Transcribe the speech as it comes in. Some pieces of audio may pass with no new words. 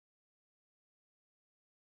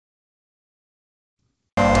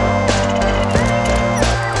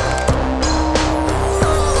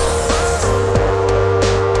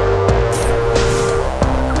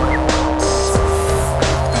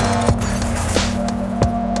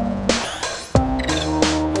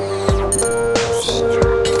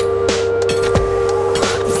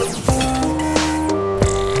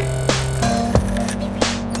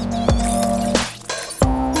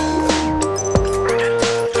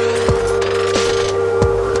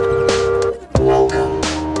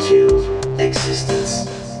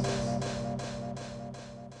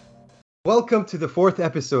welcome to the fourth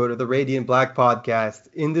episode of the Radiant Black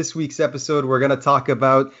podcast. In this week's episode, we're going to talk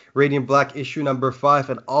about Radiant Black issue number 5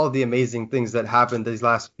 and all the amazing things that happened these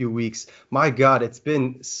last few weeks. My God, it's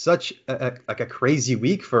been such a crazy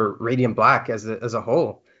week for Radiant Black as a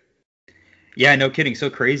whole. Yeah, no kidding. So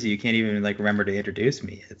crazy. You can't even remember to introduce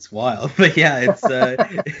me. It's wild. But yeah, it's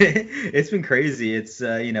it's been crazy. It's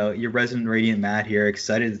your resident Radiant Matt here,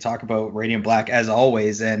 excited to talk about Radiant Black as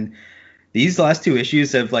always. And these last two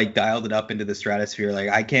issues have dialed it up into the stratosphere.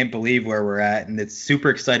 I can't believe where we're at, and it's super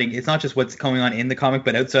exciting. It's not just what's going on in the comic,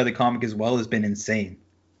 but outside the comic as well has been insane.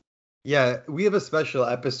 Yeah, we have a special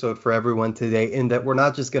episode for everyone today in that we're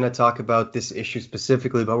not just going to talk about this issue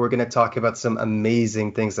specifically, but we're going to talk about some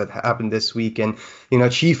amazing things that happened this week. And,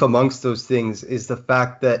 chief amongst those things is the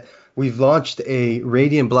fact that we've launched a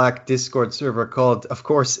Radiant Black Discord server called, of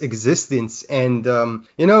course, Existence. And,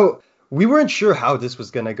 we weren't sure how this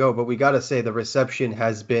was going to go, but we got to say the reception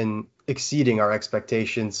has been exceeding our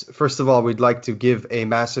expectations. First of all, we'd like to give a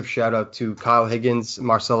massive shout out to Kyle Higgins,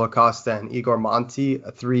 Marcelo Costa, and Igor Monti,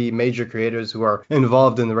 three major creators who are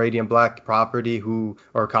involved in the Radiant Black property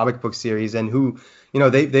or comic book series, and who,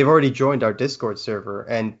 they've already joined our Discord server.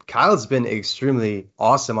 And Kyle's been extremely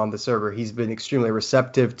awesome on the server. He's been extremely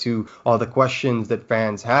receptive to all the questions that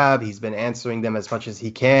fans have. He's been answering them as much as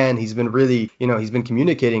he can. He's been really, he's been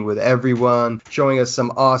communicating with everyone, showing us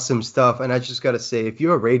some awesome stuff. And I just got to say, if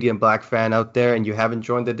you're a Radiant Black fan out there and you haven't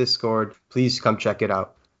joined the Discord, please come check it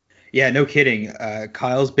out. Yeah, no kidding.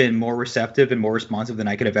 Kyle's been more receptive and more responsive than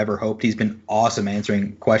I could have ever hoped. He's been awesome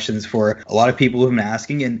answering questions for a lot of people who've been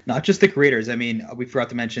asking, and not just the creators. I mean, we forgot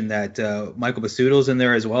to mention that Michael Basuto's in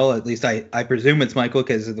there as well. At least I presume it's Michael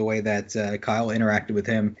because of the way that Kyle interacted with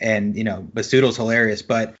him. And, Basuto's hilarious.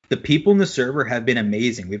 But the people in the server have been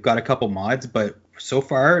amazing. We've got a couple mods, but so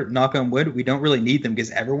far, knock on wood, we don't really need them because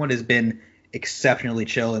everyone has been exceptionally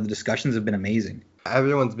chill and the discussions have been amazing.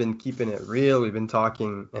 Everyone's been keeping it real. We've been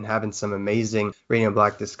talking and having some amazing Radiant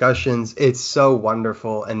Black discussions. It's so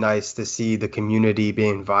wonderful and nice to see the community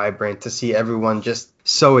being vibrant, to see everyone just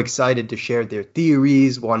so excited to share their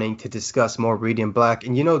theories, wanting to discuss more Radiant Black.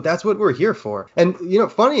 And, that's what we're here for. And,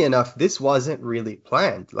 funny enough, this wasn't really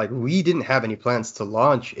planned. We didn't have any plans to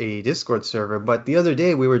launch a Discord server. But the other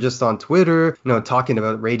day we were just on Twitter, talking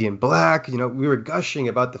about Radiant Black. We were gushing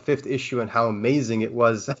about the 5th issue and how amazing it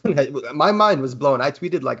was. My mind was blown. I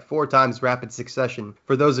tweeted 4 times rapid succession.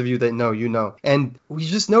 For those of you that know, you know. And we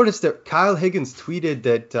just noticed that Kyle Higgins tweeted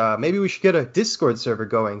that maybe we should get a Discord server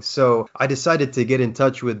going. So I decided to get in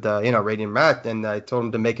touch with Radiant Matt, and I told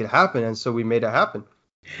him to make it happen, and so we made it happen.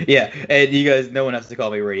 Yeah, and you guys, no one has to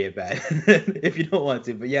call me Radiant Matt if you don't want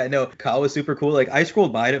to, but yeah, no, Kyle was super cool. I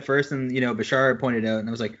scrolled by it at first, and Bashar pointed out, and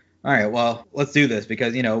I was like, all right, well, let's do this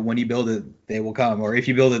because, when you build it, they will come. Or if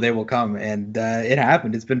you build it, they will come. And it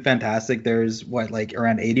happened. It's been fantastic. There's,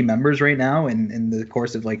 around 80 members right now in the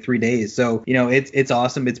course of 3 days. So, it's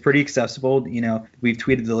awesome. It's pretty accessible. We've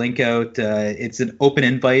tweeted the link out. It's an open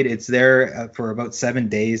invite. It's there for about 7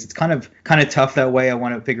 days. It's kind of tough that way. I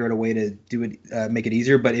want to figure out a way to do it, make it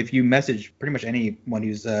easier. But if you message pretty much anyone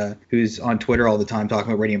who's on Twitter all the time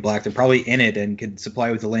talking about Radiant Black, they're probably in it and could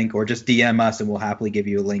supply with the link, or just DM us and we'll happily give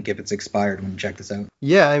you a link if it's expired when you check this out.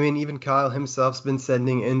 Yeah, I mean, even Kyle himself's been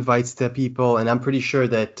sending invites to people, and I'm pretty sure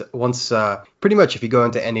that once, pretty much if you go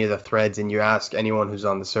into any of the threads and you ask anyone who's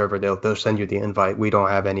on the server, they'll send you the invite. We don't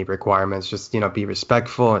have any requirements, just, be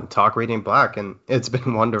respectful and talk Radiant Black, and it's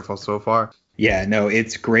been wonderful so far. Yeah, no,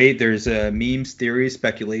 it's great. There's memes, theories,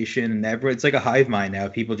 speculation, and everyone. It's like a hive mind now.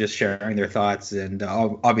 People just sharing their thoughts, and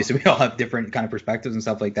obviously we all have different kind of perspectives and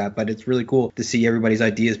stuff like that. But it's really cool to see everybody's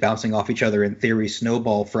ideas bouncing off each other and theories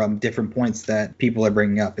snowball from different points that people are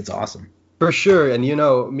bringing up. It's awesome. For sure. And,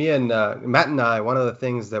 me and Matt and I, one of the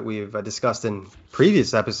things that we've discussed in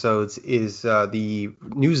previous episodes is the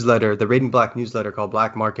newsletter, the Radiant Black newsletter called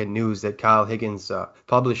Black Market News that Kyle Higgins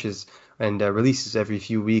publishes and releases every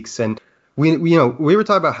few weeks. And we were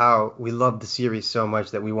talking about how we loved the series so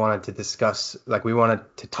much that we wanted to discuss, we wanted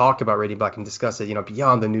to talk about Radiant Black and discuss it,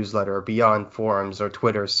 beyond the newsletter or beyond forums or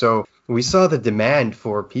Twitter. So we saw the demand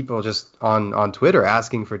for people just on Twitter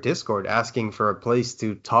asking for Discord, asking for a place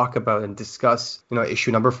to talk about and discuss,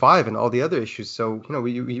 issue number 5 and all the other issues. So,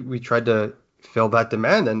 we tried to fill that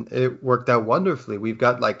demand, and it worked out wonderfully. We've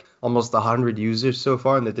got like almost 100 users so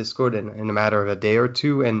far in the Discord in a matter of a day or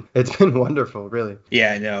two, and it's been wonderful, really.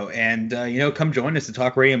 Yeah, no, and come join us to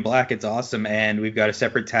talk Radiant Black. It's awesome, and we've got a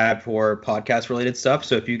separate tab for podcast related stuff.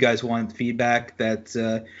 So if you guys want feedback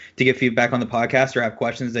to get feedback on the podcast or have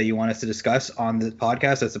questions that you want us to discuss on the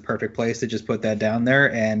podcast, that's the perfect place to just put that down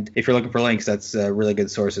there. And if you're looking for links, that's a really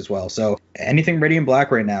good source as well. So anything Radiant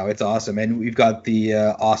Black right now, it's awesome, and we've got the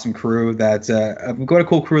awesome crew that we've got a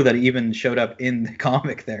cool crew that even showed up in the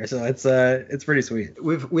comic there. So it's pretty sweet.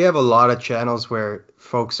 We have a lot of channels where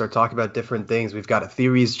folks are talking about different things. We've got a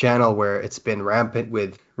theories channel where it's been rampant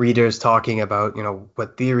with readers talking about,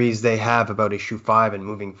 what theories they have about issue 5 and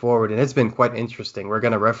moving forward. And it's been quite interesting. We're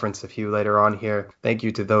going to reference a few later on here. Thank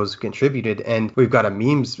you to those who contributed. And we've got a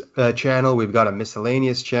memes channel. We've got a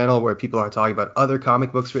miscellaneous channel where people are talking about other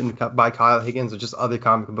comic books written by Kyle Higgins or just other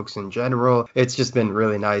comic books in general. It's just been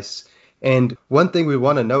really nice. And one thing we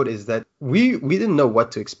want to note is that we didn't know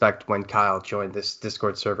what to expect when Kyle joined this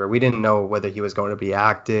Discord server. We didn't know whether he was going to be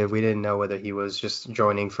active. We didn't know whether he was just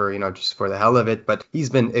joining for, just for the hell of it. But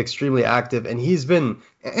he's been extremely active, and he's been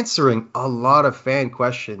answering a lot of fan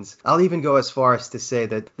questions. I'll even go as far as to say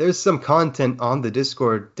that there's some content on the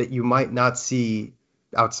Discord that you might not see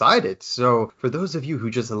outside it. So for those of you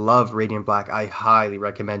who just love Radiant Black, I highly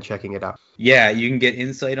recommend checking it out. Yeah, you can get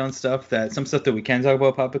insight on some stuff that we can talk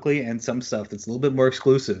about publicly, and some stuff that's a little bit more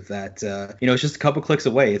exclusive that, it's just a couple clicks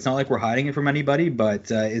away. It's not like we're hiding it from anybody,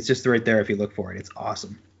 but it's just right there if you look for it. It's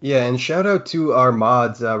awesome. Yeah, and shout out to our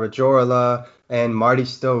mods, Rajorla and Marty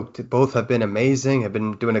Stokes. Both have been amazing, have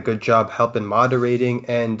been doing a good job helping moderating.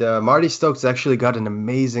 And Marty Stokes actually got an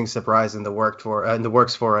amazing surprise in the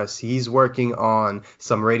works for us. He's working on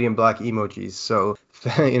some Radiant Black emojis. So,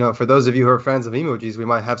 for those of you who are fans of emojis, we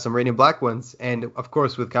might have some Radiant Black ones. And of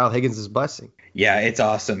course, with Kyle Higgins' blessing. Yeah, it's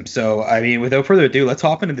awesome. So, without further ado, let's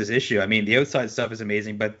hop into this issue. The outside stuff is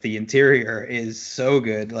amazing, but the interior is so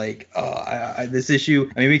good. Like, this issue,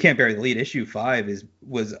 we can't bury the lead. Issue 5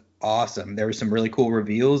 was awesome. There were some really cool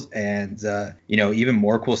reveals, and even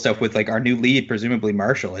more cool stuff with like our new lead, presumably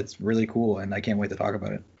Marshall. It's really cool, and I can't wait to talk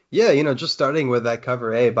about it. Yeah, just starting with that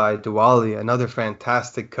cover A by Diwali, another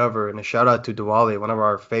fantastic cover, and a shout out to Diwali, one of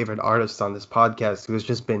our favorite artists on this podcast, who has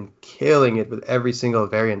just been killing it with every single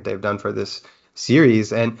variant they've done for this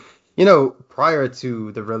series. And prior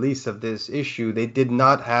to the release of this issue, they did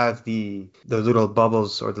not have the little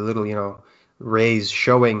bubbles or the little rays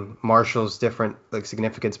showing Marshall's different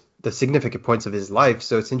the significant points of his life.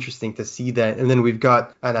 So it's interesting to see that. And then we've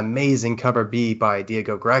got an amazing cover B by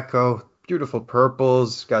Diego Greco, beautiful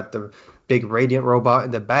purples, got the big radiant robot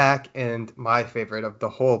in the back, and my favorite of the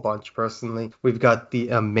whole bunch personally, we've got the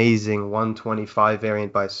amazing 125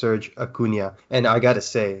 variant by Serge Acuna. And I gotta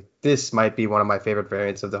say, this might be one of my favorite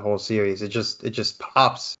variants of the whole series. It just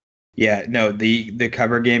pops. Yeah, no, the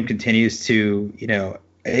cover game continues to,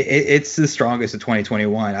 it's the strongest of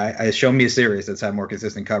 2021. I show me a series that's had more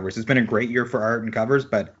consistent covers. It's been a great year for art and covers,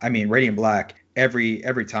 but Radiant Black, every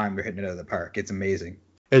time they're hitting it out of the park. It's amazing.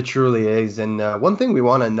 It truly is. And one thing we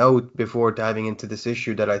want to note before diving into this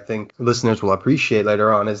issue that I think listeners will appreciate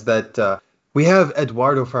later on is that we have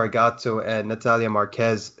Eduardo Faragatto and Natalia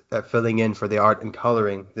Marquez filling in for the art and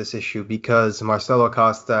coloring this issue because Marcelo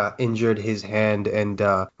Costa injured his hand and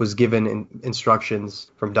was given instructions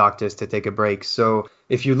from doctors to take a break. So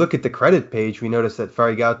if you look at the credit page, we notice that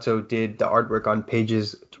Faragatto did the artwork on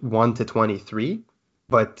pages 1 to 23,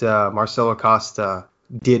 but Marcelo Costa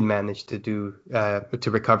did manage to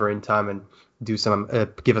recover in time and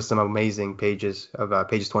give us some amazing pages of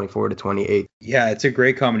pages 24 to 28. Yeah, it's a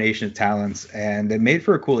great combination of talents, and it made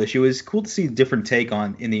for a cool issue. It was cool to see a different take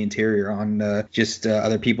in the interior on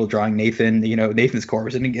other people drawing Nathan. Nathan's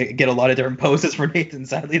corpse, and get a lot of different poses for Nathan.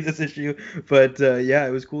 Sadly, this issue, but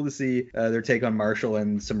it was cool to see their take on Marshall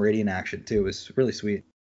and some Radiant action too. It was really sweet.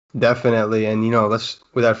 Definitely. And,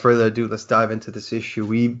 without further ado, let's dive into this issue.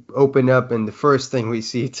 We open up and the first thing we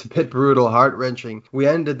see, it's a bit brutal, heart-wrenching. We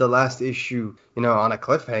ended the last issue, on a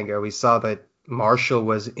cliffhanger. We saw that Marshall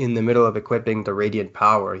was in the middle of equipping the Radiant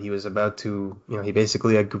power. He was about to, he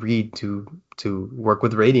basically agreed to work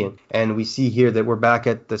with Radiant. And we see here that we're back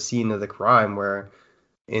at the scene of the crime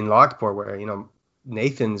in Lockport where,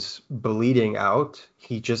 Nathan's bleeding out.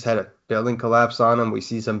 He just had a building collapse on him. We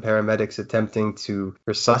see some paramedics attempting to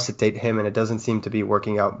resuscitate him, and it doesn't seem to be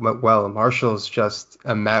working out well. Marshall's just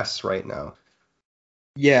a mess right now.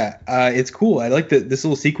 Yeah, it's cool. I like this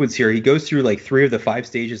little sequence here. He goes through like 3 of the 5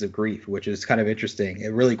 stages of grief, which is kind of interesting,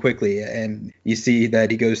 and really quickly. And you see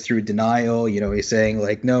that he goes through denial. He's saying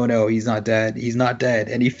like, no, no, he's not dead. He's not dead.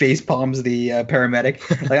 And he face palms the paramedic.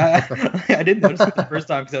 Like I didn't notice it the first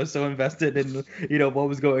time because I was so invested in what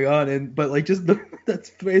was going on. And but like just that's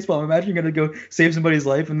face palm. Imagine you're gonna go save somebody's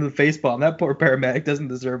life and the face palm. That poor paramedic doesn't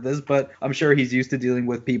deserve this, but I'm sure he's used to dealing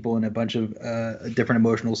with people in a bunch of different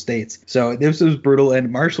emotional states. So this was brutal.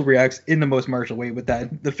 And Marshall reacts in the most Marshall way with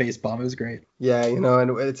the face palm. It was great. Yeah,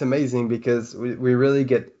 and it's amazing because we really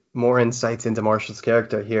get more insights into Marshall's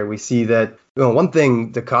character here. We see that one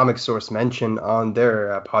thing the Comic Source mentioned on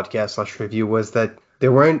their podcast/review was that they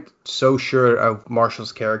weren't so sure of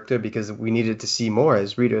Marshall's character because we needed to see more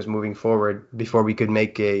as readers moving forward before we could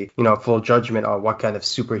make a full judgment on what kind of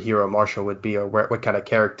superhero Marshall would be or what kind of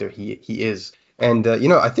character he is. And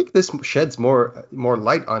I think this sheds more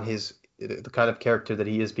light on the kind of character that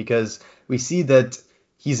he is, because we see that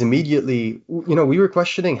he's immediately, we were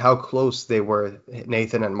questioning how close they were,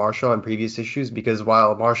 Nathan and Marshall, in previous issues, because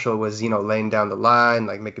while Marshall was, laying down the line,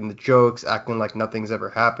 like making the jokes, acting like nothing's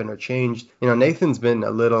ever happened or changed, Nathan's been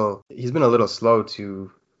a little slow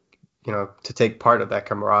to take part of that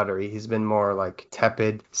camaraderie. He's been more like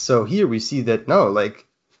tepid. So here we see that no, like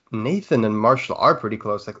Nathan and Marshall are pretty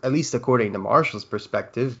close, like at least according to Marshall's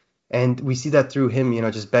perspective. And we see that through him,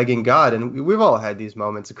 just begging God. And we've all had these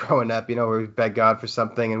moments growing up, where we beg God for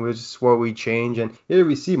something and we just swore we'd change. And here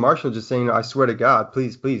we see Marshall just saying, I swear to God,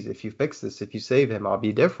 please, please, if you fix this, if you save him, I'll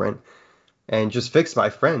be different. And just fix my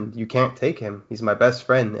friend. You can't take him. He's my best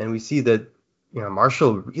friend. And we see that,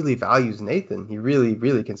 Marshall really values Nathan. He really,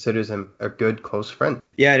 really considers him a good, close friend.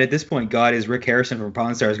 Yeah, and at this point, God is Rick Harrison from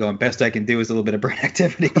Pawn Stars going, best I can do is a little bit of brain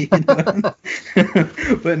activity.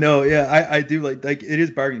 But no, yeah, I do like it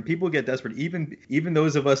is bargaining. People get desperate. Even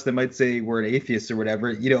those of us that might say we're an atheist or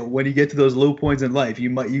whatever, when you get to those low points in life,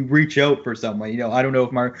 you reach out for someone. I don't know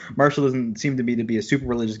if Marshall doesn't seem to me to be a super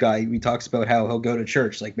religious guy. He talks about how he'll go to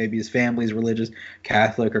church, like maybe his family's religious,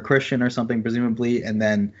 Catholic or Christian or something, presumably, and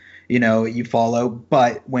then you fall out.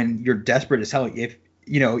 But when you're desperate as hell, if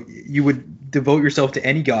you would devote yourself to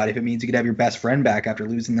any god if it means you could have your best friend back after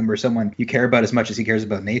losing them or someone you care about as much as he cares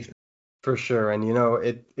about Nathan. For sure. And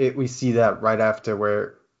we see that right after,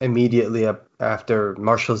 where immediately after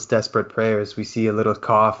Marshall's desperate prayers, we see a little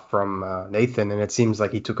cough from Nathan, and it seems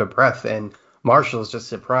like he took a breath, and Marshall's just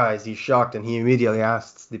surprised, he's shocked, and he immediately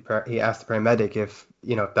asked the paramedic if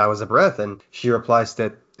that was a breath, and she replies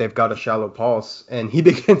that they've got a shallow pulse, and he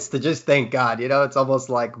begins to just thank God. It's almost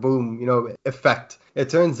like boom, effect. It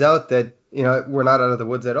turns out that we're not out of the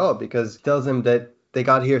woods at all, because it tells him that they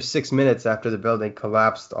got here 6 minutes after the building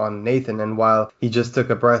collapsed on Nathan, and while he just took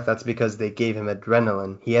a breath, that's because they gave him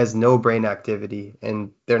adrenaline. He has no brain activity,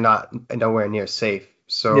 and they're nowhere near safe.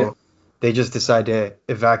 So yeah. They just decide to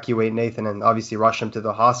evacuate Nathan and obviously rush him to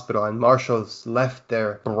the hospital. And Marshall's left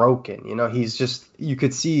there broken. You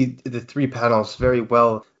could see the 3 panels very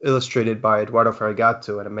well illustrated by Eduardo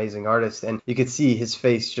Ferragato, an amazing artist. And you could see his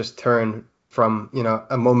face just turn from,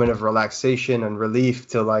 a moment of relaxation and relief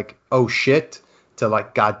to like, oh shit, to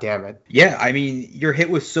like, God damn it. Yeah, I mean, you're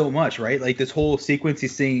hit with so much, right? Like this whole sequence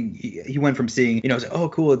he's seeing, he went from seeing, it's like, oh,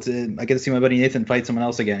 cool, I get to see my buddy Nathan fight someone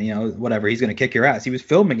else again, whatever, he's going to kick your ass. He was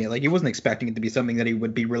filming it. Like he wasn't expecting it to be something that he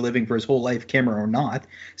would be reliving for his whole life, camera or not.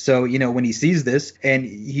 So, when he sees this and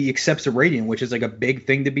he accepts a Radiant, which is like a big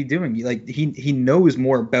thing to be doing. Like he knows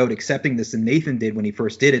more about accepting this than Nathan did when he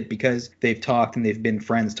first did it, because they've talked and they've been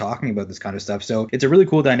friends talking about this kind of stuff. So it's a really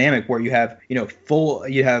cool dynamic where you have,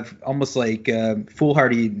 you have almost like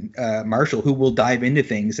foolhardy Marshall, who will dive into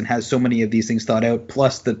things and has so many of these things thought out,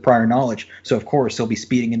 plus the prior knowledge. So of course he'll be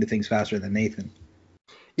speeding into things faster than Nathan.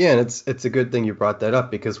 Yeah, and it's a good thing you brought that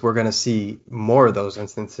up, because we're going to see more of those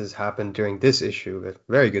instances happen during this issue.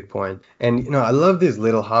 Very good point. And, I love these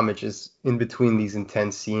little homages in between these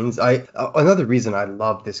intense scenes. Another reason I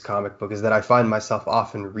love this comic book is that I find myself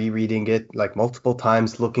often rereading it like multiple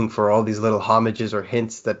times, looking for all these little homages or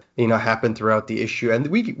hints that, happen throughout the issue. And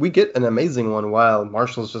we get an amazing one while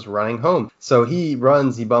Marshall's just running home. So he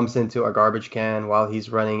bumps into a garbage can while he's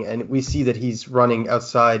running, and we see that he's running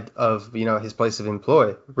outside of, his place of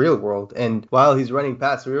employ, Real World. And while he's running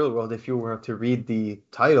past Real World, if you were to read the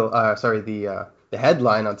title, the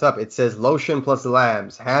headline on top, it says lotion plus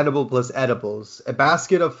lambs, Hannibal plus edibles, a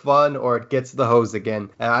basket of fun, or it gets the hose again.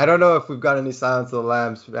 I don't know if we've got any Silence of the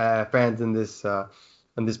Lambs fans in this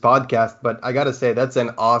on this podcast, but I gotta say that's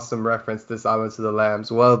an awesome reference to Silence of the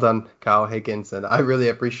Lambs. Well done, Kyle Higgins, and I really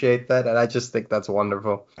appreciate that, and I just think that's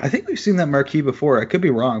wonderful. I think we've seen that marquee before. I could be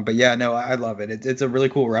wrong, but yeah, no, I love it. It's a really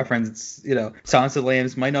cool reference. It's, Silence of the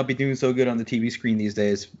Lambs might not be doing so good on the TV screen these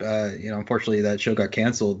days. Unfortunately, that show got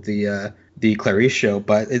canceled, the Clarice show,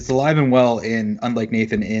 but it's alive and well in Unlike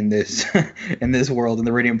Nathan in this in this world, in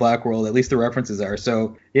the Radiant Black world. At least the references are.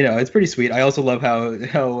 So, it's pretty sweet. I also love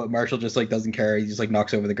how Marshall just like doesn't care. He just like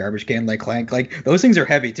knocks over the garbage can like clank. Like those things are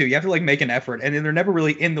heavy too. You have to like make an effort, and then they're never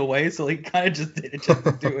really in the way, so like kind of just did it just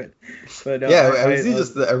to do it. But I see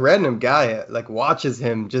just a random guy like watches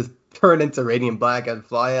him just turn into Radiant Black and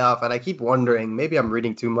fly off, and I keep wondering, maybe I'm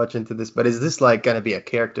reading too much into this, but is this like gonna be a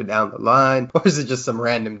character down the line, or is it just some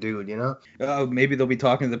random dude, Maybe they'll be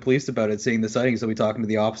talking to the police about it, seeing the sightings. They'll be talking to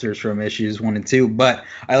the officers from issues 1 and 2. But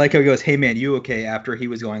I like how he goes, "Hey man, you okay?" After he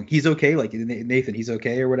was going, "He's okay," like Nathan, he's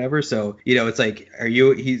okay or whatever. So it's like, are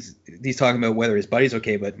you? He's talking about whether his buddy's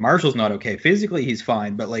okay, but Marshall's not okay. Physically, he's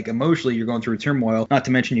fine, but like emotionally, you're going through turmoil. Not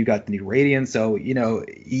to mention you got the new Radiant, so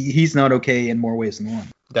he's not okay in more ways than one.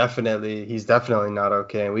 Definitely, he's definitely not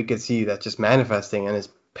okay, and we could see that just manifesting in his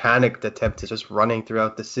panicked attempt to just running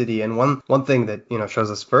throughout the city. And one thing that shows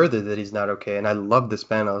us further that he's not okay, and I love this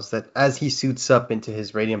panel, is that as he suits up into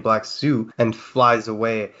his Radiant Black suit and flies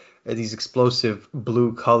away, these explosive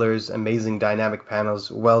blue colors, amazing dynamic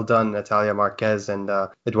panels, well done, Natalia Marquez and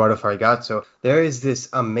Eduardo Farigazo. There is this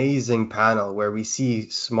amazing panel where we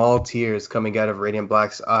see small tears coming out of Radiant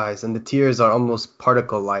Black's eyes, and the tears are almost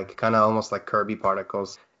particle-like, kind of almost like Kirby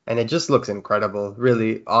particles, and it just looks incredible.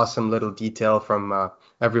 Really awesome little detail from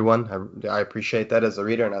everyone. I appreciate that as a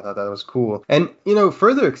reader, and I thought that was cool. And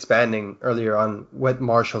further expanding earlier on what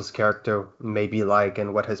Marshall's character may be like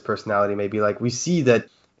and what his personality may be like, we see that.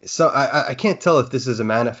 So I can't tell if this is a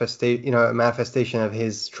manifestation of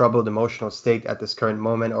his troubled emotional state at this current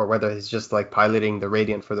moment, or whether he's just like piloting the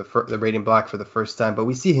Radiant the Radiant Black for the first time. But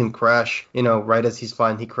we see him crash, right as he's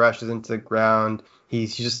flying, he crashes into the ground.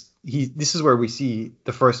 This is where we see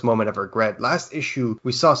the first moment of regret. Last issue,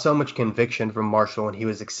 we saw so much conviction from Marshall when he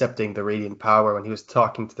was accepting the Radiant power, when he was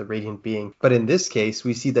talking to the Radiant being. But in this case,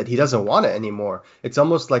 we see that he doesn't want it anymore. It's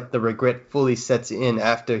almost like the regret fully sets in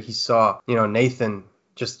after he saw, Nathan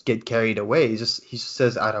just get carried away. He just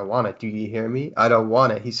says, "I don't want it. Do you hear me? I don't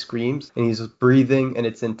want it." He screams and he's breathing and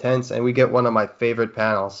it's intense, and we get one of my favorite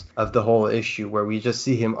panels of the whole issue where we just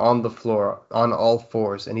see him on the floor on all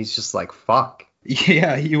fours and he's just like, fuck.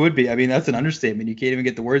 Yeah, he would be. I mean, that's an understatement. You can't even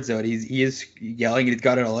get the words out. He is yelling and he's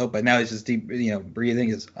got it all out, but now he's just deep, breathing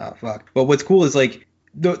is fuck. But what's cool is like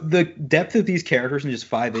the depth of these characters in just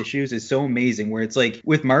 5 issues is so amazing, where it's like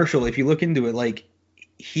with Marshall, if you look into it, like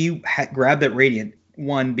he grabbed that Radiant,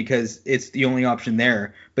 1, because it's the only option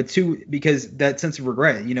there, but 2, because that sense of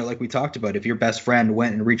regret, like we talked about, if your best friend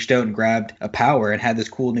went and reached out and grabbed a power and had this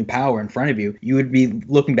cool new power in front of you, you would be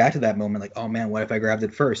looking back to that moment like, oh man, what if I grabbed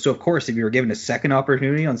it first? So of course, if you were given a second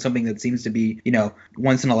opportunity on something that seems to be,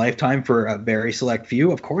 once in a lifetime for a very select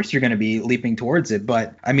few, of course you're going to be leaping towards it.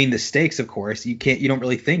 But I mean, the stakes, of course, you don't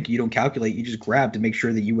really think, you don't calculate, you just grab to make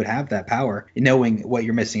sure that you would have that power, knowing what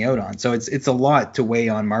you're missing out on. So it's a lot to weigh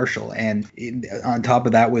on Marshall, and on top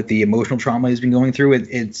of that, with the emotional trauma he's been going through,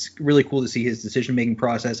 it's really cool to see his decision-making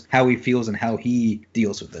process, how he feels and how he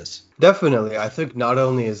deals with this. Definitely. I think not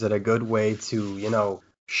only is it a good way to,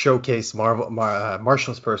 showcase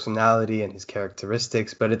Marshall's personality and his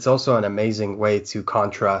characteristics, but it's also an amazing way to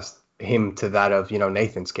contrast him to that of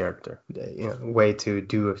Nathan's character, way to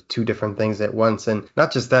do 2 different things at once. And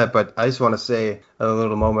not just that, but I just want to say a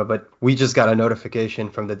little moment, but we just got a notification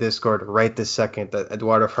from the Discord right this second that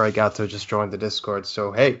Eduardo Farigato just joined the Discord.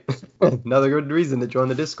 So hey, another good reason to join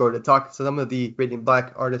the Discord to talk to some of the Radiant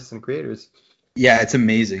Black artists and creators. Yeah, it's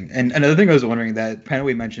amazing. And another thing I was wondering, that panel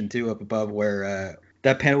we mentioned too up above, where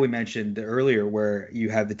that panel we mentioned earlier, where you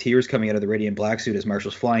have the tears coming out of the Radiant Black suit as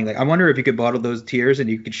Marshall's flying. Like, I wonder if you could bottle those tears and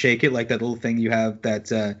you could shake it like that little thing you have that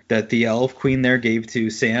the elf queen there gave to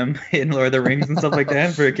Sam in Lord of the Rings and stuff like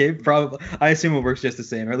that for a cave. Probably, I assume it works just the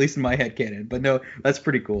same, or at least in my head canon. But no, that's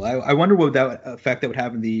pretty cool. I wonder what that effect that would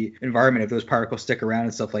have in the environment if those particles stick around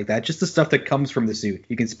and stuff like that. Just the stuff that comes from the suit,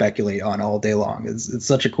 you can speculate on all day long. It's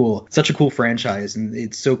such a cool franchise, and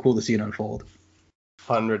it's so cool to see it unfold.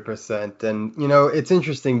 100%. And it's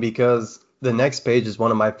interesting because the next page is one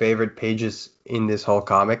of my favorite pages in this whole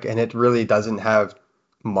comic, and it really doesn't have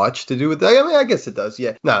much to do with that. I mean, I guess it does.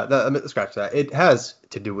 Yeah. No, scratch that. It has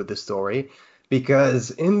to do with the story, because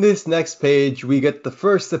in this next page we get the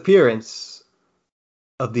first appearance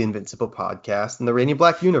of the Invincible podcast and the Radiant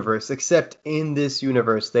Black universe, except in this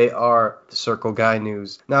universe, they are the Circle Guy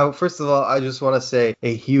News. Now, first of all, I just want to say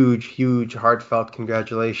a huge, heartfelt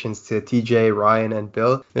congratulations to TJ, Ryan, and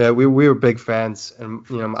Bill. We were big fans, and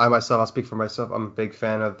I myself, I'll speak for myself, I'm a big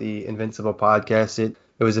fan of the Invincible podcast.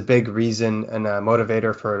 It was a big reason and a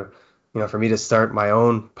motivator for me to start my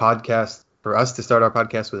own podcast, for us to start our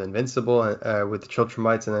podcast with Invincible, with the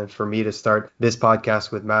Chiltramites, and then for me to start this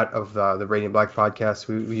podcast with Matt of the Radiant Black podcast.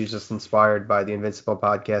 We were just inspired by the Invincible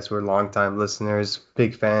podcast. We're longtime listeners,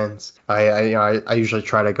 big fans. I usually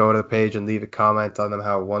try to go to the page and leave a comment on them,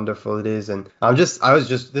 how wonderful it is. And this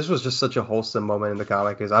was just such a wholesome moment in the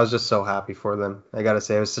comic, because I was just so happy for them. I gotta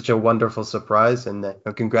say, it was such a wonderful surprise, and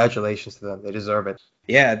congratulations to them. They deserve it.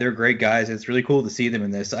 Yeah, they're great guys. It's really cool to see them in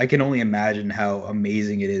this. I can only imagine how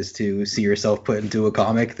amazing it is to see yourself put into a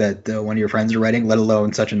comic that one of your friends are writing, let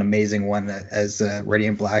alone such an amazing one as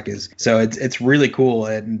Radiant Black is. So it's really cool,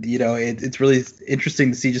 and it's really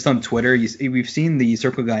interesting to see just on Twitter. We've seen the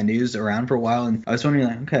Circle Guy News around for a while, and I was wondering,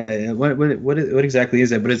 like, okay, what exactly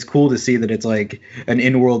is it? But it's cool to see that it's like an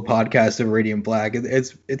in-world podcast of Radiant Black.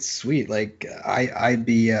 It's sweet. Like I'd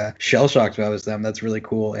be shell shocked if I was them. That's really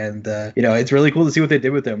cool, and it's really cool to see what they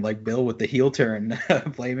did with them, like Bill with the heel turn,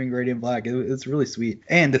 blaming Radiant Black. It's really sweet.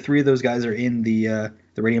 And the three of those guys are in the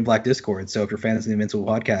Radiant Black Discord. So if you're fans of the Invincible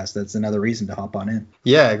podcast, that's another reason to hop on in.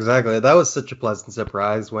 Yeah, exactly. That was such a pleasant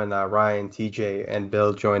surprise when Ryan, TJ, and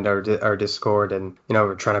Bill joined our Discord, and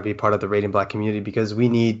we're trying to be part of the Radiant Black community, because we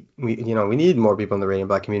need more people in the Radiant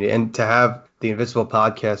Black community, and to have the Invincible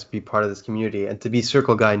podcast be part of this community, and to be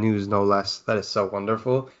Circle Guy News no less. That is so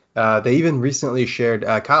wonderful. They even recently shared,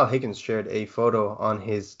 Kyle Higgins shared a photo on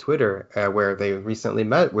his Twitter where they recently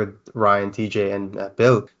met with Ryan, TJ, and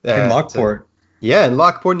Bill. In Lockport. In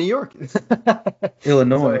Lockport, New York.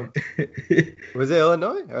 Illinois. Was it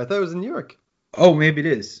Illinois? I thought it was in New York. Oh, maybe it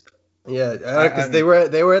is. Yeah, because they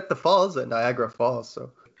were at the falls, at Niagara Falls,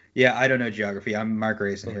 so. Yeah, I don't know geography. I'm Mark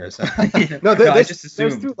Grayson here, so I just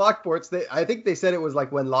assumed. There's two Lockports. I think they said it was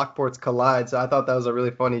like when Lockports collide, so I thought that was a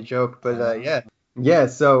really funny joke. But yeah.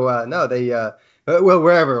 So no, they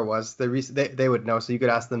wherever it was, they would know. So you could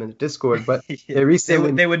ask them in the Discord. But they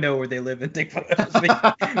recently they would know where they live and take photos.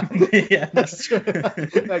 Yeah, that's true.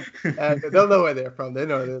 They'll know where they're from. They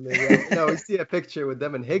know. No, we see a picture with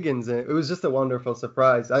them and Higgins, and it was just a wonderful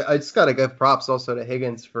surprise. I just gotta give props also to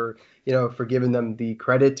Higgins for giving them the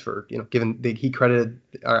credit for he credited.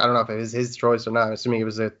 I don't know if it was his choice or not. I'm assuming it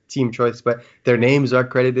was a team choice, but their names are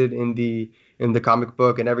credited in the comic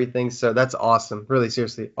book and everything. So that's awesome. Really,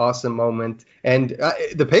 seriously, awesome moment. And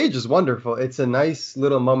the page is wonderful. It's a nice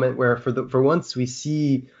little moment where for once we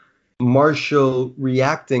see Marshall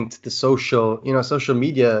reacting to the social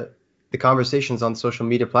media, the conversations on social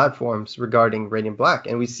media platforms regarding Radiant Black.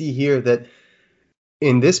 And we see here that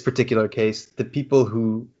in this particular case, the people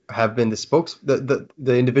who have been the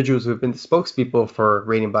individuals who have been the spokespeople for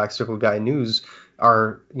Radiant Black Circle Guy News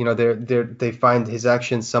are, they find his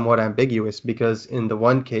actions somewhat ambiguous, because in the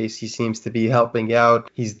one case he seems to be helping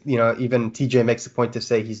out. He's, even TJ makes a point to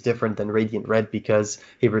say he's different than Radiant Red because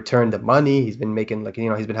he returned the money. He's been making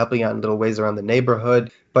he's been helping out in little ways around the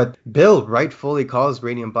neighborhood. But Bill rightfully calls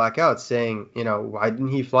Radiant Black out, saying, why didn't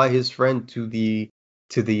he fly his friend to the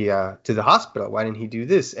hospital? Why didn't he do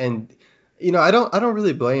this? And I don't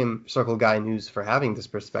really blame Circle Guy News for having this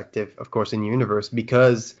perspective, of course, in universe,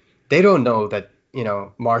 because they don't know that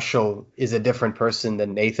Marshall is a different person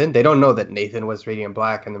than Nathan. They don't know that Nathan was Radiant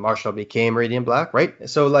Black and then Marshall became Radiant Black, right?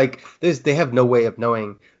 So they have no way of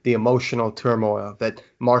knowing the emotional turmoil that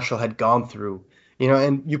Marshall had gone through.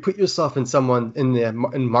 And you put yourself in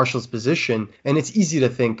in Marshall's position, and it's easy to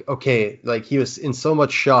think, okay, like he was in so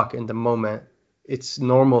much shock in the moment. It's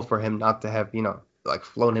normal for him not to have,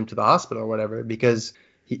 flown him to the hospital or whatever, because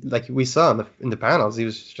like we saw in the panels, he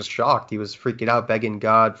was just shocked. He was freaking out, begging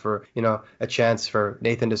God for, a chance for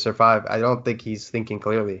Nathan to survive. I don't think he's thinking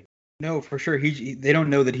clearly. No, for sure. They don't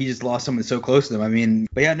know that he just lost someone so close to them. I mean,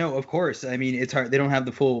 but yeah, no, of course. I mean, it's hard. They don't have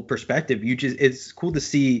the full perspective. It's cool to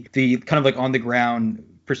see the kind of like on the ground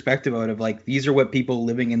perspective out of like, these are what people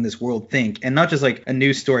living in this world think, and not just like a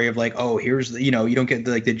news story of like, oh, here's the, you don't get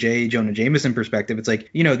the J. Jonah Jameson perspective. It's like,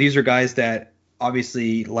 these are guys that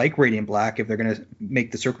obviously like Radiant Black if they're going to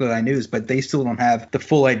make the Circle Guy News, but they still don't have the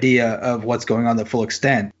full idea of what's going on, the full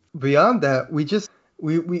extent. Beyond that,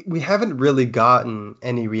 we haven't really gotten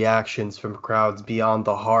any reactions from crowds beyond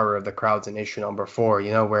the horror of the crowds in issue number 4,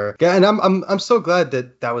 where yeah, and I'm so glad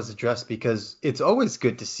that was addressed, because it's always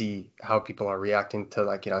good to see how people are reacting to,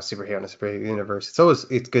 like, superhero in a superhero universe.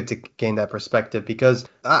 It's good to gain that perspective, because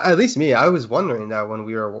at least me, I was wondering that when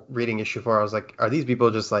we were reading issue 4, I was like, are these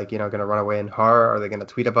people just like, going to run away in horror? Are they going to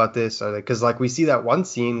tweet about this? Are they, because like we see that one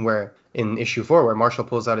scene where in issue 4 where Marshall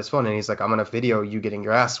pulls out his phone and he's like, I'm gonna video you getting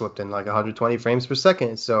your ass whipped in like 120 frames per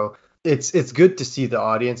second. So it's good to see the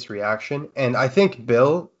audience reaction. And I think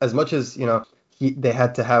Bill, as much as they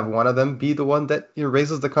had to have one of them be the one that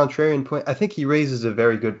raises the contrarian point, I think he raises a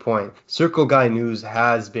very good point. Circle Guy News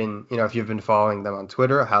has been, if you've been following them on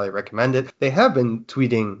Twitter, I highly recommend it. They have been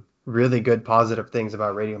tweeting really good positive things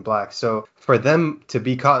about Radiant Black. So for them to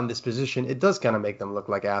be caught in this position, it does kind of make them look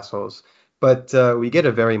like assholes. But we get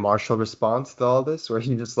a very Marshall response to all this, where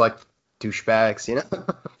he's just like, douchebags.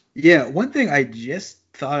 Yeah, one thing I just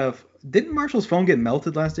thought of, didn't Marshall's phone get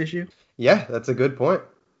melted last issue? Yeah, that's a good point.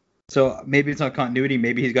 So maybe it's not continuity.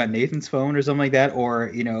 Maybe he's got Nathan's phone or something like that. Or,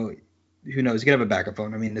 who knows? He could have a backup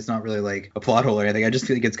phone. I mean, it's not really like a plot hole or anything. I just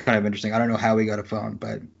think it's kind of interesting. I don't know how he got a phone,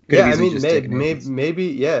 but yeah, I mean,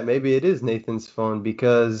 maybe it is Nathan's phone,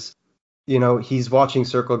 because he's watching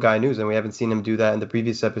Circle Guy News, and we haven't seen him do that in the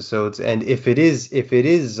previous episodes. And if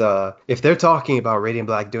they're talking about Radiant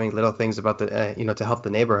Black doing little things about the, to help the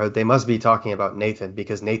neighborhood, they must be talking about Nathan,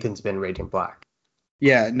 because Nathan's been Radiant Black.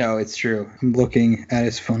 Yeah, no, it's true. I'm looking at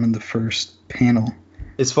his phone in the first panel.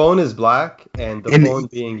 His phone is black, and the phone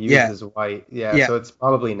being used is white. Yeah, so it's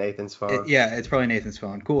probably Nathan's phone. It's probably Nathan's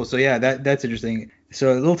phone. Cool. So yeah, that's interesting.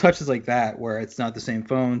 So little touches like that where it's not the same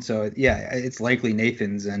phone. So yeah, it's likely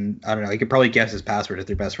Nathan's, and I don't know. You could probably guess his password if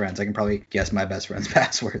they're best friends. I can probably guess my best friend's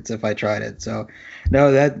passwords if I tried it. So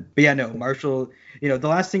no, Marshall. The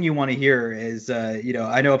last thing you want to hear is, I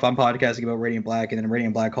know if I'm podcasting about Radiant Black and then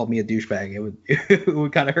Radiant Black called me a douchebag, it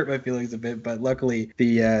would kind of hurt my feelings a bit. But luckily,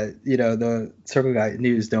 the Circle Guy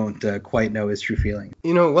News don't quite know his true feelings.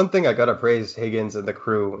 One thing I gotta praise Higgins and the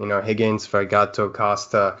crew. Higgins, Fregato,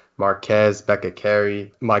 Costa, Marquez, Becca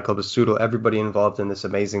Carey, Michael Basuto, everybody involved in this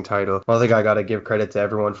amazing title. One thing I gotta give credit to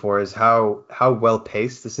everyone for is how well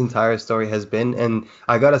paced this entire story has been. And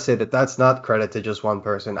I gotta say that's not credit to just one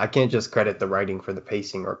person. I can't just credit the writing for the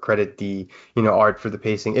pacing or credit the art for the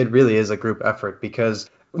pacing. It really is a group effort, because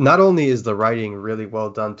not only is the writing really well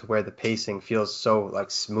done to where the pacing feels so like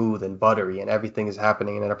smooth and buttery and everything is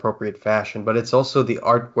happening in an appropriate fashion, but it's also the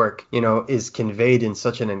artwork, is conveyed in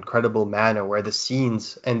such an incredible manner where the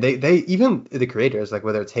scenes, and they even the creators, like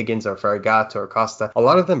whether it's Higgins or Ferragato or Costa, a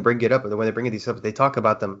lot of them bring it up. And when they bring these up, they talk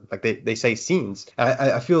about them like they say scenes.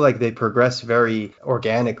 I feel like they progress very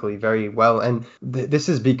organically, very well. And this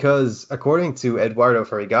is because, according to Eduardo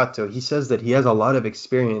Ferragato, he says that he has a lot of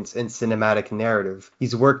experience in cinematic narrative.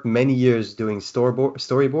 He's worked many years doing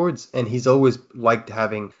storyboards, and he's always liked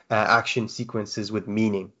having action sequences with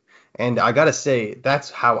meaning. And I gotta say,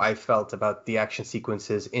 that's how I felt about the action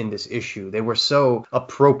sequences in this issue. They were so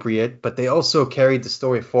appropriate, but they also carried the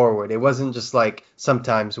story forward. It wasn't just like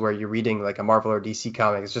sometimes where you're reading like a Marvel or DC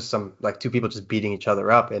comic, it's just some like two people just beating each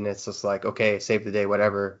other up, and it's just like, okay, save the day,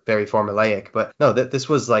 whatever, very formulaic. But no, this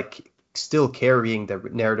was like still carrying the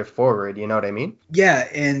narrative forward, you know what I mean? Yeah,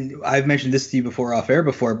 and I've mentioned this to you before off air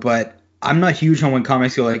before, but I'm not huge on when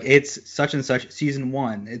comics go like, it's such and such season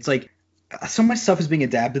 1. It's like so much stuff is being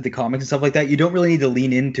adapted to comics and stuff like that. You don't really need to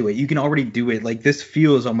lean into it. You can already do it. Like this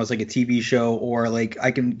feels almost like a TV show, or like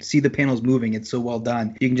I can see the panels moving. It's so well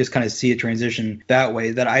done. You can just kind of see a transition that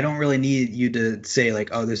way that I don't really need you to say like,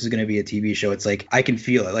 oh, this is going to be a TV show. It's like I can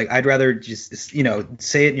feel it. Like I'd rather just,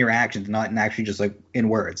 say it in your actions, not in actually just like in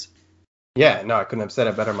words. Yeah, no, I couldn't have said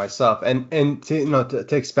it better myself. And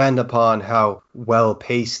to expand upon how well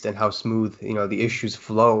paced and how smooth the issues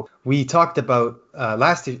flow, we talked about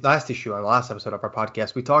last issue on the last episode of our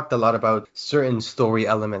podcast. We talked a lot about certain story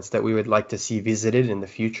elements that we would like to see visited in the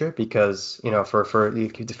future, because for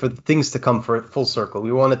things to come for full circle,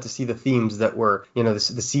 we wanted to see the themes that were the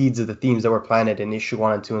seeds of the themes that were planted in issue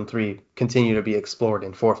 1 and 2 and 3 continue to be explored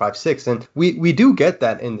in 4, 5, 6, and we do get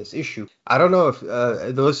that in this issue. I don't know if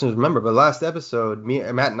the listeners remember, but last episode,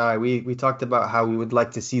 Matt and I, we talked about how we would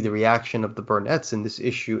like to see the reaction of the Burnett's in this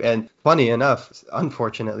issue. And funny enough,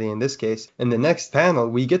 unfortunately in this case, in the next panel,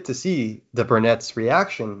 we get to see the Burnett's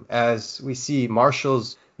reaction as we see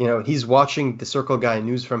Marshall's, he's watching the Circle Guy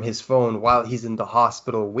News from his phone while he's in the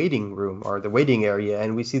hospital waiting room or the waiting area.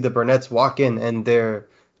 And we see the Burnett's walk in, and they're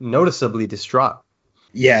noticeably distraught.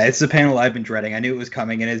 Yeah, it's the panel I've been dreading. I knew it was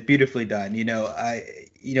coming, and it's beautifully done.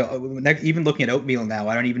 even looking at oatmeal now,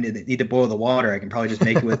 I don't even need to boil the water. I can probably just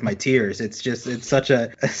make it with my tears. It's such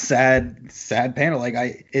a sad panel.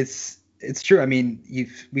 Like it's true. I mean,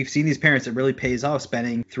 we've seen these parents. It really pays off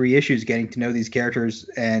spending 3 issues getting to know these characters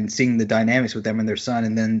and seeing the dynamics with them and their son,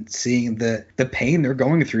 and then seeing the pain they're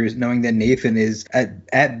going through, knowing that Nathan is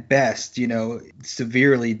at best,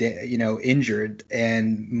 severely, injured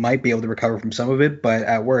and might be able to recover from some of it, but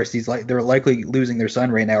at worst, they're likely losing their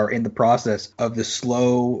son right now, or in the process of the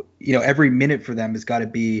slow. Every minute for them has got to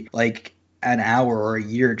be like an hour or a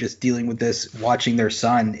year just dealing with this, watching their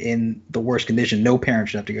son in the worst condition. No parent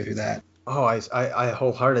should have to go through that. Oh, I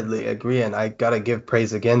wholeheartedly agree, and I gotta give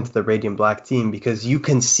praise again to the Radiant Black team, because you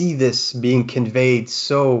can see this being conveyed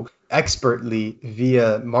so expertly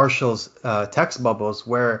via Marshall's text bubbles,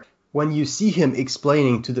 where when you see him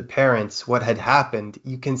explaining to the parents what had happened,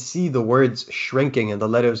 you can see the words shrinking and the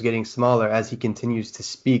letters getting smaller as he continues to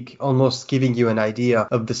speak, almost giving you an idea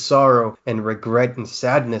of the sorrow and regret and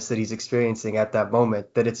sadness that he's experiencing at that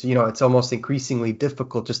moment, that it's almost increasingly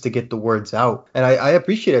difficult just to get the words out. And I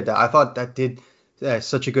appreciated that. I thought that did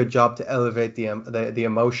such a good job to elevate the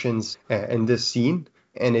emotions in this scene.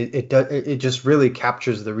 And it just really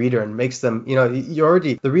captures the reader and makes them,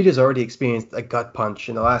 the reader's already experienced a gut punch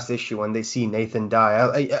in the last issue when they see Nathan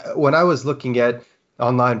die. When I was looking at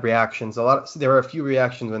online reactions, there were a few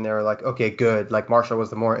reactions when they were like, okay, good, like Marshall was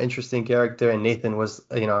the more interesting character and Nathan was,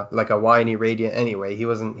 like a whiny Radiant anyway. He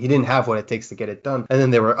didn't have what it takes to get it done. And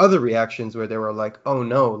then there were other reactions where they were like, oh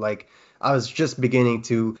no, like I was just beginning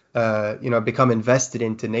to, become invested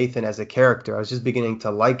into Nathan as a character. I was just beginning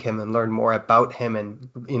to like him and learn more about him. And,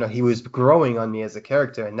 he was growing on me as a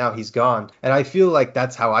character, and now he's gone. And I feel like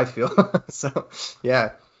that's how I feel. So,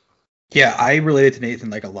 yeah. Yeah, I related to Nathan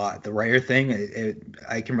like a lot. The writer thing,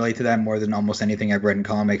 I can relate to that more than almost anything I've read in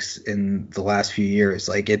comics in the last few years.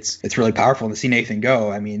 Like it's really powerful to see Nathan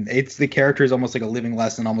go. I mean, it's the character is almost like a living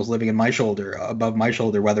lesson, almost living in my shoulder, above my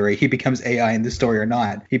shoulder, whether he becomes AI in this story or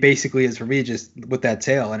not. He basically is for me just with that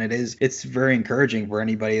tale, and it's very encouraging for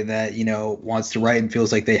anybody that wants to write and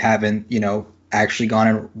feels like they haven't actually gone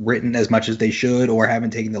and written as much as they should or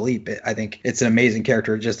haven't taken the leap. I think it's an amazing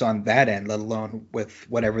character just on that end, let alone with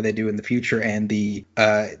whatever they do in the future and the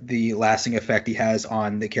lasting effect he has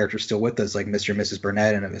on the characters still with us, like Mr. and Mrs.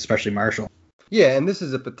 Burnett and especially Marshall. Yeah, and this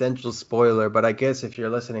is a potential spoiler, but I guess if you're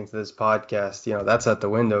listening to this podcast, that's out the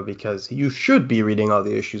window, because you should be reading all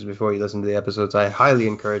the issues before you listen to the episodes. I highly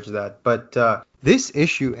encourage that. But this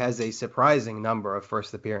issue has a surprising number of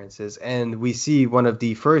first appearances, and we see one of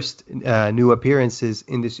the first new appearances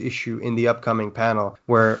in this issue in the upcoming panel,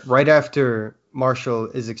 where right after Marshall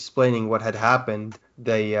is explaining what had happened,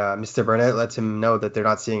 Mr. Burnett lets him know that they're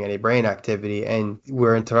not seeing any brain activity, and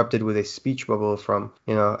we're interrupted with a speech bubble from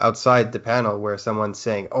outside the panel where someone's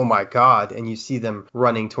saying, "Oh my God," and you see them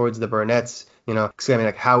running towards the Burnetts, exclaiming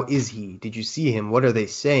like, "How is he? Did you see him? What are they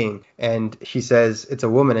saying?" And she says, it's a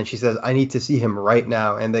woman, and she says, "I need to see him right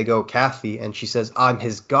now." And they go, "Kathy," and she says, "I'm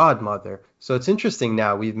his godmother." So it's interesting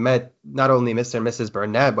now. We've met not only Mr. and Mrs.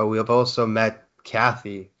 Burnett, but we have also met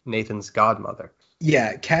Kathy, Nathan's godmother.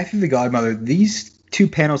 Yeah, Kathy the godmother. These 2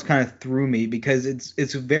 panels kind of threw me because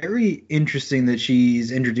it's very interesting that she's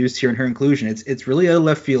introduced here in her inclusion. It's really out of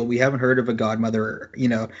left field. We haven't heard of a godmother, a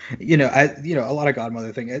lot of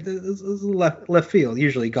godmother thing. It's left field.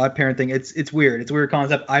 Usually godparent thing. It's weird. It's a weird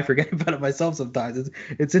concept. I forget about it myself sometimes.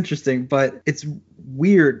 It's interesting, but it's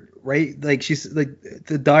weird, right? Like she's like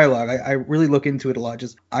the dialogue. I really look into it a lot.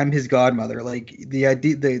 Just I'm his godmother. Like the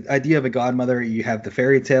idea of a godmother. You have the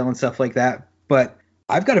fairy tale and stuff like that, but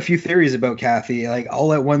I've got a few theories about Kathy. Like, I'll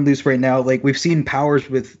let one loose right now. Like, we've seen powers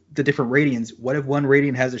with the different Radiants. What if one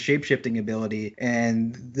Radiant has a shape-shifting ability,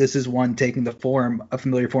 and this is one taking a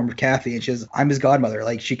familiar form of Kathy, and she says, "I'm his godmother."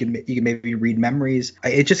 Like, you can maybe read memories.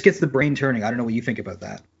 It just gets the brain turning. I don't know what you think about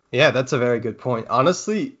that. Yeah, that's a very good point.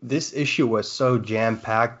 Honestly, this issue was so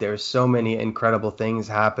jam-packed. There's so many incredible things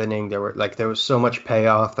happening. There was so much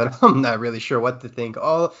payoff that I'm not really sure what to think.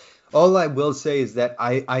 All I will say is that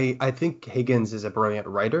I think Higgins is a brilliant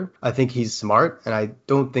writer. I think he's smart, and I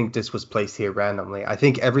don't think this was placed here randomly. I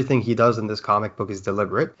think everything he does in this comic book is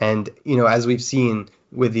deliberate. And, as we've seen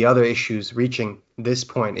with the other issues reaching this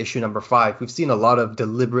point, issue number 5, we've seen a lot of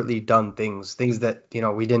deliberately done things that,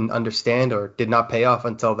 we didn't understand or did not pay off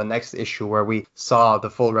until the next issue where we saw the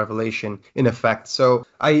full revelation in effect. So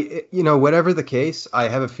whatever the case, I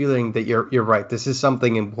have a feeling that you're right. This is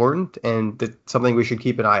something important and something we should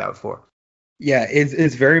keep an eye out for. Yeah,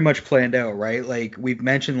 it's very much planned out, right? Like we've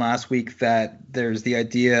mentioned last week that there's the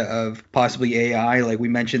idea of possibly AI. Like we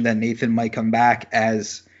mentioned that Nathan might come back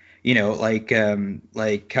as like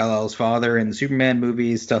Kal-El's father in the Superman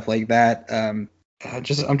movies, stuff like that. I'm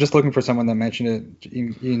just looking for someone that mentioned it.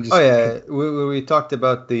 You can Oh just yeah, we talked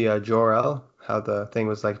about the Jor-El, how the thing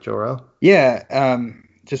was like Jor-El. yeah.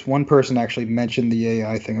 Just one person actually mentioned the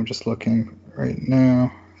AI thing. I'm just looking right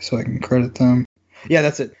now so I can credit them. Yeah,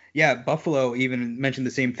 that's it. Yeah, Buffalo even mentioned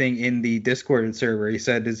the same thing in the Discord server. He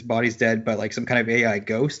said his body's dead, but like some kind of AI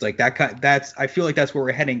ghost, like that kind. That's I feel like that's where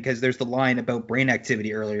we're heading because there's the line about brain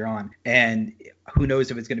activity earlier on, and who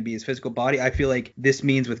knows if it's going to be his physical body. I feel like this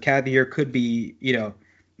means with Kathy here could be,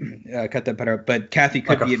 cut that part out, but Kathy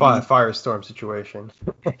Like could a be a firestorm situation.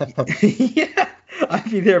 yeah,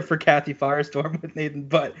 I'd be there for Kathy Firestorm with Nathan,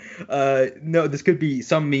 but no, this could be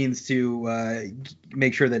some means to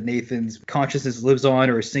make sure that Nathan's consciousness lives on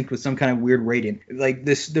or is synced with some kind of weird radiant. Like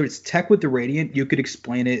this, there's tech with the radiant. You could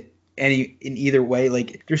explain it in either way.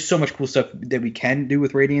 Like there's so much cool stuff that we can do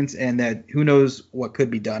with radiance, and that who knows what could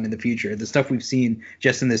be done in the future. The stuff we've seen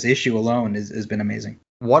just in this issue alone has been amazing.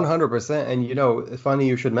 100%. And it's funny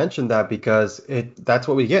you should mention that because that's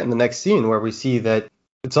what we get in the next scene where we see that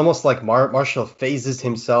it's almost like Marshall phases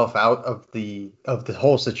himself out of the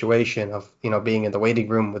whole situation of being in the waiting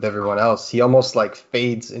room with everyone else. He almost like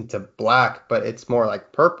fades into black, but it's more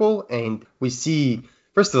like purple, and we see,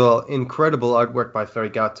 first of all, incredible artwork by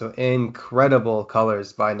Ferrigato, incredible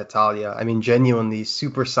colors by Natalia. I mean, genuinely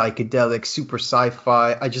super psychedelic, super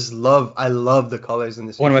sci-fi. I love the colors in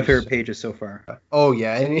this. One of my favorite pages so far. Oh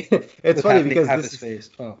yeah, and it's funny because half his face.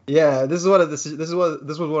 Oh. Yeah, this was one of the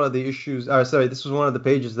issues. This was one of the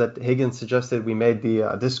pages that Higgins suggested we made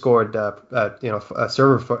the Discord,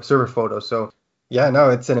 server photo. So yeah, no,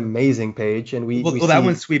 it's an amazing page, and we see, that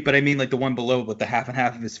one's sweet, but I mean like the one below with the half and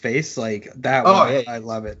half of his face, like that oh one. yeah, I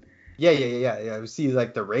love it. Yeah. We see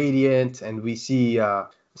like the radiant, and we see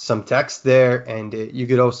some text there, and you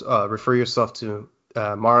could also refer yourself to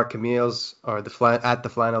Mara Camille's or the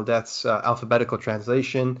Flannel Death's alphabetical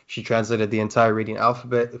translation. She translated the entire Radiant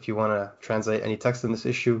alphabet. If you want to translate any text in this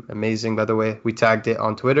issue, amazing, by the way. We tagged it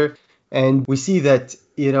on Twitter, and we see that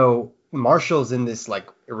Marshall's in this like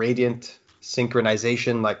Radiant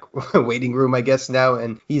synchronization like waiting room, I guess, now,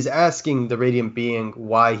 and he's asking the Radiant being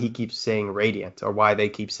why he keeps saying Radiant, or why they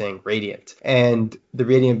keep saying Radiant, and the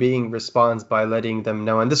Radiant being responds by letting them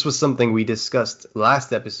know, and this was something we discussed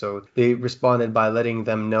last episode. They responded by letting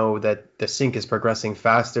them know that the sync is progressing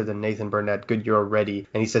faster than Nathan Burnett. Good, you're ready.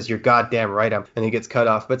 And he says, you're goddamn right, and he gets cut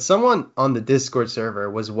off. But someone on the Discord server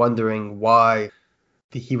was wondering why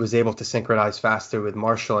he was able to synchronize faster with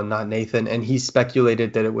Marshall and not Nathan, and he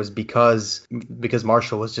speculated that it was because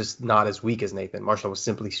Marshall was just not as weak as Nathan. Marshall was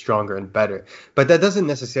simply stronger and better, but that doesn't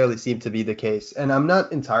necessarily seem to be the case, and I'm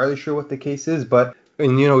not entirely sure what the case is, but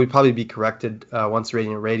we'd probably be corrected once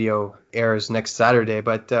Radiant Radio airs next Saturday.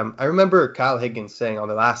 But I remember Kyle Higgins saying on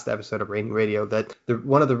the last episode of Radiant Radio that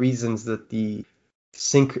one of the reasons that the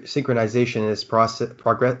synchronization is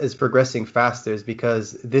progressing faster is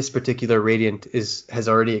because this particular Radiant has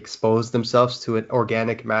already exposed themselves to an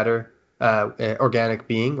organic matter,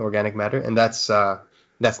 and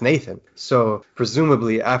that's Nathan. So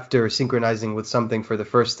presumably after synchronizing with something for the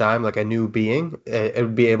first time, like a new being, it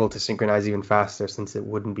would be able to synchronize even faster since it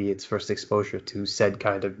wouldn't be its first exposure to said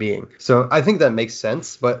kind of being. So I think that makes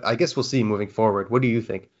sense, but I guess we'll see moving forward. What do you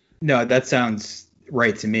think? No, that sounds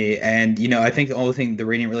right to me. And I think the only thing the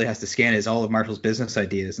Radiant really has to scan is all of Marshall's business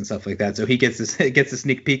ideas and stuff like that. So he gets a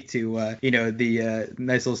sneak peek to the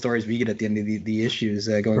nice little stories we get at the end of the issues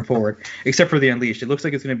going forward. Except for the Unleashed, it looks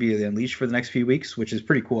like it's going to be the Unleashed for the next few weeks, which is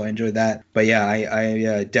pretty cool. I enjoyed that. But yeah,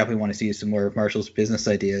 I definitely want to see some more of Marshall's business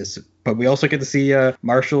ideas. But we also get to see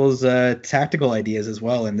Marshall's tactical ideas as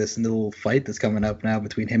well in this little fight that's coming up now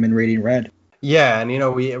between him and Radiant Red. Yeah,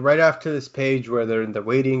 and we right after this page where they're in the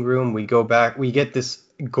waiting room, we go back, we get this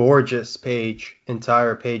gorgeous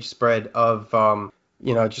entire page spread of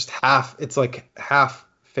just half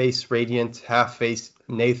face Radiant, half face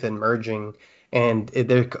Nathan merging, and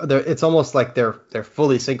it's almost like they're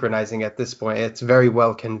fully synchronizing at this point. It's very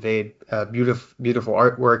well conveyed, beautiful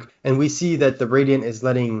artwork, and we see that the Radiant is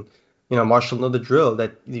letting Marshall know the drill,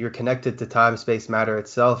 that you're connected to time, space, matter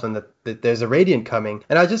itself, and that there's a Radiant coming.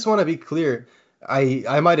 And I just want to be clear,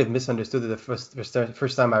 I might have misunderstood it the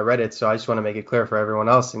first time I read it, so I just want to make it clear for everyone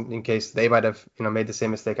else in case they might have made the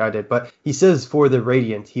same mistake I did. But he says, for the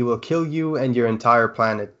Radiant, he will kill you and your entire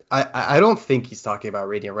planet. I don't think he's talking about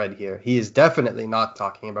Radiant Red here. He is definitely not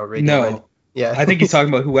talking about Radiant Red. Yeah, I think he's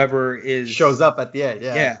talking about whoever shows up at the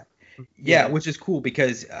end. Yeah, which is cool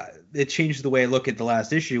because it changed the way I look at the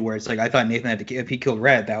last issue, where it's like I thought Nathan had to, if he killed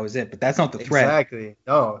Red, that was it. But that's not the threat. Exactly.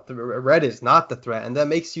 No, Red is not the threat, and that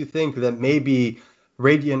makes you think that maybe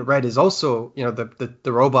Radiant Red is also,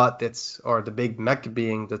 the robot or the big mech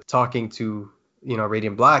being that's talking to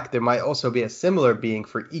Radiant Black, there might also be a similar being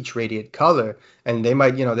for each Radiant color, and they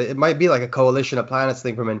might, it might be like a coalition of planets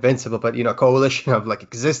thing from Invincible, but coalition of like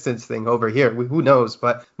existence thing over here. Who knows?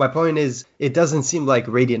 But my point is, it doesn't seem like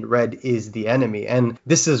Radiant Red is the enemy, and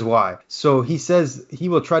this is why. So he says he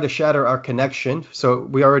will try to shatter our connection. So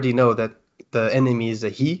we already know that the enemy is a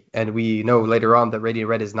he, and we know later on that Radiant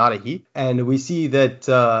Red is not a he. And we see that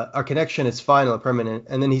our connection is final, permanent.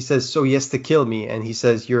 And then he says, so he has to kill me. And he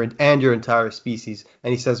says, your entire species.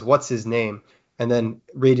 And he says, what's his name? And then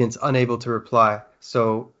Radiant's unable to reply.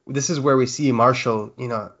 So this is where we see Marshall,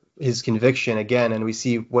 his conviction again, and we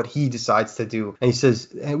see what he decides to do. And he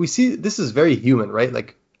says, and we see this is very human, right?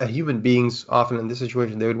 Like, human beings often in this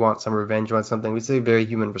situation, they would want some revenge, want something. We see a very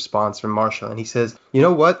human response from Marshall, and he says, you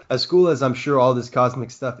know what, as cool as I'm sure all this cosmic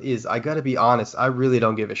stuff is, I gotta be honest, I really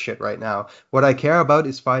don't give a shit right now. What I care about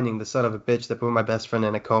is finding the son of a bitch that put my best friend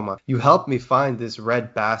in a coma. You help me find this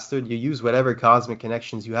red bastard, you use whatever cosmic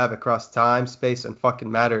connections you have across time, space, and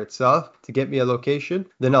fucking matter itself to get me a location,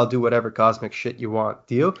 then I'll do whatever cosmic shit you want.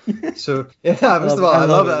 Deal? So yeah, first of all, I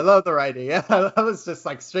love the writing. Yeah, I was just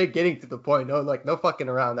like straight getting to the point. No fucking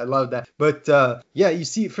around. I love that. But yeah, you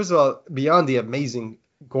see, first of all, beyond the amazing,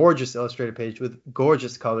 gorgeous illustrated page with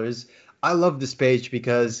gorgeous colors, I love this page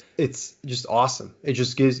because it's just awesome. It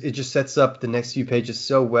just sets up the next few pages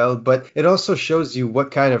so well, but it also shows you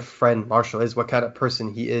what kind of friend Marshall is, what kind of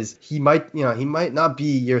person he is. He might not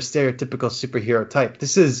be your stereotypical superhero type.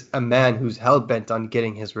 This is a man who's hell-bent on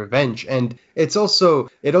getting his revenge. And it also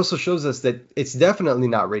shows us that it's definitely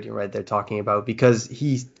not Radiant Red they're talking about, because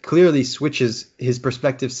he clearly switches his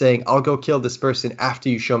perspective saying, I'll go kill this person after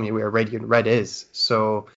you show me where Radiant Red is.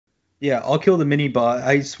 So yeah, I'll kill the mini boss.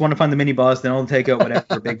 I just want to find the mini boss, then I'll take out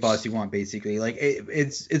whatever big boss you want, basically. Like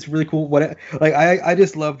it's really cool. I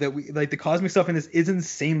just love that we like the cosmic stuff in this is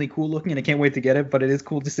insanely cool looking, and I can't wait to get it. But it is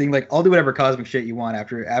cool to see like I'll do whatever cosmic shit you want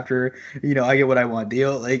after I get what I want.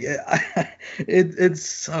 Deal. Like it's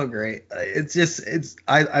so great.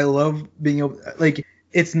 I love being able like.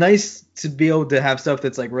 It's nice to be able to have stuff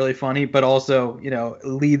that's like really funny, but also,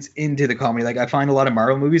 leads into the comedy. Like I find a lot of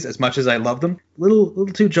Marvel movies, as much as I love them, little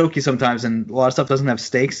too jokey sometimes, and a lot of stuff doesn't have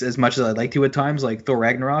stakes as much as I'd like to at times, like Thor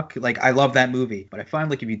Ragnarok. Like I love that movie, but I find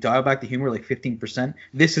like if you dial back the humor like 15%,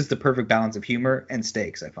 this is the perfect balance of humor and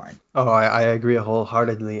stakes, I find. Oh, I agree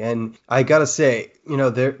wholeheartedly. And I gotta say,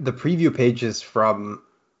 the preview pages from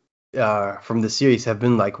the series have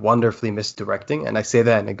been like wonderfully misdirecting, and I say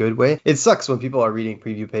that in a good way. It sucks when people are reading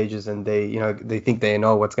preview pages and they think they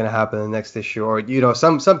know what's going to happen in the next issue, or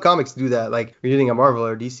some comics do that. Like reading a Marvel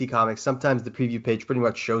or DC comic, sometimes the preview page pretty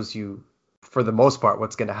much shows you for the most part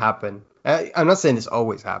what's going to happen. I'm not saying this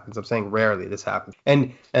always happens, I'm saying rarely this happens.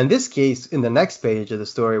 And in this case, in the next page of the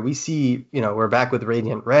story, we see we're back with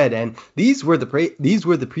Radiant Red, and these were the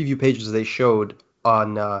preview pages they showed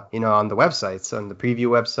on on the websites, on the preview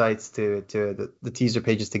websites, to the teaser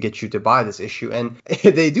pages to get you to buy this issue. And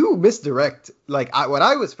they do misdirect. Like when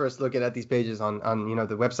I was first looking at these pages on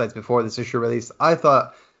the websites before this issue released, I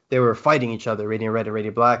thought they were fighting each other, Radiant Red and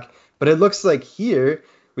Radiant Black. But it looks like here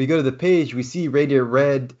we go to the page, we see Radiant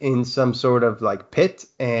Red in some sort of like pit,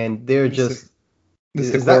 and they're just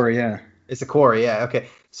it's the quarry, yeah. It's a quarry, yeah. Okay.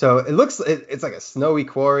 So it looks it's like a snowy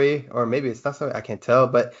quarry, or maybe it's not snowy, I can't tell,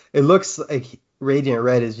 but it looks like Radiant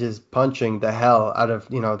Red is just punching the hell out of,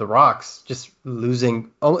 the rocks, just losing.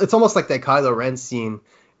 It's almost like that Kylo Ren scene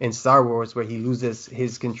in Star Wars where he loses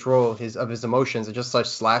his control of his emotions and just starts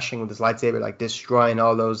slashing with his lightsaber, like destroying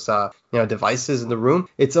all those, devices in the room.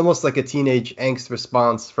 It's almost like a teenage angst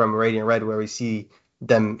response from Radiant Red, where we see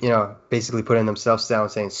them, basically putting themselves down,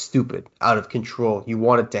 saying stupid, out of control. You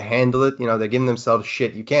wanted to handle it. They're giving themselves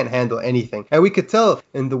shit. You can't handle anything. And we could tell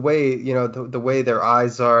in the way, the way their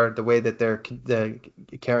eyes are, the way that they're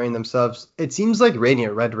carrying themselves. It seems like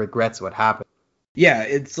Radiant Red regrets what happened. Yeah,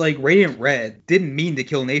 it's like Radiant Red didn't mean to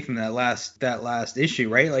kill Nathan that last issue,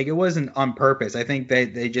 right? Like it wasn't on purpose. I think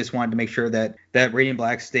they just wanted to make sure that Radiant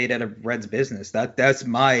Black stayed out of Red's business. That's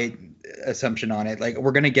my assumption on it. Like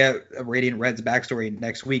we're gonna get Radiant Red's backstory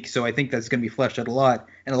next week, so I think that's gonna be fleshed out a lot.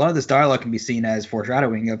 And a lot of this dialogue can be seen as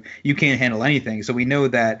foreshadowing of you can't handle anything. So we know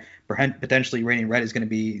that potentially Radiant Red is going to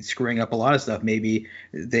be screwing up a lot of stuff. Maybe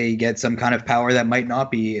they get some kind of power that might not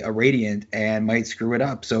be a Radiant and might screw it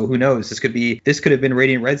up. So who knows? This could have been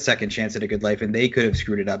Radiant Red's second chance at a good life, and they could have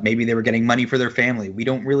screwed it up. Maybe they were getting money for their family. We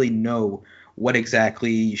don't really know what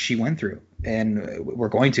exactly she went through, and we're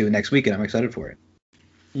going to next week, and I'm excited for it.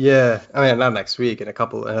 Yeah, I mean not next week, in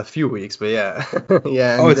a few weeks, but yeah,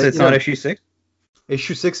 yeah. Oh, it's not issue 6.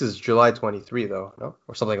 Issue 6 is July 23, though, no,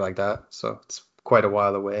 or something like that. So it's quite a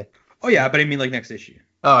while away. Oh yeah, but I mean like next issue.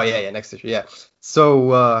 Oh yeah, next issue, yeah.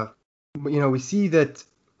 So we see that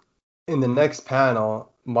in the next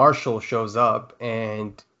panel, Marshall shows up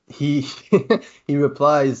and he he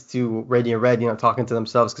replies to Radiant Red, talking to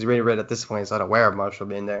themselves because Radiant Red at this point is not aware of Marshall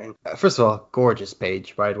being there. And first of all, gorgeous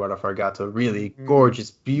page by Eduardo Fargato, really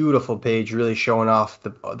gorgeous, beautiful page, really showing off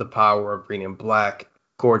the power of Radiant Black,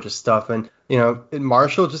 gorgeous stuff. And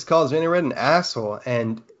Marshall just calls Radiant Red an asshole,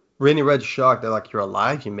 and Radiant Red's shocked. They're like, "You're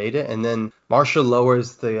alive, you made it." And then Marshall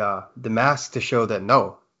lowers the mask to show that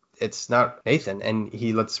no, it's not Nathan, and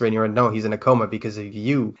he lets Radiant Red know he's in a coma because of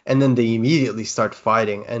you. And then they immediately start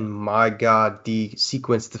fighting, and my God, the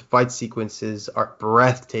fight sequences are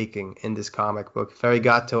breathtaking in this comic book.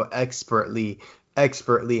 Farigato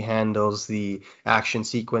expertly handles the action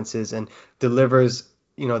sequences and delivers,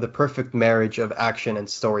 the perfect marriage of action and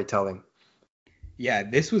storytelling. Yeah,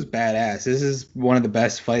 this was badass. This is one of the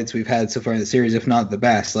best fights we've had so far in the series, if not the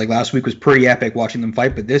best. Like last week was pretty epic watching them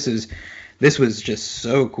fight, but this was just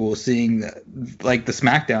so cool seeing the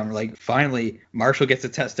SmackDown. Like finally, Marshall gets to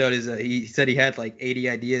test out he said he had like 80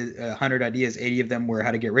 ideas, 100 ideas. 80 of them were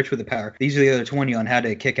how to get rich with the power. These are the other 20 on how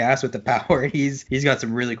to kick ass with the power. He's got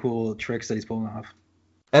some really cool tricks that he's pulling off.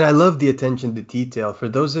 And I love the attention to detail. For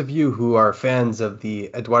those of you who are fans of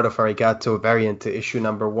the Eduardo Farigato variant to issue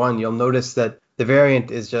number 1, you'll notice that the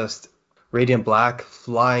variant is just Radiant Black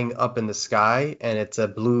flying up in the sky, and it's a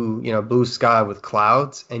blue sky with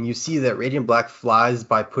clouds. And you see that Radiant Black flies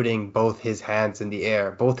by putting both his hands in the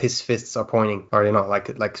air. Both his fists are pointing, or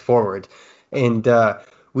like forward. And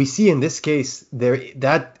we see in this case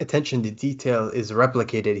that attention to detail is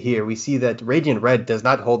replicated here. We see that Radiant Red does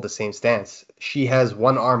not hold the same stance. She has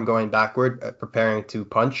one arm going backward, preparing to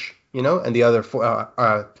punch, and the other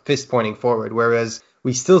fist pointing forward. Whereas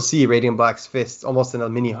we still see Radiant Black's fists, almost in a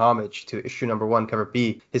mini homage to issue number 1, cover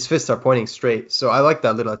B. His fists are pointing straight. So I like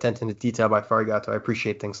that little attention to detail by Farigato. I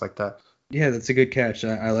appreciate things like that. Yeah, that's a good catch.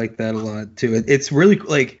 I like that a lot too. It's really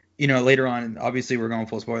like, later on, obviously we're going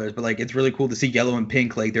full spoilers, but like it's really cool to see yellow and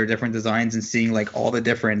pink, like their different designs, and seeing like all the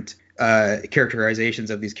different characterizations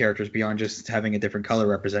of these characters beyond just having a different color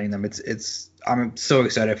representing them. I'm so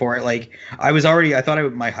excited for it. Like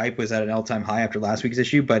my hype was at an all-time high after last week's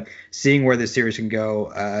issue, but seeing where this series can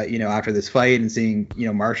go, after this fight, and seeing,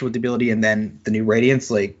 Marshall with the ability and then the new Radiance,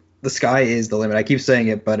 like the sky is the limit. I keep saying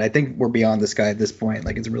it, but I think we're beyond the sky at this point.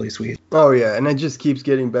 Like it's really sweet. Oh yeah, and it just keeps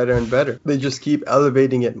getting better and better. They just keep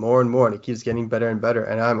elevating it more and more, and it keeps getting better and better,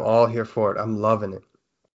 and I'm all here for it. I'm loving it.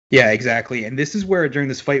 Yeah, exactly. And this is where during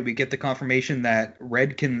this fight we get the confirmation that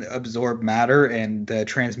Red can absorb matter and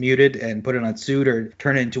transmute it and put it on suit or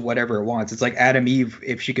turn it into whatever it wants. It's like Adam Eve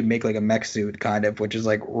if she could make like a mech suit kind of, which is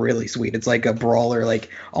like really sweet. It's like a brawler, like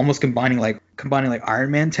almost combining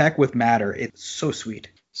Iron Man tech with matter. It's so sweet.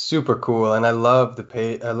 Super cool, and I love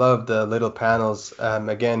the little panels.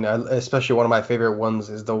 Again, especially one of my favorite ones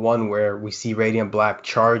is the one where we see Radiant Black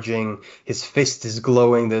charging. His fist is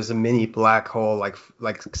glowing. There's a mini black hole, like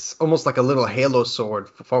almost like a little halo sword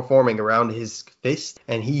forming around his fist,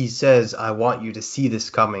 and he says, "I want you to see this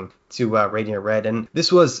coming." To Radiant Red. And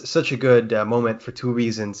this was such a good moment for two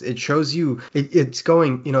reasons. It shows you it's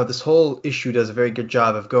going. This whole issue does a very good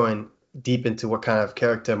job of going deep into what kind of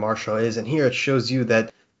character Marshall is, and here it shows you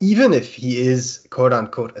that even if he is quote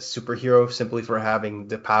unquote a superhero simply for having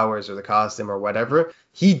the powers or the costume or whatever,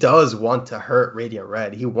 he does want to hurt Radiant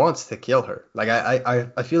Red. He wants to kill her. Like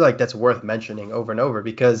I feel like that's worth mentioning over and over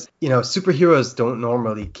because superheroes don't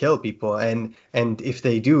normally kill people, and if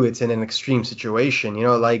they do, it's in an extreme situation.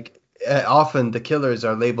 Often the killers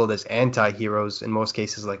are labeled as anti-heroes in most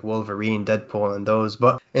cases, like Wolverine, Deadpool, and those.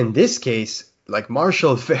 But in this case, like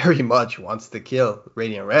Marshall very much wants to kill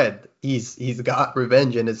Radiant Red. He's got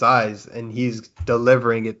revenge in his eyes, and he's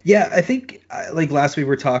delivering it. Yeah, I think like last week we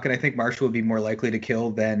were talking, I think Marshall would be more likely to kill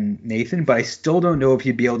than Nathan, but I still don't know if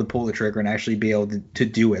he'd be able to pull the trigger and actually be able to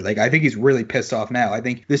do it. Like I think he's really pissed off now. I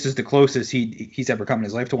think this is the closest he's ever come in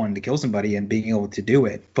his life to wanting to kill somebody and being able to do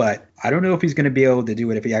it. But I don't know if he's going to be able to do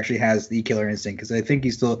it if he actually has the killer instinct, because I think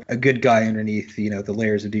he's still a good guy underneath the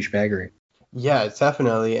layers of douchebaggery. Yeah, it's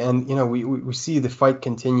definitely. And, we see the fight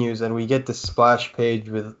continues and we get the splash page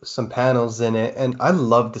with some panels in it. And I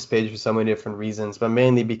love this page for so many different reasons, but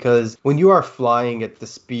mainly because when you are flying at the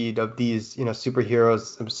speed of these,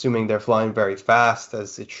 superheroes, I'm assuming they're flying very fast,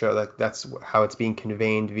 as it shows, like that's how it's being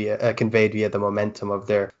conveyed via the momentum of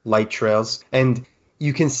their light trails. And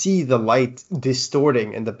you can see the light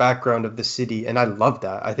distorting in the background of the city, and I love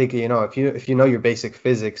that. I think if you know your basic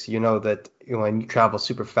physics, you know that when you travel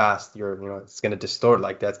super fast, it's going to distort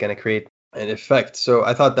like that. It's going to create an effect. So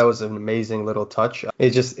I thought that was an amazing little touch.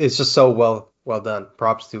 It's just so well done.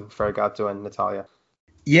 Props to Farigato and Natalia.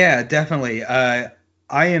 Yeah, definitely.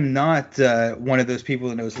 I am not one of those people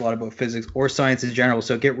that knows a lot about physics or science in general,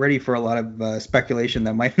 so get ready for a lot of speculation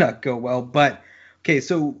that might not go well. But okay,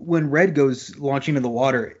 so when Red goes launching into the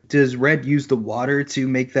water, does Red use the water to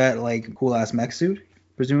make that like cool ass mech suit,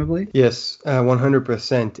 presumably? Yes,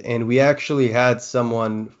 100%. And we actually had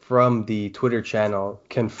someone from the Twitter channel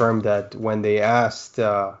confirm that when they asked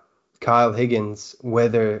Kyle Higgins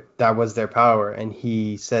whether that was their power, and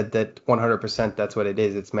he said that 100% that's what it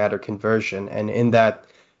is. It's matter conversion. And in that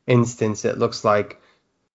instance, it looks like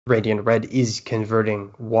Radiant Red is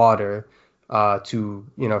converting water to,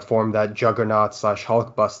 form that Juggernaut slash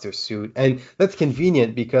Hulkbuster suit. And that's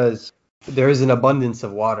convenient because there is an abundance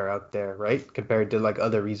of water out there, right? Compared to like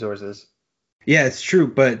other resources. Yeah, it's true,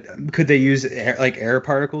 but could they use air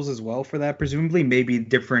particles as well for that? Presumably, maybe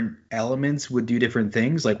different elements would do different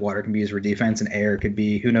things. Like water can be used for defense, and air could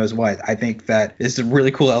be who knows what. I think that is a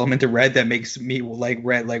really cool element to Red that makes me like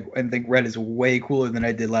Red, and think Red is way cooler than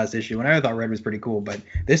I did last issue. And I thought Red was pretty cool, but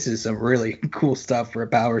this is some really cool stuff for a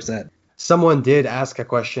power set. Someone did ask a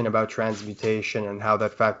question about transmutation and how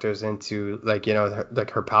that factors into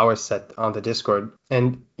her power set on the Discord.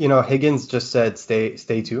 And Higgins just said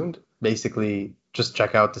stay tuned. Basically, just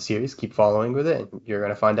check out the series, keep following with it, and you're going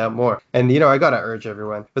to find out more. And I got to urge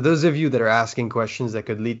everyone, for those of you that are asking questions that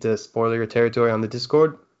could lead to spoiler territory on the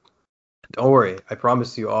Discord, don't worry. I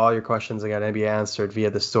promise you all your questions are going to be answered via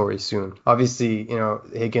the story soon. Obviously,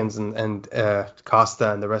 Higgins and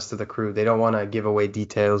Costa and the rest of the crew, they don't want to give away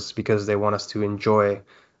details because they want us to enjoy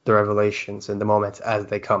the revelations and the moments as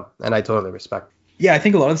they come. And I totally respect. Yeah, I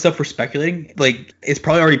think a lot of the stuff we're speculating, like, it's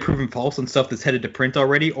probably already proven false on stuff that's headed to print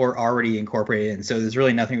already or already incorporated in. So there's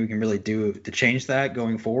really nothing we can really do to change that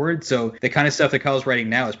going forward. So the kind of stuff that Kyle's writing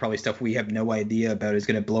now is probably stuff we have no idea about is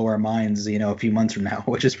going to blow our minds, a few months from now,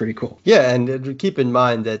 which is pretty cool. Yeah, and keep in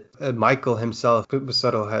mind that Michael himself,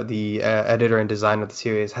 the editor and designer of the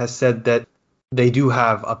series, has said that they do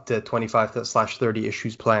have up to 25/30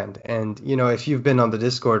 issues planned. And, if you've been on the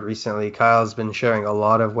Discord recently, Kyle's been sharing a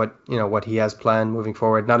lot of what he has planned moving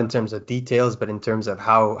forward, not in terms of details, but in terms of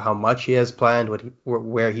how much he has planned,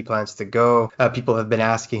 where he plans to go. People have been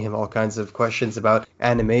asking him all kinds of questions about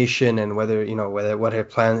animation and whether what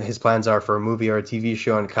his plans are for a movie or a TV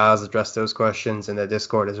show. And Kyle's addressed those questions in the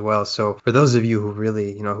Discord as well. So for those of you who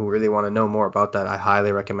really want to know more about that, I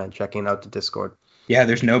highly recommend checking out the Discord. Yeah,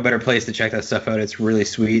 there's no better place to check that stuff out. It's really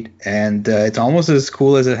sweet, and it's almost as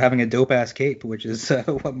cool as it having a dope ass cape, which is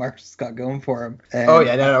what Mark's got going for him. And oh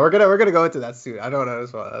yeah, no, we're gonna go into that soon. I don't know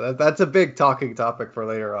as well. That's a big talking topic for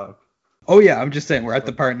later on. Oh yeah, I'm just saying we're at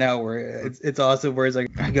the part now where it's awesome. Where it's like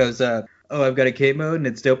he goes, "Oh, I've got a cape mode and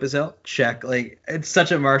it's dope as hell." Check. Like it's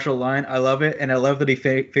such a Marshall line. I love it, and I love that he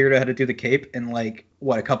figured out how to do the cape in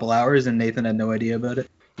a couple hours, and Nathan had no idea about it.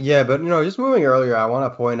 Yeah, but just moving earlier, I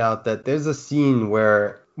want to point out that there's a scene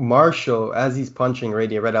where Marshall, as he's punching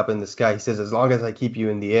Radiant Red up in the sky, he says, "As long as I keep you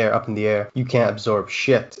up in the air, you can't absorb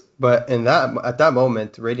shit." But at that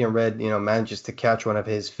moment, Radiant Red, manages to catch one of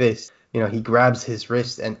his fists. He grabs his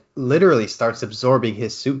wrist and literally starts absorbing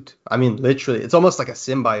his suit. I mean, literally, it's almost like a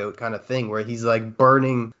symbiote kind of thing where he's like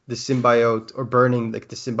burning the symbiote or burning like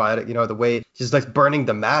the symbiotic, the way he's like burning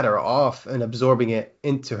the matter off and absorbing it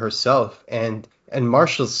into herself. And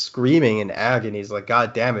Marshall's screaming in agony. He's like,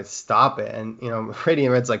 "God damn it, stop it." And,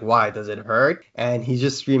 Radiant Red's like, "Why? Does it hurt?" And he's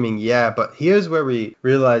just screaming, "Yeah." But here's where we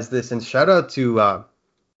realize this. And shout out to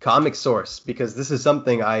Comic Source, because this is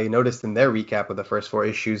something I noticed in their recap of the first 4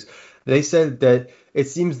 issues. They said that it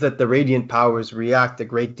seems that the Radiant powers react a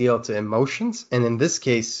great deal to emotions. And in this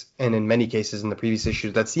case, and in many cases in the previous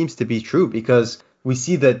issues, that seems to be true because we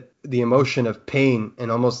see that the emotion of pain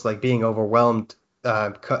and almost like being overwhelmed,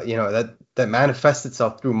 that manifests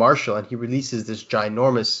itself through Marshall, and he releases this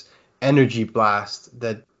ginormous energy blast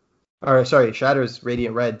shatters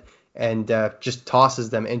Radiant Red and just tosses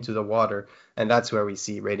them into the water. And that's where we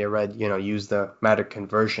see Radiant Red, use the matter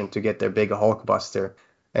conversion to get their big Hulkbuster.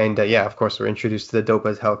 And of course, we're introduced to the dope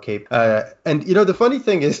as hell cape. And the funny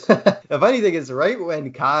thing is, right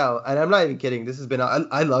when Kyle, and I'm not even kidding, this has been,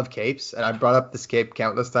 I love capes, and I brought up this cape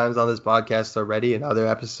countless times on this podcast already in other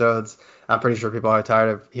episodes. I'm pretty sure people are tired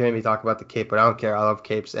of hearing me talk about the cape, but I don't care. I love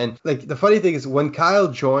capes. And the funny thing is, when Kyle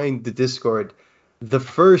joined the Discord, the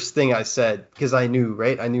first thing I said, because I knew,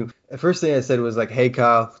 the first thing I said was like, "Hey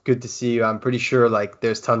Kyle, good to see you. I'm pretty sure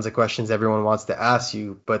there's tons of questions everyone wants to ask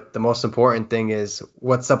you, but the most important thing is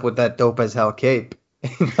what's up with that dope as hell cape?"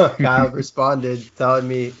 Kyle responded, telling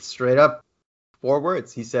me straight up 4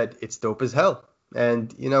 words. He said, "It's dope as hell."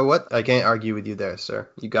 And you know what? I can't argue with you there, sir.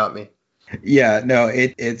 You got me. Yeah, no,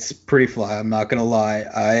 it's pretty fly. I'm not gonna lie.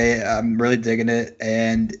 I'm really digging it,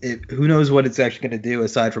 and who knows what it's actually gonna do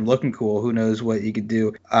aside from looking cool. Who knows what you could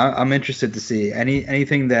do? I'm interested to see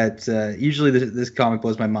anything that usually this comic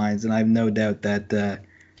blows my mind, and I have no doubt that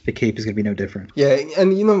the cape is gonna be no different. Yeah,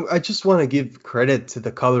 and I just want to give credit to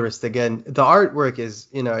the colorist again. The artwork is,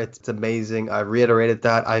 it's amazing. I've reiterated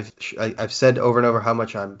that. I've said over and over how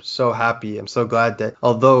much I'm so happy. I'm so glad that,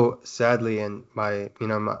 although sadly, and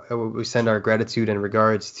we send our gratitude and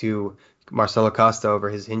regards to Marcelo Costa over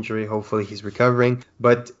his injury. Hopefully he's recovering.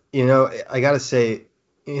 But I gotta say,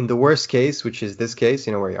 in the worst case, which is this case,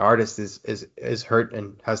 where the artist is hurt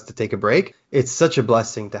and has to take a break, it's such a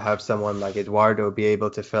blessing to have someone like Eduardo be able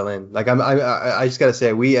to fill in. Like I just gotta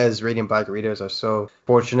say, we as Radiant Black readers are so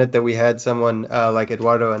fortunate that we had someone like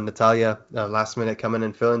Eduardo and Natalia last minute come in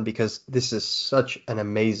and fill in, because this is such an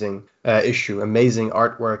amazing issue, amazing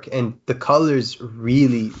artwork, and the colors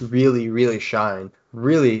really, really, really shine.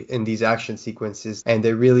 Really in these action sequences, and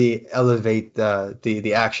they really elevate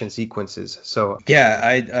the action sequences. So yeah,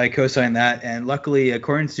 I co-sign that, and luckily,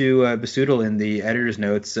 according to Basudal in the editor's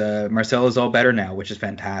notes, Marcelo's all better now, which is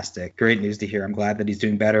fantastic. Great news to hear. I'm glad that he's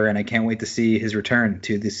doing better, and I can't wait to see his return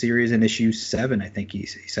to the series in issue 7. I think he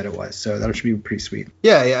said it was, so that should be pretty sweet.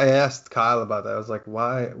 Yeah, I asked Kyle about that. I was like,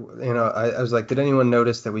 why? I was like, did anyone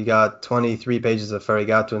notice that we got 23 pages of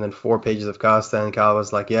Ferrigato and then 4 pages of Costa? And Kyle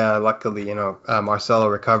was like, yeah, luckily, Marcelo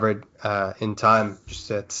recovered in time just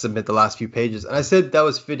to submit the last few pages. And I said that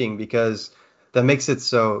was fitting, because that makes it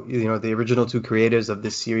so, the original 2 creators of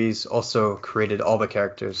this series also created all the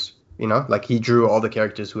characters. Like he drew all the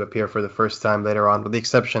characters who appear for the first time later on, with the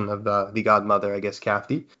exception of the godmother, I guess,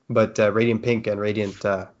 Kathy. But Radiant Pink and Radiant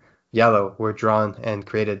Yellow were drawn and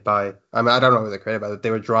created by, I don't know who they're created by, but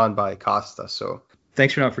they were drawn by Costa. So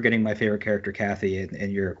thanks for not forgetting my favorite character, Kathy,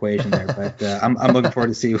 in your equation there. But I'm looking forward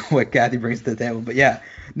to see what Kathy brings to the table. But yeah,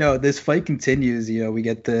 no, this fight continues. We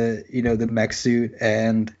get the the mech suit,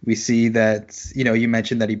 and we see that you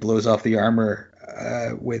mentioned that he blows off the armor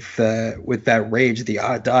with that rage, the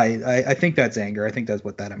die. I think that's anger. I think that's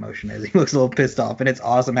what that emotion is. He looks a little pissed off, and it's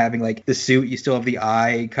awesome having like the suit. You still have the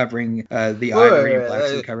eye covering the ivory and black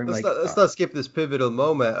suit covering. Let's not skip this pivotal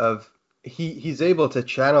moment of. He's able to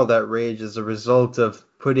channel that rage as a result of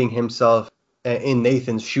putting himself in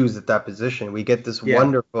Nathan's shoes at that position. We get this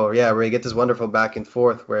wonderful back and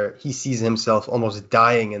forth where he sees himself almost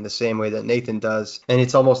dying in the same way that Nathan does, and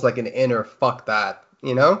it's almost like an inner fuck that.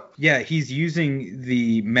 Yeah, he's using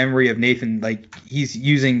the memory of Nathan, like he's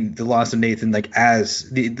using the loss of Nathan like as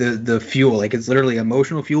the fuel. Like it's literally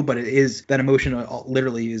emotional fuel, but it is that emotion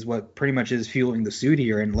literally is what pretty much is fueling the suit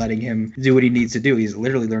here and letting him do what he needs to do. He's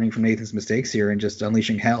literally learning from Nathan's mistakes here and just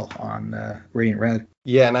unleashing hell on Radiant Red.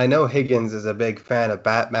 Yeah, and I know Higgins is a big fan of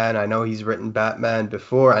Batman. I know he's written Batman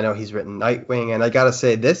before. I know he's written Nightwing. And I gotta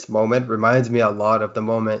say, this moment reminds me a lot of the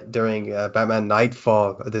moment during Batman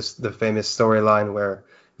Nightfall, the famous storyline where,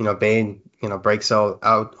 Bane, breaks out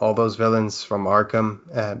all those villains from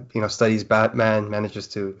Arkham, studies Batman, manages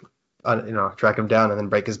to, track him down and then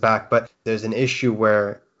break his back. But there's an issue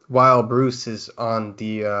where while Bruce is on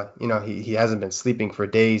the, he hasn't been sleeping for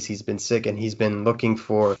days. He's been sick, and he's been looking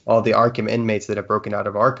for all the Arkham inmates that have broken out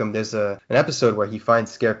of Arkham. There's an episode where he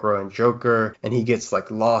finds Scarecrow and Joker, and he gets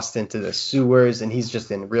like lost into the sewers, and he's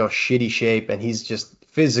just in real shitty shape, and he's just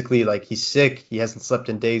physically like he's sick. He hasn't slept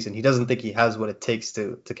in days, and he doesn't think he has what it takes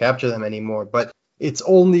to capture them anymore. But it's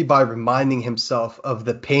only by reminding himself of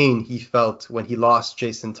the pain he felt when he lost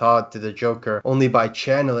Jason Todd to the Joker, only by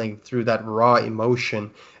channeling through that raw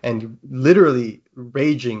emotion and literally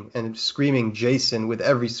raging and screaming Jason with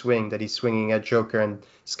every swing that he's swinging at Joker and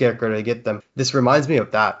Scarecrow to get them. This reminds me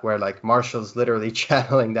of that, where like Marshall's literally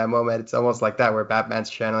channeling that moment. It's almost like that, where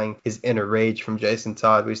Batman's channeling his inner rage from Jason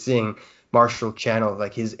Todd. We're seeing Marshall channel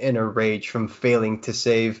like his inner rage from failing to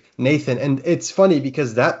save Nathan. And it's funny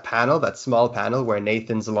because that small panel where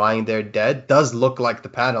Nathan's lying there dead does look like the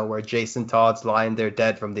panel where Jason Todd's lying there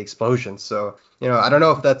dead from the explosion. So, I don't know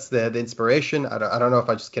if that's the inspiration. I don't know if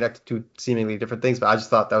I just connected two seemingly different things, but I just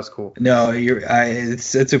thought that was cool. No,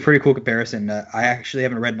 it's a pretty cool comparison. I actually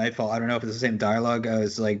haven't read Nightfall. I don't know if it's the same dialogue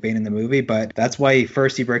as like Bane in the movie, but that's why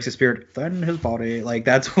first he breaks his spirit, then his body. Like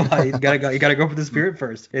that's why you gotta go for the spirit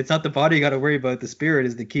first. It's not the body you gotta worry about. The spirit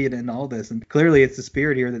is the key in all this, and clearly it's the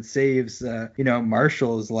spirit here that saves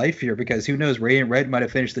Marshall's life here, because who knows, Radiant Red might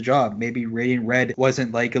have finished the job. Maybe Radiant Red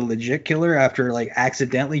wasn't like a legit killer after like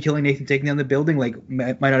accidentally killing Nathan, taking down the building. Like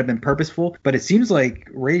might not have been purposeful, but it seems like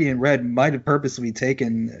Radiant Red might have purposely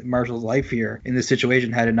taken Marshall's life here in this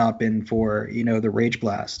situation had it not been for the Rage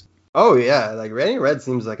Blast. Oh yeah, like Radiant Red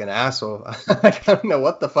seems like an asshole. Like, I don't know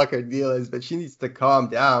what the fuck her deal is, but she needs to calm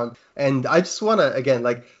down. And I just want to again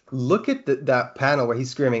like look at that panel where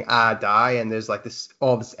he's screaming "Ah, die!" and there's like this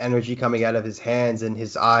all this energy coming out of his hands and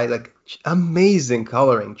his eye, like amazing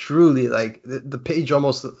coloring. Truly, like the page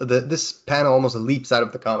almost this panel almost leaps out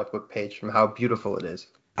of the comic book page from how beautiful it is.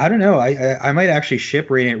 I don't know. I might actually ship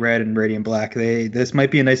Radiant Red and Radiant Black. This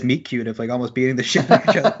might be a nice meet cute of like almost beating the shit out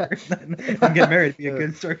of each other and get married. It'd be a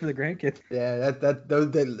good story for the grandkids. Yeah,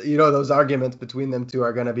 those arguments between them two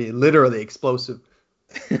are gonna be literally explosive.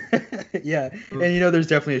 Yeah, and there's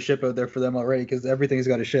definitely a ship out there for them already because everything's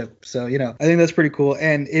got a ship. So I think that's pretty cool.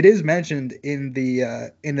 And it is mentioned in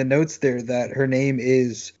the notes there that her name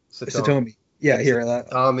is Satomi. Yeah, here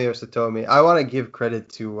that. Satomi or Satomi. I want to give credit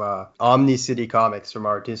to Omni City Comics from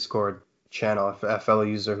our Discord channel, a fellow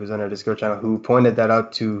user who's on our Discord channel, who pointed that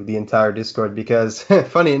out to the entire Discord because,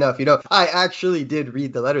 funny enough, I actually did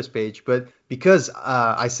read the letters page, but because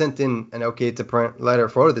I sent in an okay to print letter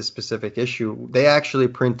for this specific issue, they actually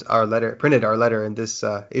printed our letter in this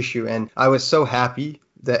issue, and I was so happy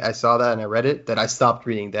that I saw that and I read it that I stopped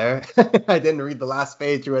reading there. I didn't read the last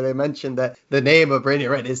page where they mentioned that the name of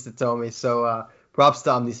Radiant Red is Satomi. So props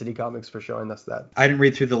to Omni City Comics for showing us that. I didn't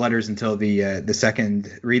read through the letters until the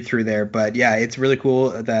second read through there, but yeah, it's really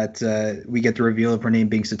cool that we get the reveal of her name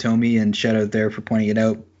being Satomi, and shout out there for pointing it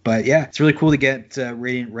out. But yeah, it's really cool to get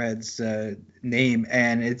Radiant Red's name,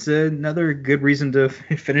 and it's another good reason to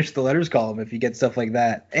finish the letters column if you get stuff like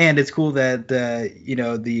that. And it's cool that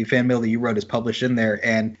the fan mail that you wrote is published in there,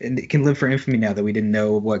 and it can live for infamy now that we didn't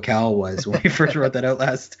know what Cal was when we first wrote that out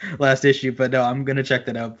last issue. But no, I'm gonna check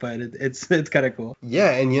that out. But it's kind of cool. Yeah,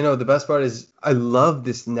 and the best part is I love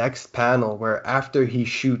this next panel where after he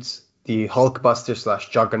shoots the Hulkbuster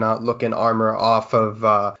 / Juggernaut looking armor off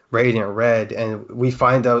of Radiant Red, and we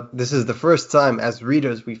find out this is the first time as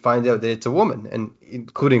readers we find out that it's a woman, and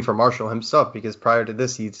including for Marshall himself, because prior to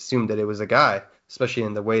this he assumed that it was a guy, especially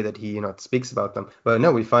in the way that he speaks about them. But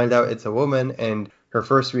no, we find out it's a woman, and her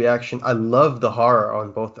first reaction, I love the horror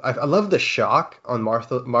on both. I love the shock on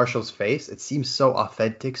Marshall's face. It seems so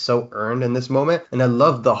authentic, so earned in this moment. And I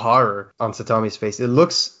love the horror on Satomi's face.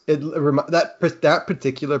 That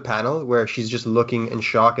particular panel where she's just looking in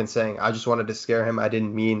shock and saying, I just wanted to scare him. I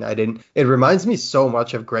didn't. It reminds me so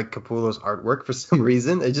much of Greg Capullo's artwork for some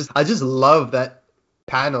reason. I just love that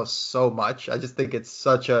panel so much. I just think it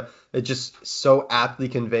just so aptly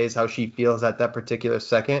conveys how she feels at that particular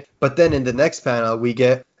second. But then in the next panel we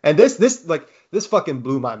get, and this fucking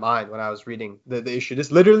blew my mind when I was reading the issue.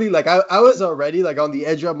 This literally, like, I was already like on the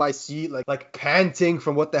edge of my seat, like panting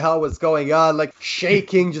from what the hell was going on, like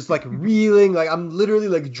shaking, just like reeling, like I'm literally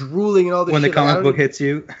like drooling and all this when shit. The comic book hits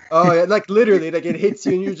you. Oh yeah, like literally, like it hits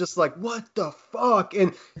you and you're just like, what the fuck?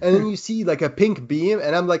 And then you see like a pink beam,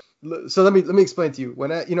 and I'm like, so let me explain to you.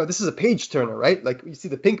 When this is a page turner, right? Like you see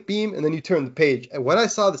the pink beam and then you turn the page. And when I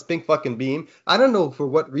saw this pink fucking beam, I don't know for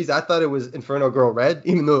what reason, I thought it was Inferno Girl Red,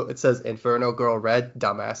 even though it says Inferno Girl Red,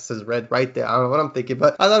 dumbass, it says red right there. I don't know what I'm thinking,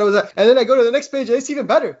 but I thought it was that. And then I go to the next page and it's even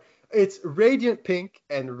better. It's Radiant Pink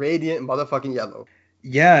and Radiant motherfucking Yellow.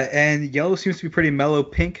 Yeah, and yellow seems to be pretty mellow.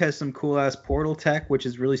 Pink has some cool ass portal tech, which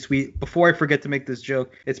is really sweet. Before I forget to make this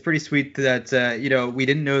joke, it's pretty sweet that we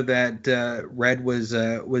didn't know that red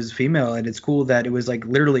was female, and it's cool that it was like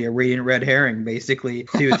literally a Radiant Red herring, basically,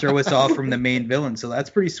 to throw us off from the main villain. So that's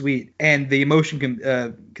pretty sweet. And the emotion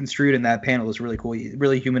construed in that panel is really cool. It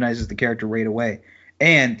really humanizes the character right away.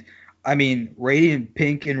 And I mean, Radiant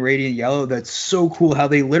Pink and Radiant Yellow, that's so cool how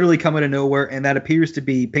they literally come out of nowhere, and that appears to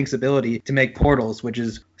be Pink's ability to make portals, which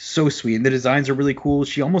is so sweet. And the designs are really cool.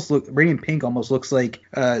 Radiant Pink almost looks like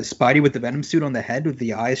Spidey with the Venom suit on the head with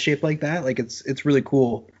the eyes shaped like that. Like it's really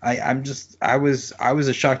cool. I was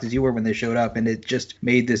as shocked as you were when they showed up, and it just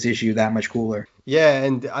made this issue that much cooler. Yeah,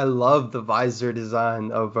 and I love the visor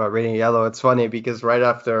design of Radiant Yellow. It's funny because right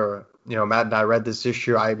after Matt and I read this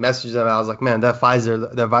issue, I messaged them and I was like, man, that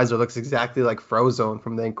visor looks exactly like Frozone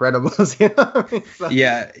from The Incredibles.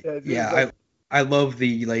 I love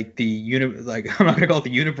the I'm not gonna call it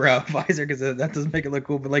the unibrow visor because that doesn't make it look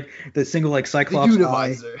cool, but like the single like Cyclops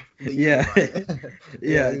univisor.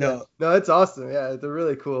 No, it's awesome. Yeah, it's a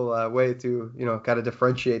really cool way to kind of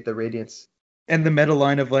differentiate the Radiance. And the meta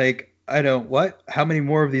line of like, how many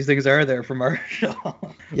more of these things are there from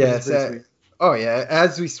Marshall? Yes. Oh yeah,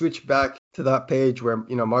 as we switch back to that page where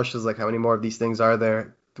Marshall's like, how many more of these things are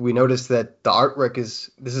there? We notice that the artwork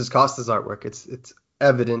this is Costa's artwork. It's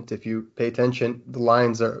evident if you pay attention. The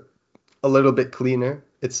lines are a little bit cleaner.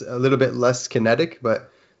 It's a little bit less kinetic,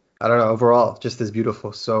 but I don't know, overall just as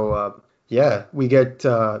beautiful. So we get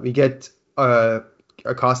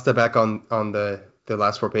Acosta back on the the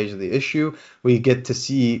last 4 pages of the issue. We get to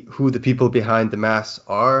see who the people behind the masks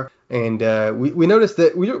are. And we noticed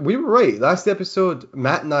that we were right. Last episode,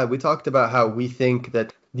 Matt and I, we talked about how we think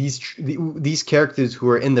that these characters who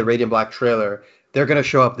are in the Radiant Black trailer, they're going to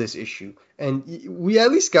show up this issue. And we at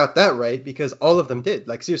least got that right because all of them did.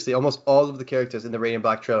 Like, seriously, almost all of the characters in the Radiant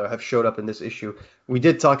Black trailer have showed up in this issue. We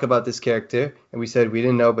did talk about this character, and we said we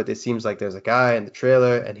didn't know, but it seems like there's a guy in the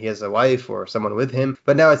trailer, and he has a wife or someone with him.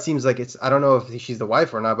 But now it seems like I don't know if she's the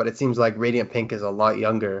wife or not, but it seems like Radiant Pink is a lot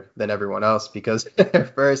younger than everyone else because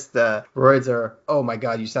her first words are, "Oh my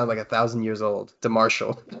God, you sound like 1,000 years old," to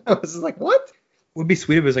Marshall. I was just like, what? Would be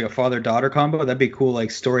sweet if it was like a father-daughter combo. That'd be a cool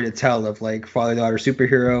like story to tell of like father-daughter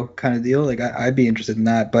superhero kind of deal. Like I'd be interested in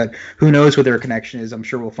that, but who knows what their connection is. I'm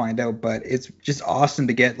sure we'll find out, but it's just awesome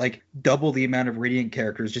to get like double the amount of Radiant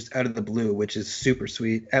characters just out of the blue, which is super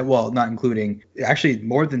sweet. And, well, not including actually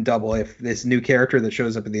more than double if this new character that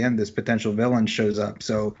shows up at the end, this potential villain shows up.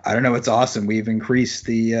 So I don't know. It's awesome. We've increased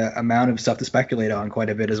the amount of stuff to speculate on quite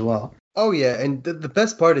a bit as well. Oh yeah. And the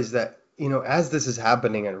best part is that, as this is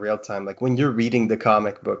happening in real time, like when you're reading the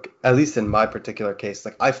comic book, at least in my particular case,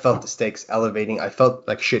 like I felt the stakes elevating. I felt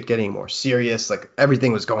like shit getting more serious, like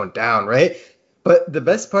everything was going down, right? But the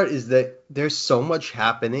best part is that there's so much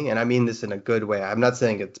happening, and I mean this in a good way. I'm not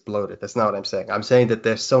saying it's bloated. That's not what I'm saying. I'm saying that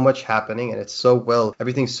there's so much happening, and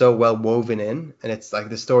everything's so well woven in, and it's like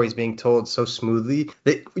the story's being told so smoothly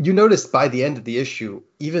that you notice by the end of the issue,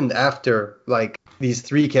 even after like these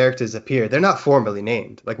 3 characters appear, they're not formally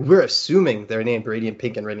named. Like we're assuming they're named Radiant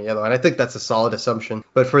Pink and Radiant Yellow, and I think that's a solid assumption.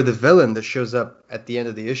 But for the villain that shows up at the end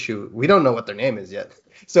of the issue, we don't know what their name is yet.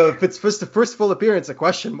 So if it's the first full appearance, a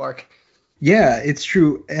question mark. Yeah, it's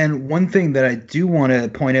true. And one thing that I do want to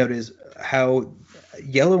point out is how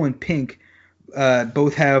Yellow and Pink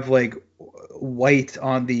both have like white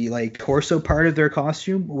on the like torso part of their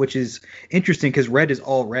costume, which is interesting because red is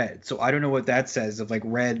all red. So I don't know what that says, if like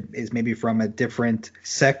red is maybe from a different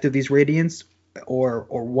sect of these Radiants or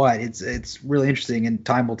what. It's really interesting, and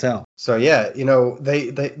time will tell. So yeah,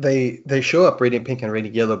 they show up Radiant Pink and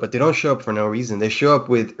Radiant Yellow, but they don't show up for no reason. They show up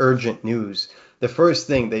with urgent news. The first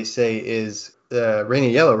thing they say is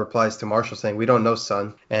Radiant Yellow replies to Marshall saying, "We don't know,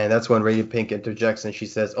 son." And that's when Radiant Pink interjects and she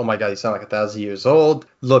says, "Oh my God, you sound like 1,000 years old.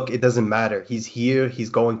 Look, it doesn't matter. He's here. He's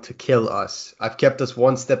going to kill us. I've kept us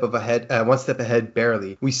one step ahead,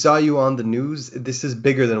 barely. We saw you on the news. This is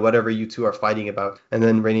bigger than whatever you two are fighting about." And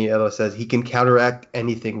then Radiant Yellow says, "He can counteract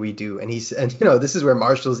anything we do." And this is where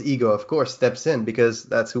Marshall's ego, of course, steps in because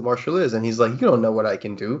that's who Marshall is. And he's like, "You don't know what I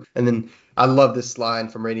can do." And then I love this line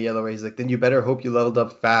from Radiant Yellow where he's like, "Then you better hope you leveled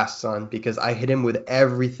up fast, son, because I hit him with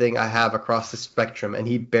everything I have across the spectrum," and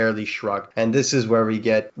he barely shrugged. And this is where we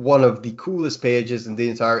get one of the coolest pages in the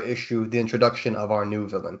entire issue, the introduction of our new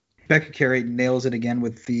villain. Becca Carey nails it again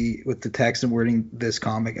with the text and wording this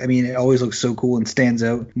comic. I mean, it always looks so cool and stands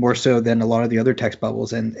out more so than a lot of the other text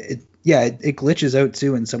bubbles. And it glitches out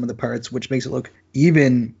too in some of the parts, which makes it look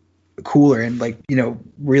even cooler and like,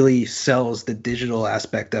 really sells the digital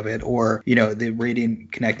aspect of it, or, the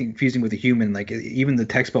Radiant connecting, fusing with a human. Like even the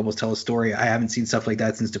text bubbles tell a story. I haven't seen stuff like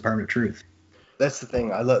that since Department of Truth. That's the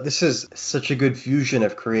thing. I love this is such a good fusion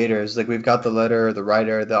of creators. Like we've got the letterer, the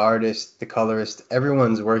writer, the artist, the colorist.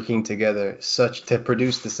 Everyone's working together to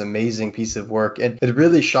produce this amazing piece of work, and it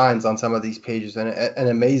really shines on some of these pages. And an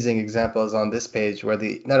amazing example is on this page where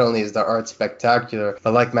not only is the art spectacular,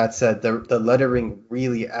 but like Matt said, the lettering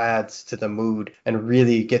really adds to the mood and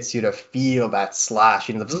really gets you to feel that slash.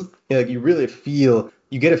 You really feel.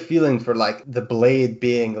 You get a feeling for like the blade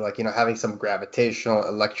being like, having some gravitational,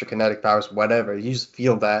 electrokinetic powers, whatever. You just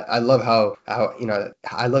feel that. I love how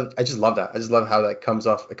I just love that. I just love how that comes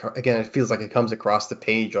off. Again, it feels like it comes across the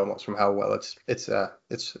page almost from how well it's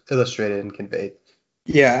illustrated and conveyed.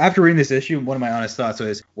 Yeah, after reading this issue, one of my honest thoughts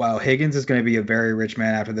was, wow, Higgins is going to be a very rich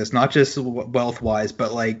man after this, not just wealth-wise,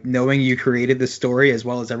 but like knowing you created this story as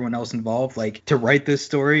well as everyone else involved, like to write this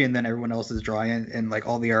story and then everyone else is drawing it and like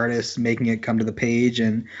all the artists making it come to the page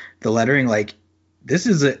and the lettering, like this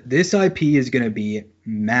IP is going to be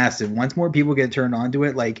massive. Once more people get turned on to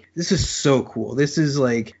it, like this is so cool. This is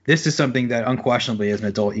something that unquestionably as an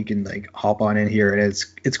adult you can like hop on in here and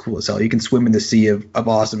it's cool as hell. You can swim in the sea of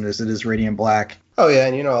awesomeness that is Radiant Black. Oh yeah,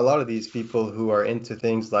 and a lot of these people who are into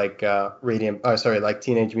things like like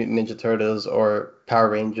Teenage Mutant Ninja Turtles or Power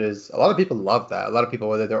Rangers, a lot of people love that. A lot of people,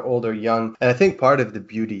 whether they're old or young, and I think part of the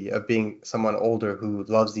beauty of being someone older who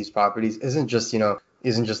loves these properties isn't just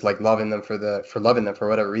isn't just like loving them for loving them for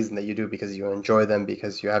whatever reason that you do because you enjoy them,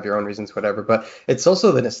 because you have your own reasons, whatever. But it's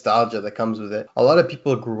also the nostalgia that comes with it. A lot of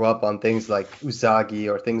people grew up on things like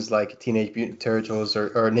Usagi or things like Teenage Mutant Turtles or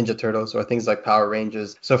Ninja Turtles or things like Power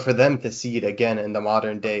Rangers. So for them to see it again in the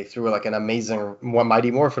modern day through like an amazing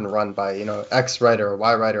Mighty Morphin run by, X writer or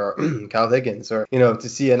Y writer or Kyle Higgins, or to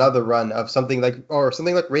see another run of something like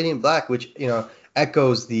Radiant Black, which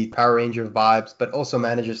echoes the Power Ranger vibes, but also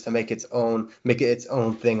manages to make it its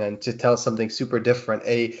own thing, and to tell something super different,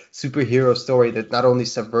 a superhero story that not only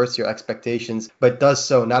subverts your expectations, but does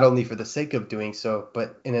so not only for the sake of doing so,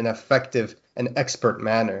 but in an effective and expert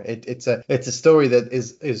manner. It's a story that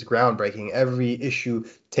is groundbreaking. Every issue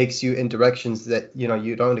takes you in directions that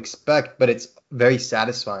you don't expect, but it's very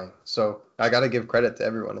satisfying. So I gotta give credit to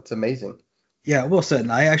everyone. It's amazing. Yeah, well said.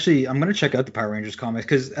 And I'm going to check out the Power Rangers comics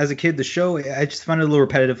because as a kid, the show, I just found it a little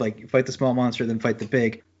repetitive, like fight the small monster, then fight the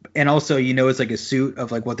big. And also, it's like a suit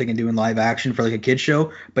of like what they can do in live action for like a kid's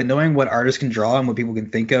show. But knowing what artists can draw and what people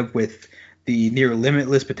can think of with the near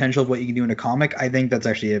limitless potential of what you can do in a comic, I think that's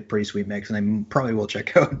actually a pretty sweet mix, and I probably will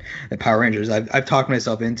check out the Power Rangers. I've talked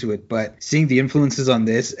myself into it, but seeing the influences on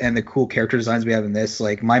this and the cool character designs we have in this,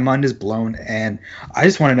 like my mind is blown, and I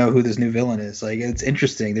just want to know who this new villain is. Like it's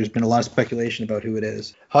interesting. There's been a lot of speculation about who it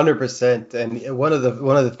is. 100%. And one of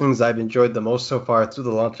the things I've enjoyed the most so far through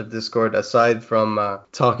the launch of Discord, aside from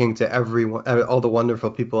talking to everyone, all the wonderful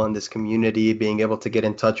people in this community, being able to get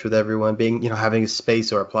in touch with everyone, being having a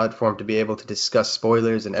space or a platform to be able to discuss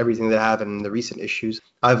spoilers and everything that happened in the recent issues.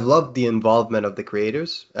 I've loved the involvement of the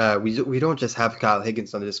creators. We don't just have Kyle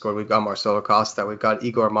Higgins on the Discord. We've got Marcelo Costa, we've got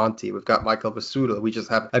Igor Monti, we've got Michael Basuda, we just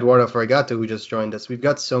have Eduardo Fregato who just joined us. We've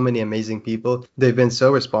got so many amazing people. They've been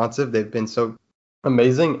so responsive. They've been so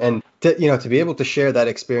amazing, and to be able to share that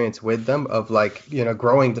experience with them of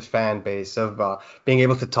growing the fan base, of being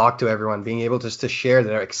able to talk to everyone, being able just to share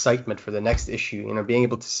their excitement for the next issue, being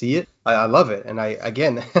able to see it, I love it. And I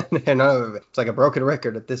again and it's like a broken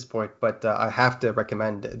record at this point, but I have to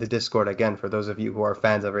recommend the Discord again for those of you who are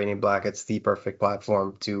fans of Radiant Black. It's the perfect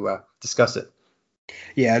platform to discuss it.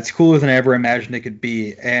 Yeah, it's cooler than I ever imagined it could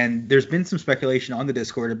be. And there's been some speculation on the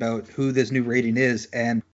Discord about who this new Radiant is.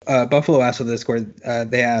 And Buffalo asked on the Discord,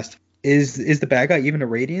 they asked, is the bad guy even a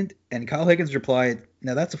Radiant? And Kyle Higgins replied,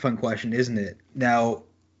 now that's a fun question, isn't it? Now,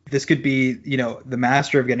 this could be, the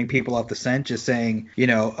master of getting people off the scent, just saying,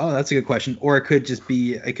 oh, that's a good question. Or it could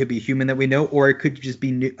be a human that we know, or it could just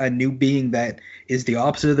be a new being that is the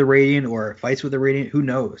opposite of the Radiant or fights with the Radiant. Who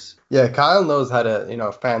knows? Yeah, Kyle knows how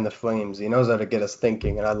to, fan the flames. He knows how to get us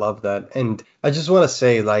thinking, and I love that. And I just want to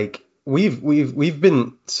say, like, we've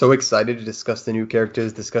been so excited to discuss the new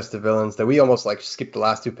characters, discuss the villains, that we almost skipped the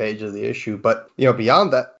last 2 pages of the issue. But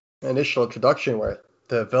beyond that initial introduction where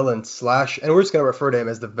the villain slash, and we're just going to refer to him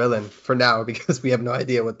as the villain for now because we have no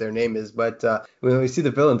idea what their name is, but when we see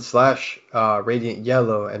the villain slash Radiant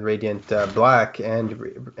Yellow and Radiant Black and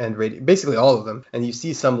basically all of them, and you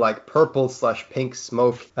see some purple slash pink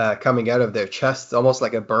smoke coming out of their chests, almost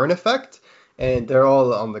like a burn effect, and they're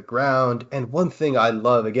all on the ground. And one thing I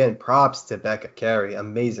love, again, props to Becca Carey,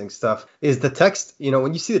 amazing stuff, is the text.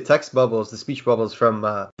 When you see the text bubbles, the speech bubbles from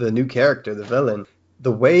the new character, the villain,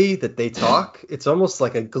 the way that they talk, it's almost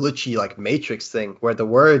like a glitchy Matrix thing where the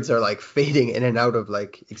words are fading in and out of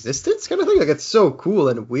existence kind of thing. It's so cool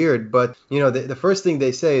and weird, but the first thing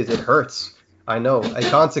they say is, it hurts. I know, a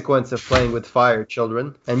consequence of playing with fire,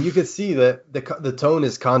 children. And you can see that the tone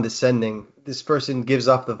is condescending. This person gives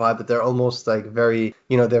off the vibe that they're almost very,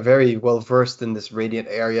 they're very well versed in this Radiant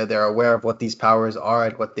area. They're aware of what these powers are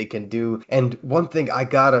and what they can do. And one thing I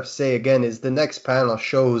gotta say again is the next panel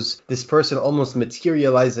shows this person almost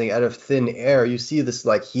materializing out of thin air. You see this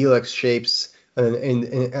helix shapes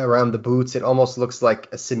in around the boots. It almost looks like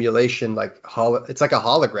a simulation, it's like a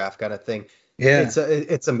holograph kind of thing. Yeah,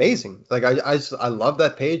 it's amazing. I love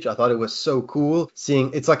that page. I thought it was so cool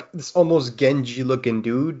seeing it's this almost Genji looking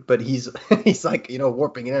dude, but he's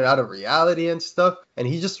warping in and out of reality and stuff. And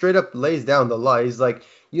he just straight up lays down the law. He's like,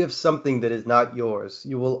 you have something that is not yours.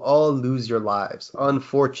 You will all lose your lives.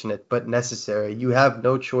 Unfortunate, but necessary. You have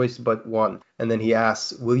no choice but one. And then he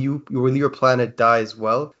asks, will your planet die as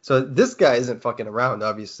well? So this guy isn't fucking around,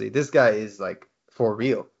 obviously. This guy is for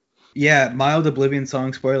real. Yeah, mild Oblivion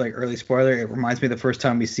song spoiler, early spoiler. It reminds me of the first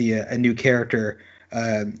time we see a new character.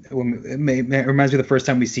 It reminds me of the first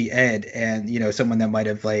time we see Ed, and someone that might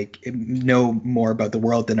have know more about the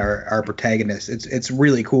world than our protagonist. It's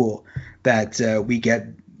really cool that we get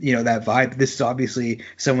that vibe. This is obviously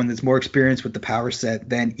someone that's more experienced with the power set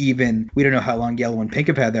than even, we don't know how long Yellow and Pink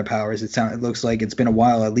have had their powers. It looks like it's been a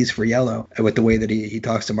while, at least for Yellow, with the way that he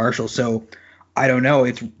talks to Marshall. So I don't know.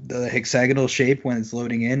 It's the hexagonal shape when it's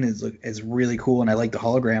loading in is really cool, and I like the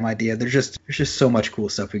hologram idea. There's just so much cool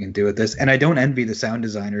stuff we can do with this, and I don't envy the sound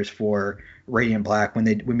designers for Radiant Black when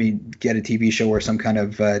we get a TV show or some kind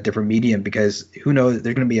of different medium, because who knows,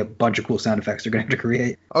 there's going to be a bunch of cool sound effects they're going to have to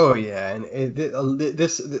create. Oh yeah, and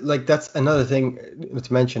this like that's another thing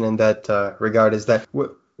to mention in that regard is that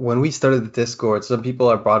when we started the Discord, some people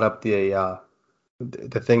have brought up the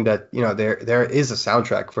thing that there is a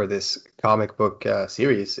soundtrack for this comic book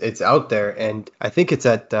series. It's out there, and I think it's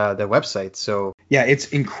at the website. So Yeah, it's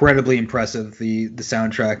incredibly impressive, the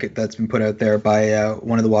soundtrack that's been put out there by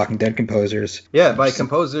one of the Walking Dead composers. yeah, by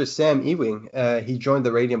composer Sam Ewing. He joined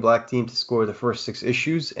the Radiant Black team to score the first 6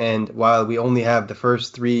 issues, and while we only have the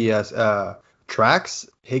first three tracks,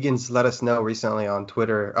 Higgins let us know recently on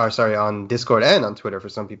Twitter, or sorry, on Discord and on Twitter for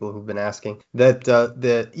some people who've been asking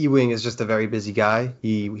that Ewing is just a very busy guy.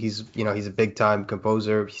 He's a big time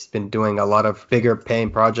composer. He's been doing a lot of bigger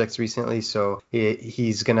paying projects recently, so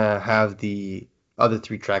he's gonna have the other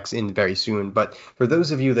three tracks in very soon. But for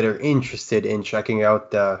those of you that are interested in checking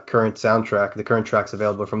out the current tracks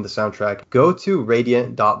available from the soundtrack, go to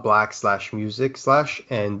radiant.black/music/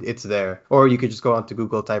 and it's there. Or you could just go onto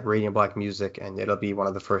Google, type Radiant Black Music, and it'll be one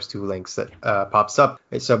of the first two links that pops up.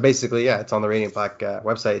 So basically, yeah, it's on the Radiant Black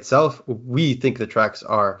website itself. We think the tracks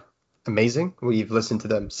are amazing. We've listened to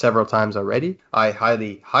them several times already. I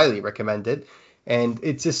highly recommend it. And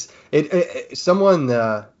it's just someone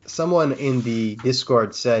in the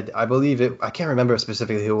Discord said, I can't remember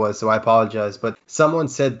specifically who it was, so I apologize, but someone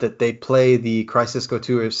said that they play the Crisis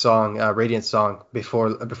Couture song, Radiant song,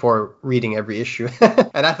 before reading every issue.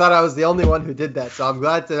 And I thought I was the only one who did that, so I'm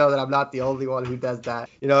glad to know that I'm not the only one who does that.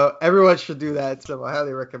 Everyone should do that, so I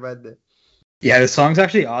highly recommend it. Yeah, the song's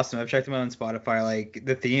actually awesome. I've checked them out on Spotify. Like,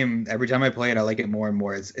 the theme, every time I play it, I like it more and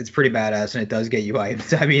more. It's pretty badass, and it does get you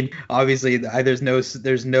hyped. I mean, obviously, there's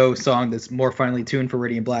no song that's more finely tuned for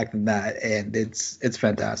Radiant Black than that, and it's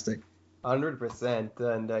fantastic. 100%.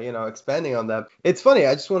 And, expanding on that, it's funny.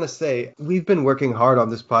 I just want to say we've been working hard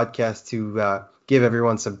on this podcast to give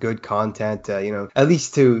everyone some good content, at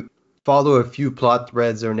least to follow a few plot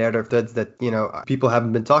threads or narrative threads that people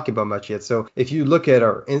haven't been talking about much yet. So if you look at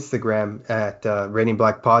our Instagram at Radiant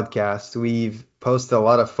Black Podcast, we've posted a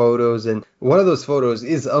lot of photos, and one of those photos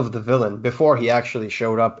is of the villain before he actually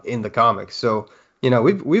showed up in the comics. So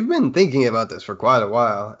we've been thinking about this for quite a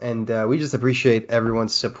while, and we just appreciate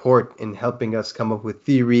everyone's support in helping us come up with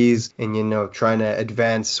theories and trying to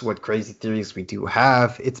advance what crazy theories we do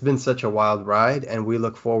have. It's been such a wild ride, and we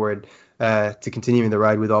look forward to continuing the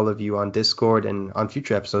ride with all of you on Discord and on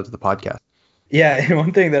future episodes of the podcast. Yeah, and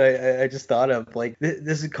one thing that I just thought of, like,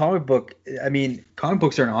 this is comic book. I mean, comic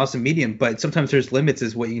books are an awesome medium, but sometimes there's limits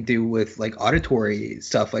as what you can do with, like, auditory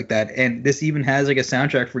stuff like that. And this even has, like, a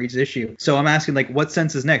soundtrack for each issue. So I'm asking, like, what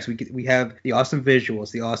sense is next? We have the awesome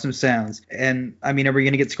visuals, the awesome sounds. And, I mean, are we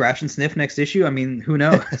going to get Scratch and Sniff next issue? I mean, who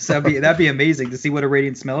knows? That'd be amazing to see what a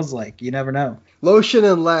Radiant smells like. You never know. Lotion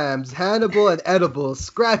and lambs, Hannibal and edibles,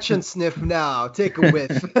 Scratch and Sniff now. Take a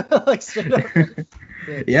whiff. Like, straight up.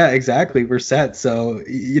 Yeah, exactly. We're set. So,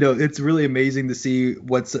 it's really amazing to see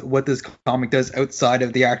what this comic does outside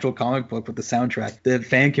of the actual comic book with the soundtrack. The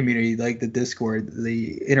fan community, like the Discord,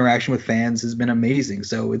 the interaction with fans has been amazing.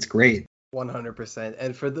 So it's great. 100%.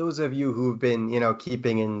 And for those of you who've been,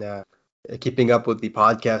 keeping up with the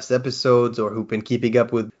podcast episodes, or who've been keeping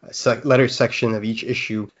up with letter section of each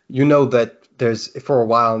issue, that there's, for a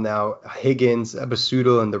while now, Higgins,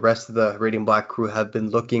 Basuto, and the rest of the Radiant Black crew have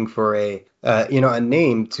been looking for a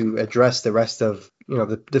name to address the rest of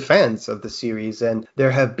the fans of the series, and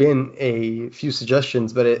there have been a few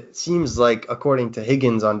suggestions, but it seems like, according to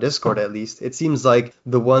Higgins on Discord at least, it seems like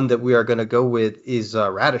the one that we are going to go with is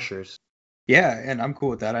Radishers. Yeah, and I'm cool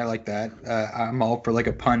with that. I like that. I'm all for, like,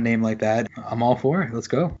 a pun name like that. I'm all for it. Let's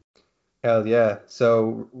go. Hell yeah.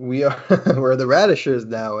 So we're the Radishers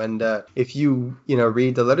now, and if you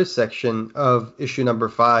read the letter section of issue number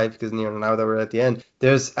 5, because now that we're at the end,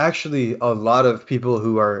 there's actually a lot of people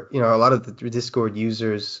who are a lot of the Discord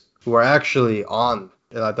users who are actually on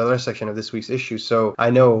the letter section of this week's issue. So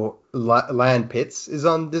I know Lan Pitts is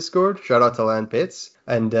on Discord. Shout out to Lan Pitts.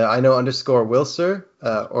 And I know _Wilser,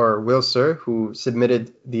 or Wilser, who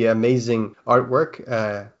submitted the amazing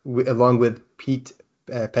artwork along with Pete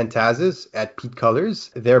Pentazes at Pete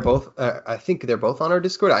Colors. They're both, I think they're both on our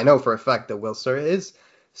Discord. I know for a fact that Wilser is.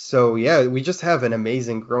 So yeah, we just have an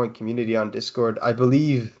amazing growing community on Discord. I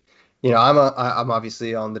believe, I'm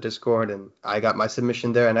obviously on the Discord, and I got my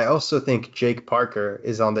submission there. And I also think Jake Parker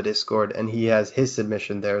is on the Discord, and he has his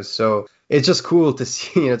submission there. So it's just cool to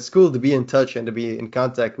see. It's cool to be in touch and to be in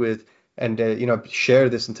contact with, and share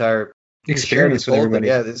this entire experience with everybody.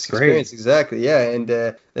 Yeah, this It's great. experience exactly. Yeah,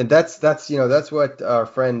 and that's that's what our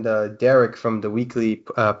friend Derek from the weekly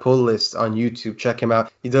pull list on YouTube. Check him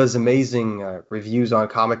out. He does amazing reviews on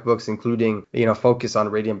comic books, including focus on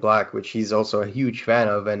Radiant Black, which he's also a huge fan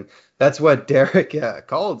of. And that's what Derek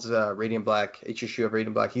calls Radiant Black, each issue of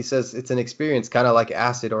Radiant Black. He says it's an experience, kind of like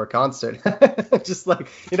acid or a concert. Just like,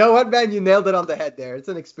 you know what, man, you nailed it on the head there. It's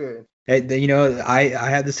an experience. I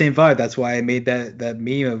had the same vibe. That's why I made that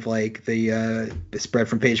meme of like the spread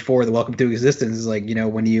from page 4, the Welcome to Existence is like,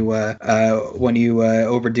 when you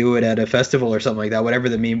overdo it at a festival or something like that. Whatever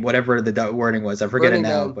the meme, whatever the wording was, I forget it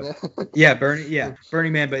now. Man. But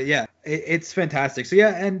Burning Man. But yeah, it's fantastic. So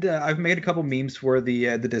yeah, and I've made a couple memes for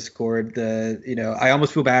the Discord. I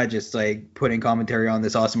almost feel bad just like putting commentary on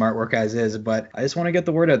this awesome artwork as is, but I just want to get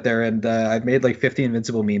the word out there, and I've made like 50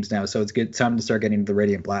 Invincible memes now, so it's good time to start getting to the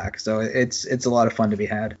Radiant Black. So it's a lot of fun to be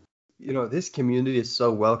had. This community is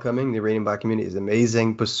so welcoming. The Radiant Black community is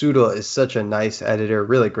amazing. Basuto is such a nice editor,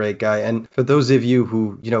 really great guy. And for those of you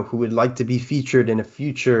who would like to be featured in a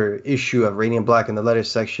future issue of Radiant Black in the letters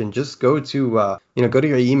section, just go to go to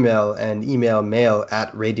your email and email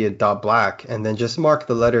mail@radiant.black, and then just mark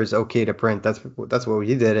the letters okay to print. That's what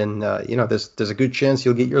we did, and there's a good chance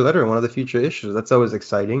you'll get your letter in one of the future issues. That's always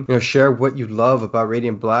exciting. Share what you love about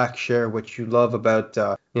Radiant Black. Share what you love about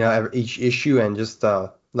each issue, and just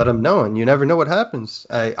let them know, and you never know what happens.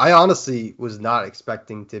 I honestly was not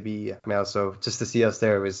expecting to be male, so just to see us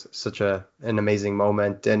there was such an amazing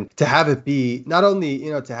moment, and to have it be not only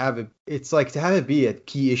to have it be a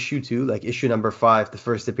key issue too, like issue number 5, the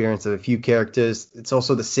first appearance of a few characters. It's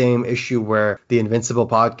also the same issue where the Invincible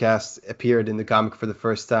podcast appeared in the comic for the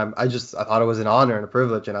first time. I thought it was an honor and a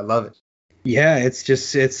privilege, and I love it. Yeah,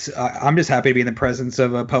 I'm just happy to be in the presence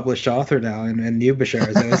of a published author now and new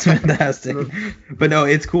Bashar, so it's fantastic. But no,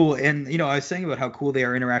 it's cool. And, I was saying about how cool they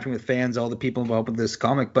are interacting with fans, all the people involved with this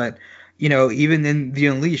comic, but even in the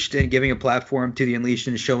Unleashed and giving a platform to the Unleashed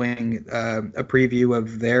and showing a preview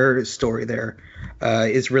of their story there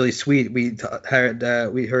is really sweet. We heard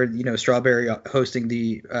Strawberry hosting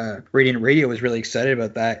the Radiant Radio was really excited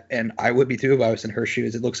about that, and I would be too if I was in her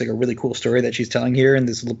shoes. It looks like a really cool story that she's telling here in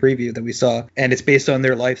this little preview that we saw, and it's based on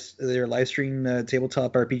their live stream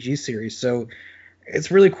tabletop RPG series. So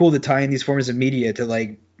it's really cool to tie in these forms of media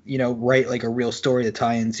to write like a real story to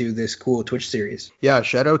tie into this cool Twitch series. Yeah,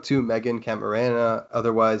 shout out to Megan Camarena,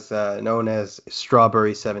 otherwise known as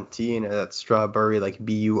Strawberry17. That's Strawberry like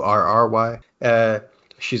Burry.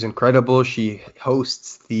 She's incredible. She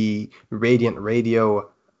hosts the Radiant Radio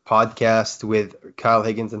podcast with Kyle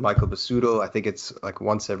Higgins and Michael Basuto. I think it's like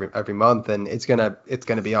once every month, and it's gonna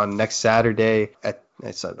be on next Saturday at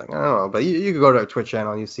it's like, I don't know, but you can go to our Twitch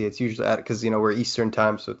channel and you see it's usually at, because we're Eastern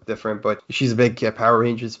time, so it's different. But she's a big Power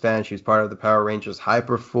Rangers fan. She's part of the Power Rangers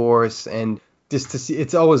Hyperforce, and just to see,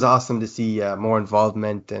 it's always awesome to see more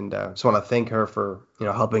involvement. And just want to thank her for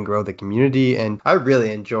helping grow the community. And I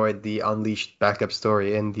really enjoyed the Unleashed backup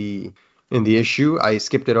story in the issue. I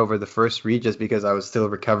skipped it over the first read just because I was still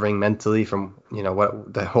recovering mentally from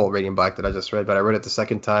what the whole Radiant Black that I just read, but I read it the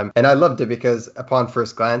second time and I loved it because upon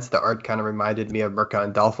first glance the art kind of reminded me of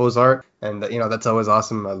Mirka Andolfo's art, and that's always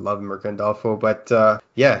awesome. I love Mirka Andolfo, but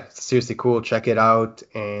yeah, it's seriously cool. Check it out,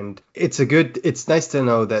 and it's nice to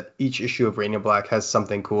know that each issue of Radiant Black has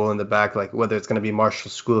something cool in the back, like whether it's going to be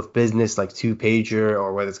Marshall School of Business like 2-pager,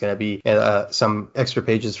 or whether it's going to be some extra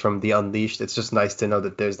pages from the Unleashed. It's just nice to know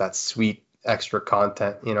that there's that sweet extra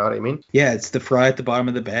content, you know what I mean? Yeah, it's the fry at the bottom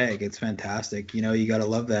of the bag. It's fantastic. You gotta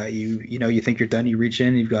love that. You think you're done, you reach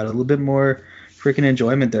in, you've got a little bit more freaking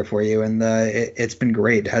enjoyment there for you, and it's been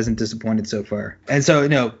great. It hasn't disappointed so far. And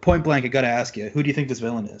so point blank, I gotta ask you, who do you think this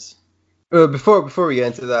villain is? Before we get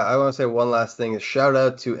into that, I want to say one last thing. Shout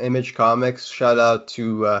out to Image Comics. Shout out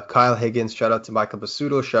to Kyle Higgins. Shout out to Michael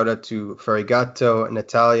Basuto. Shout out to Ferrigato,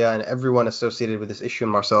 Natalia, and everyone associated with this issue,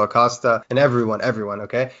 and Marcelo Costa, and everyone,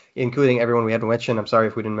 okay? Including everyone we hadn't mentioned. I'm sorry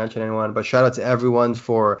if we didn't mention anyone, but shout out to everyone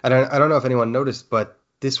for, I don't know if anyone noticed, but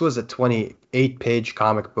this was a 28-page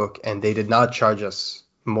comic book, and they did not charge us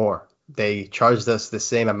more. They charged us the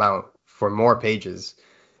same amount for more pages.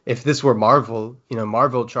 If this were Marvel,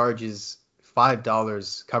 Marvel charges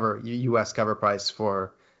 $5 US cover price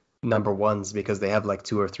for number ones because they have like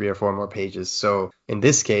 2 or 3 or 4 more pages. So in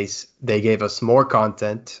this case, they gave us more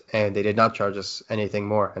content and they did not charge us anything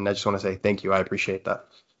more. And I just want to say thank you. I appreciate that.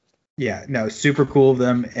 Yeah, no, super cool of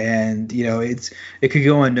them, and it could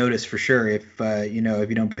go unnoticed for sure if if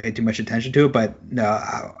you don't pay too much attention to it. But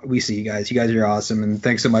no, we see you guys. You guys are awesome, and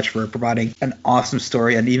thanks so much for providing an awesome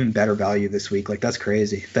story and even better value this week. Like that's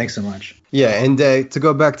crazy. Thanks so much. Yeah, and to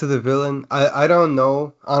go back to the villain, I don't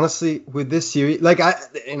know honestly with this series. Like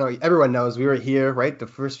everyone knows we were here, right? The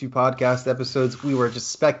first few podcast episodes, we were just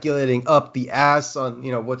speculating up the ass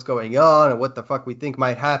on what's going on and what the fuck we think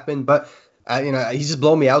might happen, but. He's just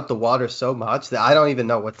blown me out the water so much that I don't even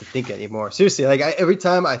know what to think anymore. Seriously, like every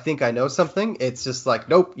time I think I know something, it's just like,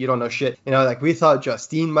 nope, you don't know shit. Like we thought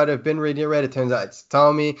Justine might have been Radiant Red. It turns out it's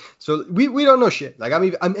Tommy. So we don't know shit. Like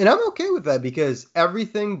I'm okay with that because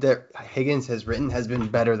everything that Higgins has written has been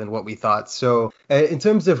better than what we thought. So in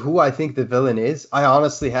terms of who I think the villain is, I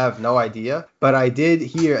honestly have no idea. But I did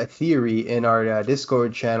hear a theory in our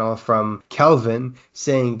Discord channel from Kelvin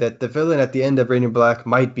saying that the villain at the end of Radiant Black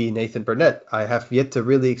might be Nathan Burnett. I have yet to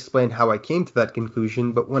really explain how I came to that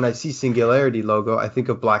conclusion, but when I see Singularity logo, I think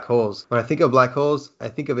of black holes. When I think of black holes, I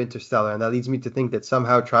think of Interstellar, and that leads me to think that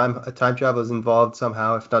somehow time travel is involved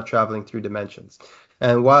somehow, if not traveling through dimensions.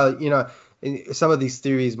 And while, some of these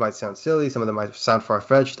theories might sound silly, some of them might sound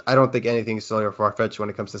far-fetched. I don't think anything is silly or far-fetched when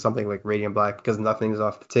it comes to something like Radiant Black because nothing is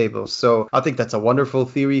off the table. So I think that's a wonderful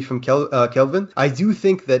theory from Kelvin. I do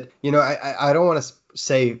think that, I don't want to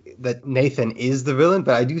say that Nathan is the villain,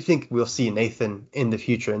 but I do think we'll see Nathan in the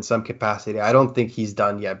future in some capacity. I don't think he's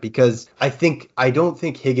done yet because I don't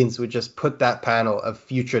think Higgins would just put that panel of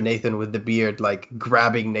future Nathan with the beard like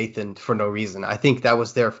grabbing Nathan for no reason. I think that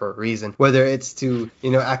was there for a reason, whether it's to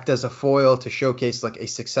act as a foil to showcase like a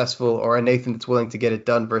successful or a Nathan that's willing to get it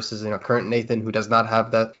done versus current Nathan who does not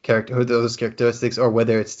have that character, those characteristics, or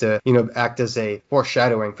whether it's to act as a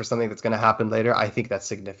foreshadowing for something that's going to happen later. I think that's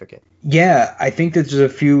significant. Yeah, I think there's a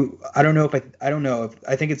few. I don't know if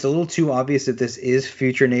I think it's a little too obvious that this is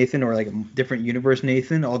future Nathan or like a different universe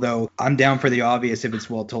Nathan. Although I'm down for the obvious if it's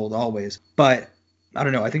well told always. But I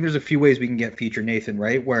don't know. I think there's a few ways we can get future Nathan,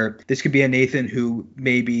 right? Where this could be a Nathan who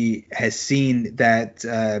maybe has seen that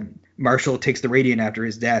Marshall takes the Radiant after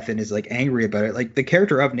his death and is like angry about it. Like the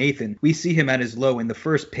character of Nathan, we see him at his low. In the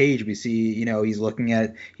first page, we see, he's looking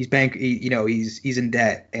at, he's in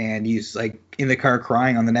debt and he's like in the car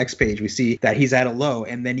crying. On the next page, we see that he's at a low,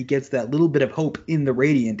 and then he gets that little bit of hope in the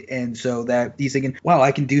Radiant, and so that he's thinking, wow,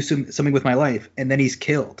 I can do something with my life, and then he's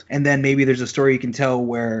killed. And then maybe there's a story you can tell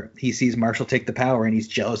where he sees Marshall take the power and he's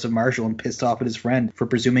jealous of Marshall and pissed off at his friend for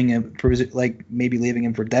like maybe leaving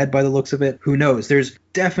him for dead by the looks of it. Who knows? There's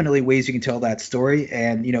definitely ways you can tell that story,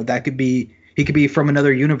 and that could be, he could be from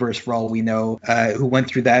another universe for all we know, who went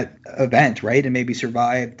through that event, right, and maybe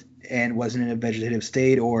survived and wasn't in a vegetative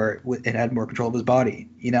state or it had more control of his body.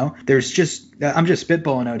 There's just, I'm just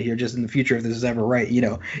spitballing out here, just in the future if this is ever right.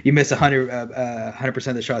 You miss 100%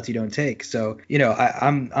 of the shots you don't take. So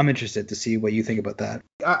I'm interested to see what you think about that.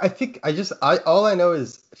 I think all I know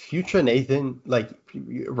is future Nathan, like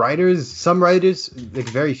some writers, like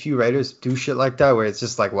very few writers do shit like that where it's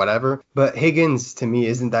just like whatever. But Higgins to me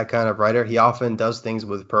isn't that kind of writer. He often does things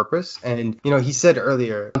with purpose. And he said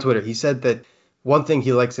earlier on Twitter, he said that one thing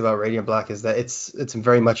he likes about Radiant Black is that it's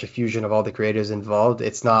very much a fusion of all the creators involved.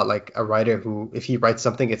 It's not like a writer who, if he writes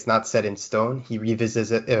something, it's not set in stone. He visits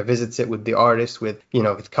it with the artist, with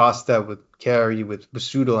Costa, with Carey, with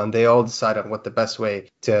Busudal, and they all decide on what the best way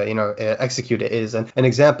to execute it is. And an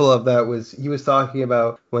example of that was he was talking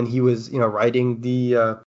about when he was writing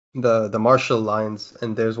the Marshall lines,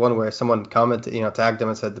 and there's one where someone commented, tagged him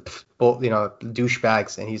and said,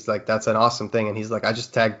 douchebags, and he's like, that's an awesome thing, and he's like, I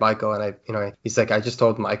just tagged Michael, and he's like, I just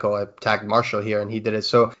told Michael I tagged Marshall here, and he did it.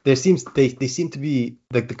 So they seem to be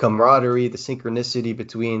like the camaraderie, the synchronicity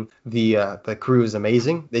between the crew is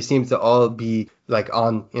amazing. They seem to all be like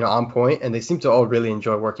on point, and they seem to all really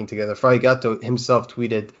enjoy working together. Farigato himself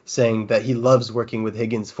tweeted saying that he loves working with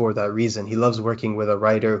Higgins for that reason. He loves working with a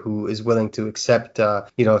writer who is willing to accept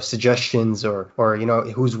suggestions or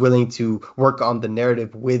who's willing to work on the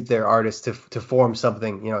narrative with their artist to form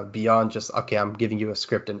something beyond just, okay, I'm giving you a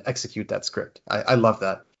script and execute that script. I love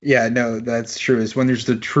that. Yeah, no, that's true. It's when there's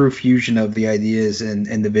the true fusion of the ideas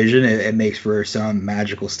and the vision, it makes for some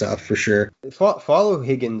magical stuff for sure. Follow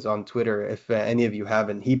Higgins on Twitter if any of you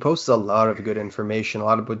haven't. He posts a lot of good information, a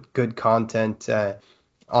lot of good content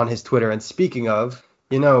on his Twitter. And speaking of,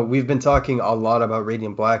 we've been talking a lot about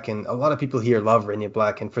Radiant Black, and a lot of people here love Radiant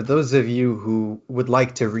Black. And for those of you who would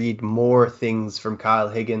like to read more things from Kyle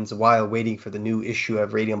Higgins while waiting for the new issue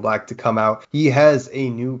of Radiant Black to come out, he has a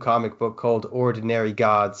new comic book called Ordinary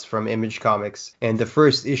Gods from Image Comics. And the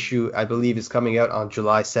first issue, I believe, is coming out on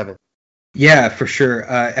July 7th. Yeah, for sure.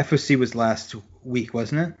 FOC was last week,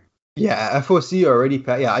 wasn't it? Yeah, FOC already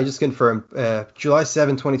passed. Yeah, I just confirmed. July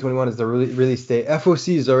 7, 2021 is the release date.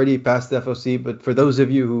 FOC is already past the FOC, but for those of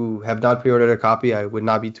you who have not pre-ordered a copy, I would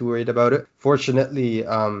not be too worried about it. Fortunately,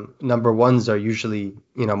 number ones are usually,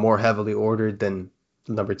 more heavily ordered than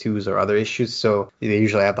number twos or other issues, so they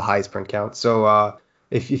usually have the highest print count. So,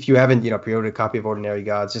 if you haven't, pre-ordered a copy of Ordinary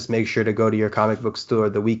Gods, just make sure to go to your comic book store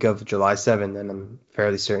the week of July 7th, and I'm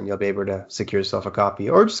fairly certain you'll be able to secure yourself a copy,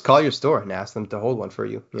 or just call your store and ask them to hold one for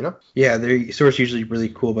you, Yeah, their store's usually really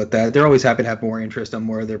cool about that. They're always happy to have more interest on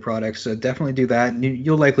more of their products, so definitely do that. And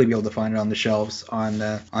you'll likely be able to find it on the shelves on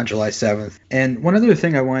July 7th. And one other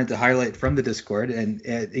thing I wanted to highlight from the Discord, and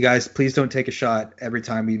you guys, please don't take a shot every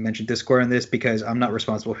time we mention Discord on this, because I'm not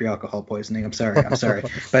responsible for your alcohol poisoning. I'm sorry.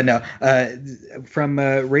 But no, from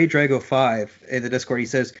Ray Drago 5 in the Discord, he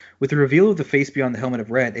says, with the reveal of the face beyond the helmet of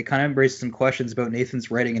red, it kind of raises some questions about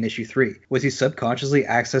Nathan's writing in issue 3. Was he subconsciously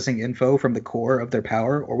accessing info from the core of their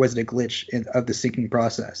power, or was it a glitch of the syncing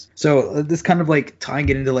process? So this kind of like tying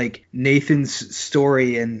it into like Nathan's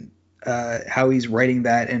story and how he's writing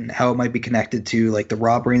that and how it might be connected to like the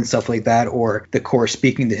robbery and stuff like that, or the core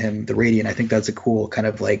speaking to him, the Radiant. I think that's a cool kind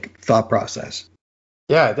of like thought process.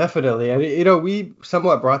 Yeah, definitely. I mean, we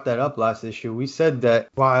somewhat brought that up last issue. We said that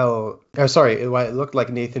while it looked like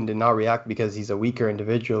Nathan did not react because he's a weaker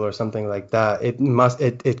individual or something like that,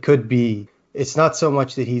 it could be, it's not so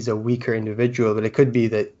much that he's a weaker individual, but it could be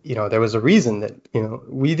that, there was a reason that,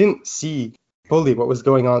 we didn't see fully what was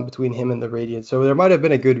going on between him and the Radiant. So there might have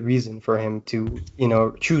been a good reason for him to,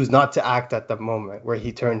 choose not to act at the moment where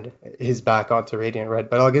he turned his back onto Radiant Red.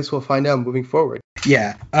 But I guess we'll find out moving forward.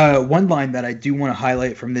 Yeah. One line that I do want to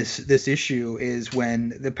highlight from this issue is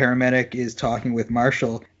when the paramedic is talking with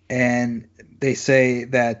Marshall, and they say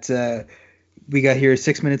that we got here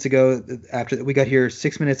 6 minutes ago. We got here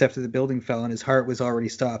 6 minutes after the building fell, and his heart was already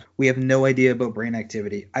stopped. We have no idea about brain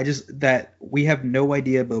activity. That we have no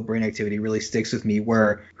idea about brain activity really sticks with me.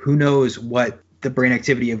 Where who knows what the brain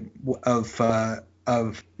activity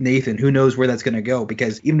of Nathan, who knows where that's going to go,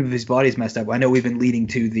 because even if his body's messed up, I know we've been leading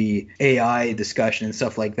to the AI discussion and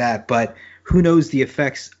stuff like that, but who knows the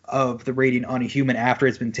effects of the Radiant on a human after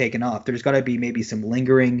it's been taken off? There's got to be maybe some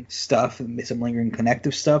lingering stuff, some lingering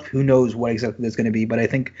connective stuff. Who knows what exactly that's going to be, but I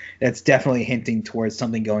think that's definitely hinting towards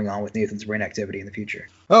something going on with Nathan's brain activity in the future.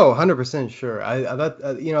 Oh, 100% sure.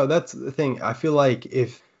 That's the thing. I feel like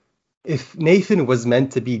if Nathan was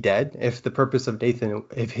meant to be dead, if the purpose of Nathan,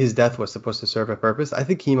 if his death was supposed to serve a purpose, I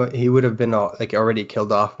think he would have been already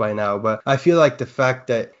killed off by now. But I feel like the fact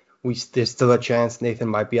that there's still a chance Nathan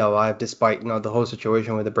might be alive despite the whole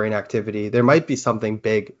situation with the brain activity. There might be something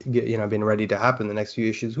big being ready to happen in the next few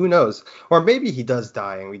issues. Who knows? Or maybe he does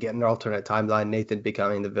die and we get an alternate timeline, Nathan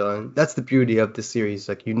becoming the villain. That's the beauty of the series.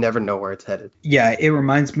 Like, you never know where it's headed. Yeah, it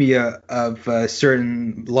reminds me of a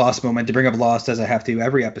certain Lost moment. To bring up Lost, as I have to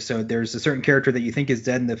every episode, there's a certain character that you think is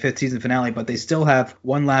dead in the 5th season finale, but they still have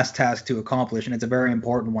one last task to accomplish, and it's a very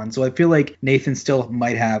important one. So I feel like Nathan still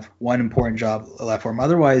might have one important job left for him.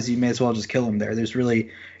 Otherwise, you may as well just kill him there. There's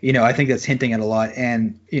really, I think that's hinting at a lot.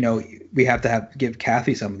 And, we have to give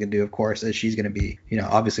Kathy something to do, of course, as she's going to be,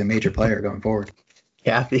 obviously a major player going forward.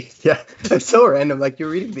 Kathy, yeah, it's so random. Like, you're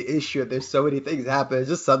reading the issue and there's so many things happen. It's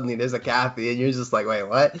just suddenly there's a Kathy and you're just like, wait,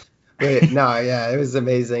 what? No, yeah, it was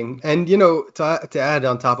amazing. And, to add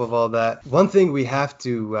on top of all that, one thing we have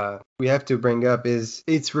to bring up is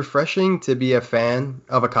it's refreshing to be a fan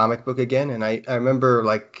of a comic book again. And I remember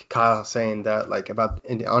like Kyle saying that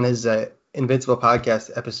on his Invincible podcast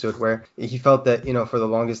episode, where he felt that, for the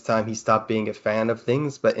longest time he stopped being a fan of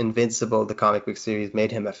things, but Invincible, the comic book series,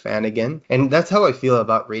 made him a fan again. And that's how I feel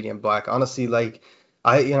about Radiant Black. Honestly, like,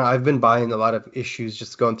 I've been buying a lot of issues,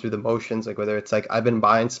 just going through the motions, like whether it's like I've been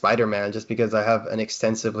buying Spider-Man just because I have an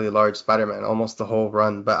extensively large Spider-Man, almost the whole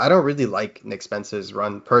run, but I don't really like Nick Spencer's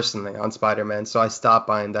run personally on Spider-Man, so I stopped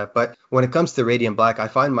buying that. But when it comes to Radiant Black, I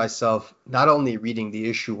find myself not only reading the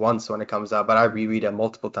issue once when it comes out, but I reread it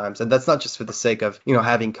multiple times. And that's not just for the sake of,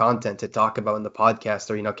 having content to talk about in the podcast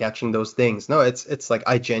or, catching those things. No, it's like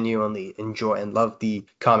I genuinely enjoy and love the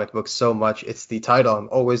comic book so much. It's the title I'm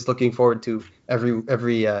always looking forward to every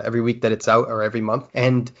week that it's out, or every month.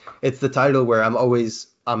 And it's the title where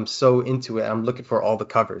I'm so into it. I'm looking for all the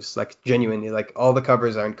covers, like genuinely, like all the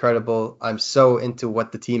covers are incredible. I'm so into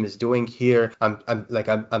what the team is doing here.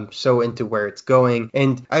 I'm so into where it's going.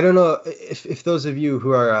 And I don't know if those of you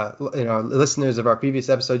who are listeners of our previous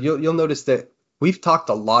episode, you'll notice that we've talked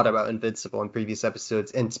a lot about Invincible in previous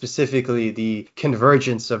episodes, and specifically the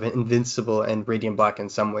convergence of Invincible and Radiant Black in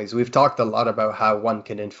some ways. We've talked a lot about how one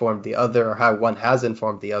can inform the other, or how one has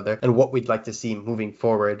informed the other, and what we'd like to see moving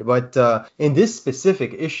forward. But in this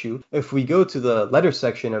specific issue, if we go to the letter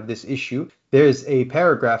section of this issue, there's a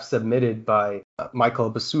paragraph submitted by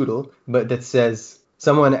Michael Basudel, but that says,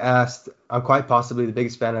 someone asked, I'm quite possibly the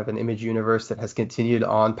biggest fan of an Image universe that has continued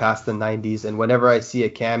on past the 90s, and whenever I see a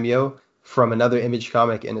cameo from another Image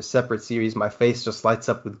comic in a separate series, my face just lights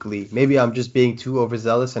up with glee. Maybe I'm just being too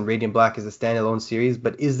overzealous and Radiant Black is a standalone series,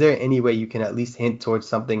 but is there any way you can at least hint towards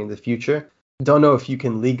something in the future? Don't know if you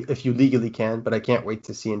can if you legally can, but I can't wait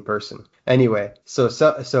to see in person. Anyway,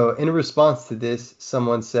 so in response to this,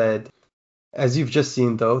 someone said, as you've just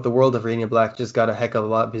seen, though, the world of Radiant Black just got a heck of a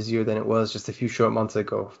lot busier than it was just a few short months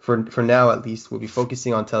ago. For now, at least, we'll be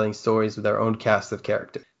focusing on telling stories with our own cast of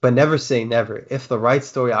characters. But never say never. If the right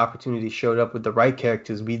story opportunity showed up with the right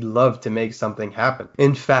characters, we'd love to make something happen.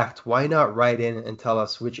 In fact, why not write in and tell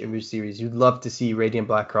us which Image series you'd love to see Radiant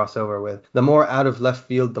Black crossover with? The more out of left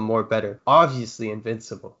field, the more better. Obviously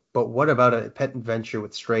Invincible. But what about a pet adventure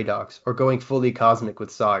with Stray Dogs, or going fully cosmic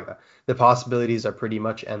with Saga? The possibilities are pretty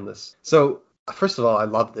much endless. So, first of all, I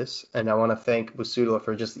love this, and I want to thank Busudla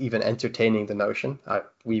for just even entertaining the notion.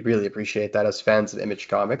 We really appreciate that as fans of Image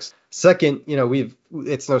Comics. Second,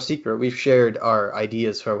 it's no secret, we've shared our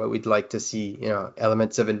ideas for what we'd like to see,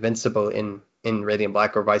 elements of Invincible in Radiant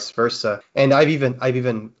Black or vice versa. And I've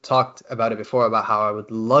even talked about it before, about how I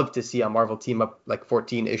would love to see a Marvel team up like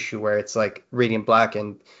 14 issue where it's like Radiant Black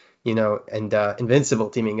and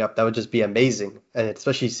Invincible teaming up. That would just be amazing. And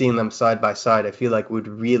especially seeing them side by side, I feel like would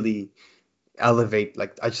really elevate,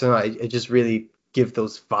 like, I just don't know, it just really give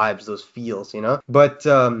those vibes, those feels, But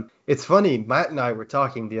it's funny, Matt and I were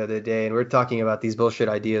talking the other day, and we were talking about these bullshit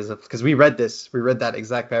ideas of, because we read that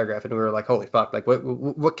exact paragraph, and we were like, holy fuck, like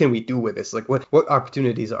what can we do with this? Like what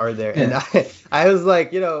opportunities are there? Yeah. And I was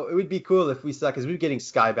like, it would be cool if we saw, because we're getting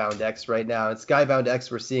Skybound X right now, and Skybound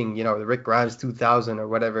X, we're seeing, the Rick Grimes 2000 or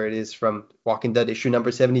whatever it is from Walking Dead issue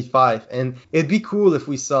number 75, and it'd be cool if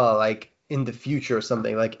we saw, like, in the future or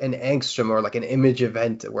something, like an Angstrom or like an Image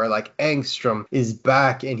event where like Angstrom is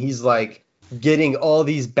back and he's like getting all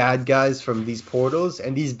these bad guys from these portals,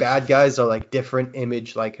 and these bad guys are like different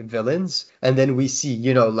Image like villains, and then we see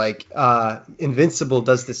Invincible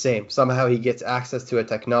does the same. Somehow he gets access to a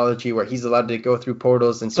technology where he's allowed to go through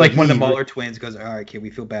portals, and so like one of the Mauler twins goes, all right kid, we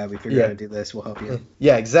feel bad, we figured out how to do this, we'll help you.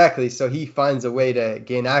 Yeah, exactly. So he finds a way to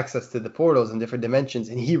gain access to the portals in different dimensions,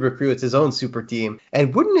 and he recruits his own super team.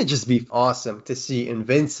 And wouldn't it just be awesome to see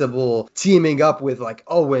Invincible teaming up with like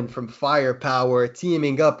Owen from Firepower,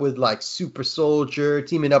 teaming up with like Super Soldier,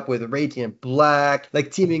 teaming up with Radiant Black, like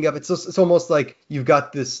teaming up. It's almost like you've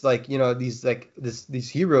got this like these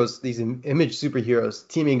heroes, these Image superheroes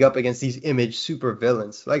teaming up against these Image super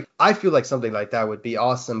villains. Like I feel like something like that would be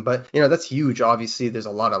awesome, but that's huge. Obviously, there's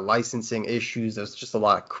a lot of licensing issues. There's just a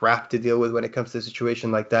lot of crap to deal with when it comes to a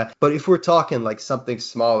situation like that. But if we're talking like something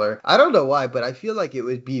smaller, I don't know why, but I feel like it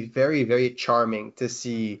would be very, very charming to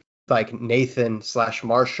see like Nathan /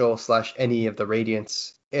 Marshall / any of the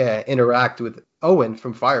Radiants interact with Owen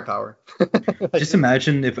from Firepower. Just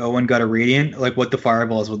imagine if Owen got a Radiant, like what the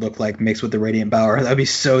fireballs would look like mixed with the Radiant power. That'd be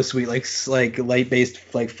so sweet, like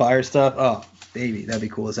light-based like fire stuff. Oh, baby, that'd be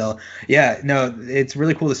cool as hell. Yeah, no, it's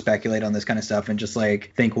really cool to speculate on this kind of stuff and just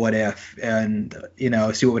like think what if, and see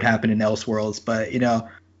what would happen in Elseworlds. But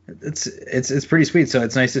it's pretty sweet. So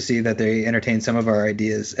it's nice to see that they entertain some of our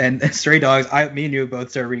ideas. And Stray Dogs, me and you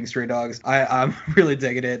both started reading Stray Dogs. I'm really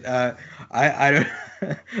digging it. I don't.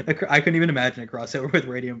 I couldn't even imagine a crossover with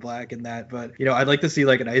Radiant Black and that, but I'd like to see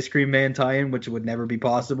like an Ice Cream Man tie-in, which would never be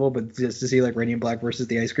possible, but just to see like Radiant Black versus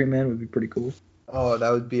the Ice Cream Man would be pretty cool. Oh, that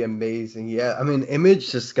would be amazing. Yeah, I mean, Image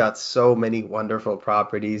just got so many wonderful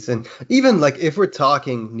properties, and even like if we're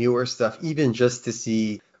talking newer stuff, even just to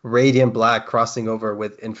see Radiant Black crossing over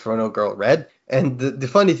with Inferno Girl Red. And the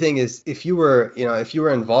funny thing is, if you were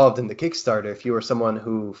involved in the Kickstarter, if you were someone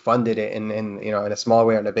who funded it in a small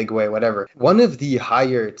way or in a big way, whatever, one of the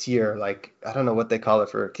higher tier, like, I don't know what they call it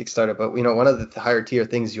for Kickstarter, but one of the higher tier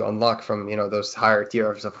things you unlock from those higher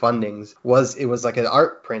tiers of fundings was like an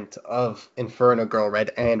art print of Inferno Girl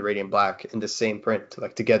Red and Radiant Black in the same print,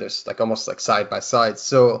 like together, like almost like side by side.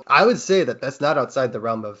 So I would say that that's not outside the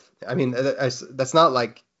realm of, I mean, that's not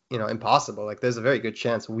like impossible. Like there's a very good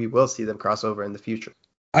chance we will see them cross over in the future.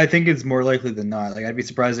 I think it's more likely than not. Like I'd be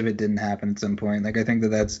surprised if it didn't happen at some point. Like I think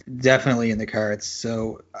that's definitely in the cards.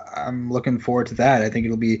 So I'm looking forward to that. I think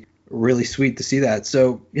it'll be really sweet to see that.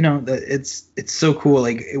 So, you know, it's so cool.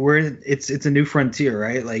 Like it's a new frontier,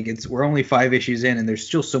 right? Like we're only 5 issues in, and there's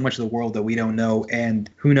still so much of the world that we don't know, and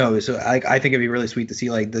who knows. So I think it'd be really sweet to see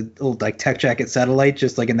like the little like Tech Jacket satellite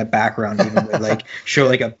just like in the background, even with, like show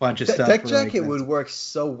like a bunch of stuff. Tech Jacket would work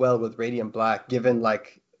so well with Radiant Black, given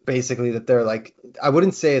like basically that they're like, I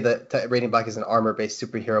wouldn't say that Radiant Black is an armor-based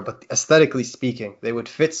superhero, but aesthetically speaking, they would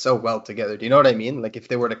fit so well together. Do you know what I mean? Like if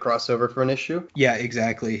they were to cross over for an issue. Yeah,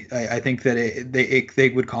 exactly. I think that they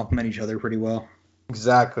would complement each other pretty well.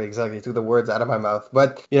 Exactly. You took the words out of my mouth.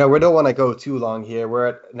 But, you know, we don't want to go too long here. We're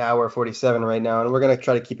at an hour 47 right now, and we're going to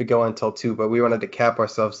try to keep it going until 2, but we wanted to cap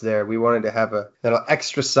ourselves there. We wanted to have a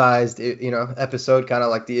extra-sized, episode, kind of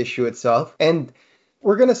like the issue itself. And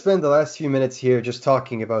we're going to spend the last few minutes here just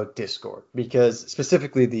talking about Discord, because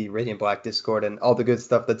specifically the Radiant Black Discord and all the good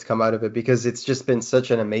stuff that's come out of it, because it's just been such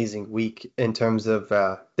an amazing week in terms of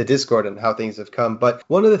the Discord and how things have come. But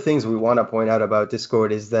one of the things we want to point out about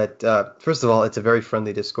Discord is that, first of all, it's a very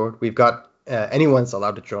friendly Discord. We've got anyone's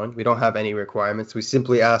allowed to join. We don't have any requirements. We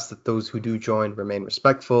simply ask that those who do join remain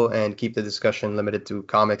respectful and keep the discussion limited to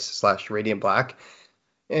comics/Radiant Black.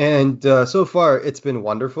 And so far, it's been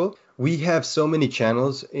wonderful. We have so many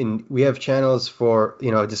channels. We have channels for,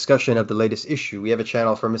 discussion of the latest issue. We have a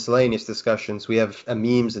channel for miscellaneous discussions. We have a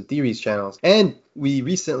memes and theories channels. And we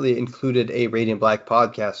recently included a Radiant Black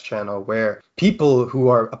podcast channel where people who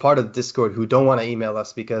are a part of the Discord who don't want to email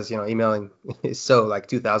us because, emailing is so like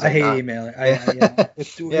 2000. I hate emailing.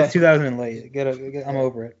 It's 2000 and late. I'm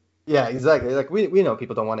over it. Yeah, exactly. Like we know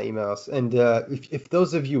people don't want to email us, and if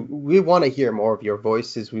those of you, we want to hear more of your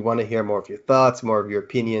voices, we want to hear more of your thoughts, more of your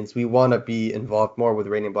opinions. We want to be involved more with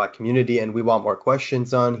the Radiant Black community, and we want more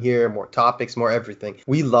questions on here, more topics, more everything.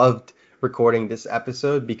 We loved recording this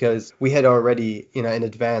episode because we had already, in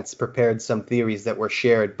advance prepared some theories that were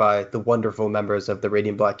shared by the wonderful members of the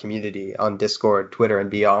Radiant Black community on Discord, Twitter,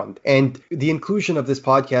 and beyond. And the inclusion of this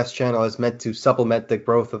podcast channel is meant to supplement the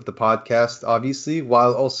growth of the podcast, obviously,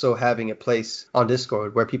 while also having a place on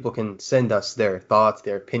Discord where people can send us their thoughts,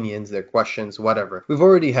 their opinions, their questions, whatever. We've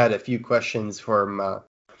already had a few questions from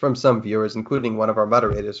some viewers, including one of our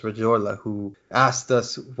moderators, Rajorla, who asked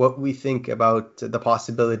us what we think about the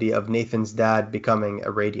possibility of Nathan's dad becoming a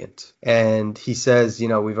Radiant. And he says,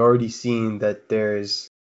 we've already seen that there's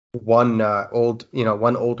one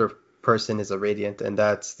older person is a Radiant, and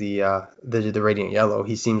that's the Radiant Yellow.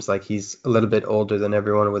 He seems like he's a little bit older than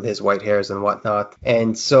everyone with his white hairs and whatnot.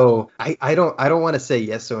 And so I don't want to say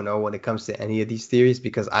yes or no when it comes to any of these theories,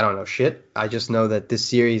 because I don't know shit. I just know that this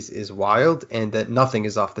series is wild and that nothing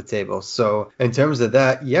is off the table. So in terms of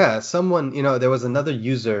that, yeah, someone, there was another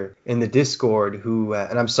user in the Discord who,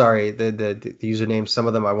 and I'm sorry, the usernames, some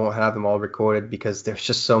of them I won't have them all recorded because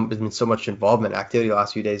there's been so much involvement, activity the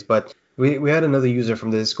last few days, but we had another user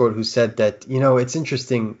from the Discord who said that, it's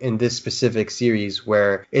interesting in this specific series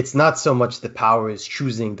where it's not so much the power is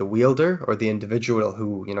choosing the wielder or the individual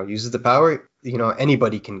who, uses the power.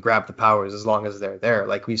 Anybody can grab the powers as long as they're there,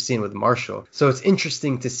 like we've seen with Marshall. So it's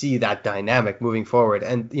interesting to see that dynamic moving forward.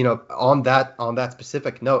 And, on that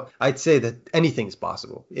specific note, I'd say that anything's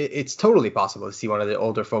possible. It's totally possible to see one of the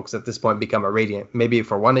older folks at this point become a Radiant, maybe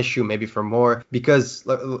for one issue, maybe for more, because,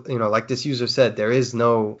 like this user said, the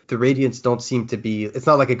Radiants don't seem to be, it's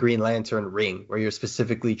not like a Green Lantern ring where you're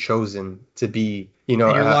specifically chosen to be,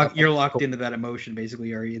 you're locked into that emotion,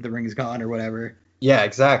 basically, or the ring's gone or whatever. Yeah,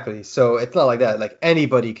 exactly. So it's not like that. Like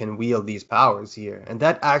anybody can wield these powers here. And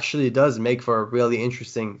that actually does make for a really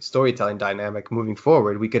interesting storytelling dynamic moving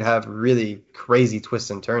forward. We could have really crazy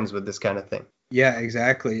twists and turns with this kind of thing. Yeah,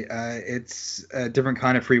 exactly. It's a different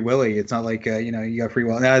kind of Free Willy. It's not like, you got Free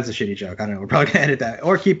Willy. That's a shitty joke. I don't know. We're probably going to edit that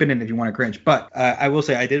or keep it in if you want to cringe. But I will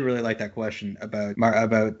say I did really like that question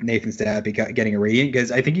about Nathan's dad getting a Radiant,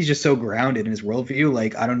 because I think he's just so grounded in his worldview.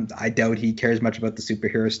 Like, I doubt he cares much about the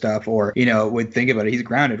superhero stuff or, would think about it. He's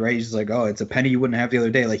grounded, right? He's just like, oh, it's a penny you wouldn't have the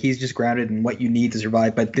other day. Like, he's just grounded in what you need to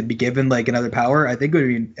survive. But to be given, like, another power, I think it would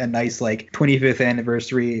be a nice, like, 25th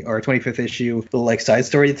anniversary or 25th issue little, like, side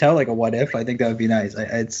story to tell, like a what if. I think that would be nice.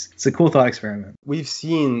 It's a cool thought experiment. We've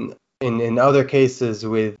seen in other cases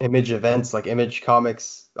with Image events, like Image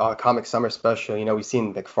Comics, Comic Summer Special, we've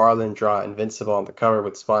seen McFarlane draw Invincible on the cover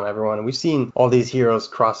with Spawn Everyone, and we've seen all these heroes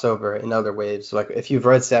cross over in other waves. Like if you've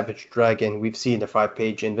read Savage Dragon, we've seen the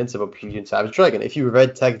 5-page Invincible preview in Savage Dragon. If you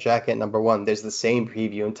read Tech Jacket #1, there's the same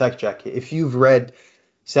preview in Tech Jacket. If you've read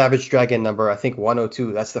Savage Dragon number, I think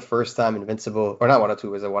 102. That's the first time Invincible, or not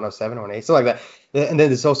 102, is it 107 or 108? Something like that. And then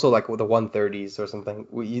there's also like the 130s or something.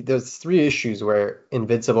 There's 3 issues where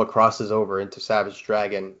Invincible crosses over into Savage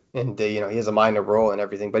Dragon, and he has a minor role and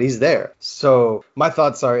everything, but he's there. So my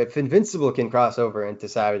thoughts are, if Invincible can cross over into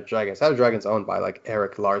Savage Dragon's owned by like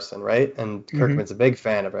Eric Larson, right? And Kirkman's a big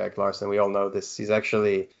fan of Eric Larson. We all know this. He's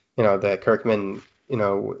actually, the Kirkman.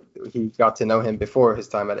 He got to know him before his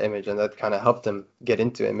time at Image, and that kind of helped him get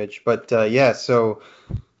into Image. But so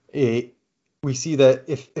we see that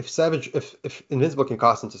if Invincible can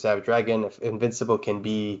cross into Savage Dragon, if Invincible can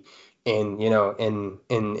be in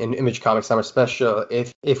Image Comics Summer Special,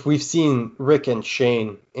 if we've seen Rick and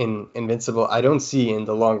Shane in Invincible, I don't see in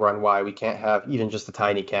the long run why we can't have even just a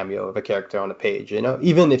tiny cameo of a character on a page.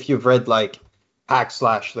 Even if you've read like Hack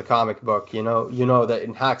Slash, the comic book, you know that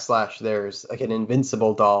in Hack Slash there's like an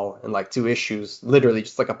Invincible doll in like 2 issues, literally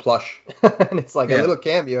just like a plush, and it's like a little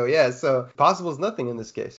cameo. Yeah, so possible is nothing in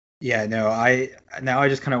this case. Yeah, no, I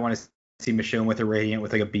just kind of want to see Michonne with a Radiant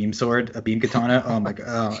with like a beam sword, a beam katana. Oh my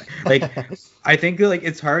god. I think like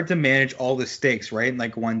it's hard to manage all the stakes, right? In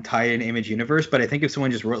like one tie-in Image universe, but I think if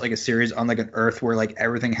someone just wrote like a series on like an Earth where like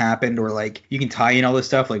everything happened, or like you can tie in all this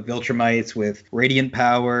stuff like Viltrumites with Radiant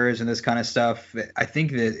powers and this kind of stuff, I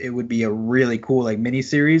think that it would be a really cool like mini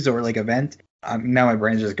series or like event. Now my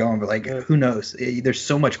brain's just going, but like who knows? There's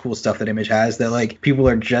so much cool stuff that Image has that like people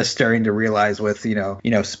are just starting to realize with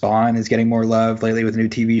Spawn is getting more love lately with a new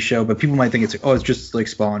TV show, but people might think it's like, oh, it's just like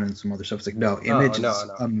Spawn and some other stuff. It's like no, Image is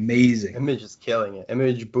amazing. Image is killing it.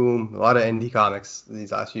 Image, boom, a lot of indie comics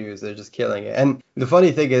these last few years, they're just killing it. And the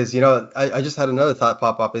funny thing is, I just had another thought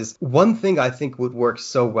pop up, is one thing I think would work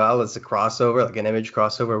so well as a crossover, like an Image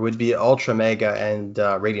crossover, would be Ultra Mega and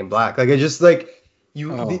Radiant Black. Like I just like.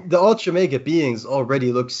 The Ultra Mega beings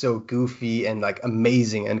already look so goofy and like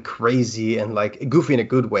amazing and crazy, and like goofy in a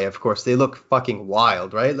good way, of course. They look fucking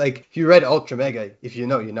wild, right? Like if you read Ultra Mega, if you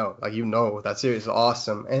know, that series is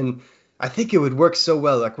awesome. And I think it would work so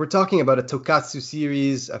well. Like we're talking about a Tokatsu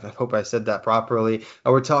series. I hope I said that properly.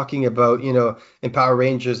 Or we're talking about, in Power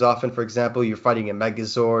Rangers, often, for example, you're fighting a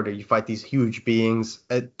Megazord or you fight these huge beings.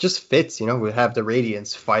 It just fits, we have the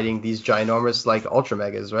Radiants fighting these ginormous like Ultra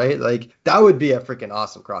Megas, right? Like that would be a freaking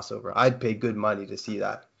awesome crossover. I'd pay good money to see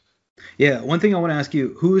that. Yeah, one thing I want to ask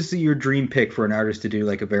you, who is your dream pick for an artist to do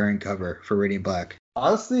like a variant cover for Radiant Black?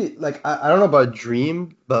 Honestly, like I don't know about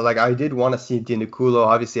dream, but like I did want to see Dinokulo.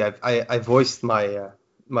 Obviously, I voiced my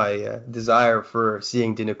desire for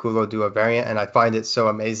seeing Dinokulo do a variant, and I find it so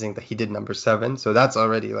amazing that he did number 7. So that's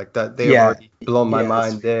already like that. They already blown my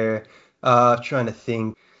mind there. Trying to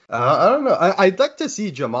think. I don't know. I'd like to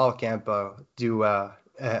see Jamal Campa do a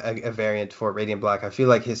variant for Radiant Black. I feel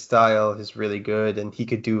like his style is really good, and he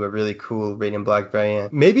could do a really cool Radiant Black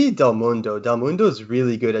variant. Maybe Del Mundo. Del Mundo is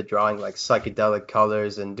really good at drawing like psychedelic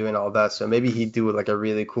colors and doing all that, so maybe he'd do like a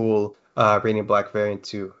really cool Radiant Black variant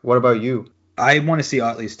too. What about you? I want to see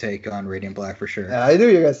Otley's take on Radiant Black for sure. Yeah, I knew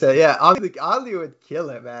you were gonna say, yeah. Otley would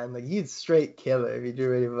kill it, man. Like he'd straight kill it if he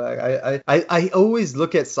drew Radiant Black. I always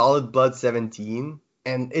look at Solid Blood 17.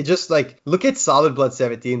 And it just like, look at Solid Blood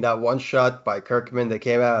 17, that one shot by Kirkman that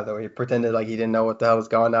came out where he pretended like he didn't know what the hell was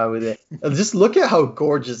going on with it. And just look at how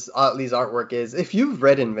gorgeous Otley's artwork is. If you've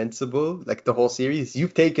read Invincible, like the whole series,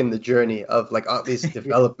 you've taken the journey of like Otley's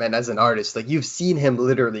development as an artist. Like you've seen him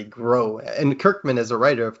literally grow. And Kirkman as a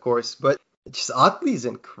writer, of course, but just Otley's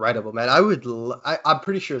incredible, man. I'm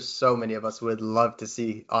pretty sure so many of us would love to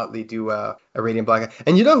see Otley do a Radiant Black.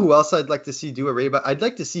 And you know who else I'd like to see do a Radiant Black? I'd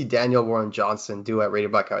like to see Daniel Warren Johnson do a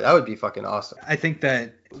Radiant Black cover. That would be fucking awesome. I think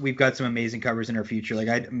that we've got some amazing covers in our future.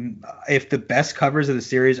 Like if the best covers of the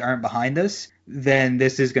series aren't behind us, then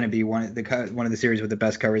this is going to be one of the series with the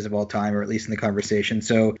best covers of all time, or at least in the conversation.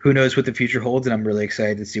 So who knows what the future holds, and I'm really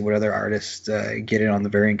excited to see what other artists get in on the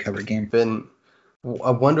variant cover game. Been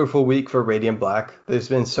a wonderful week for Radiant Black. There's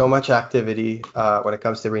been so much activity when it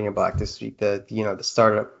comes to Radiant Black this week. The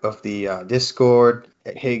startup of the Discord,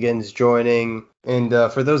 Higgins joining, and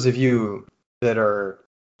for those of you that are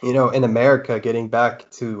in America, getting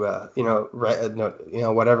back to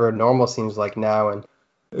whatever normal seems like now, and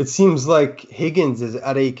it seems like Higgins is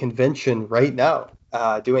at a convention right now.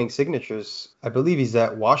 Doing signatures. I believe he's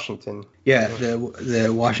at Washington. Yeah, the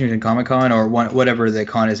Washington Comic Con, or whatever the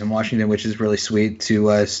con is in Washington, which is really sweet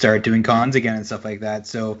to start doing cons again and stuff like that.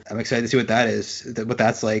 So I'm excited to see what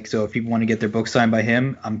that's like. So if people want to get their book signed by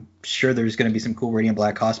him, I'm sure there's going to be some cool Radiant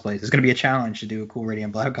Black cosplays. It's going to be a challenge to do a cool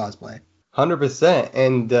Radiant Black cosplay. 100%.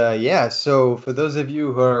 And yeah, so for those of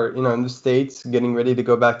you who are, in the States getting ready to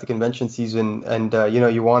go back to convention season and,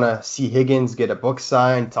 you want to see Higgins, get a book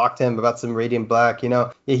signed, talk to him about some Radiant Black,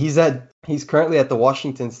 yeah, he's currently at the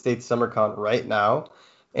Washington State SummerCon right now.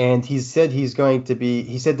 And he said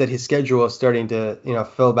that his schedule is starting to,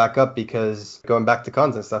 fill back up because going back to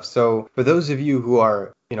cons and stuff. So for those of you who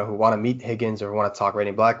are, who want to meet Higgins or want to talk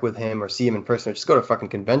Radiant Black with him or see him in person or just go to a fucking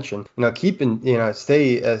convention, keep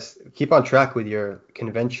on track with your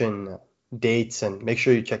convention dates and make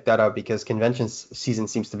sure you check that out because convention season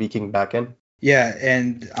seems to be kicking back in. Yeah,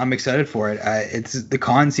 and I'm excited for it. It's the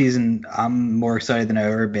con season. I'm more excited than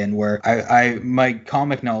I've ever been. Where my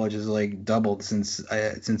comic knowledge is like doubled since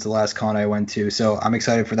the last con I went to. So I'm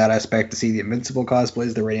excited for that aspect to see the Invincible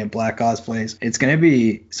cosplays, the Radiant Black cosplays. It's gonna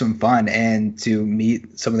be some fun and to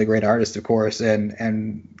meet some of the great artists, of course.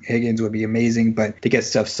 And Higgins would be amazing, but to get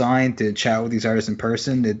stuff signed, to chat with these artists in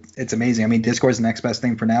person, it's amazing. I mean, Discord's the next best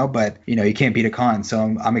thing for now, but you can't beat a con. So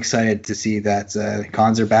I'm excited to see that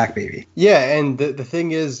cons are back, baby. Yeah. And the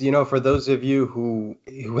thing is, for those of you who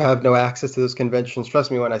have no access to those conventions,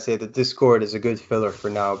 trust me when I say that Discord is a good filler for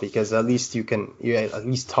now because at least you at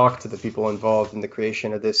least talk to the people involved in the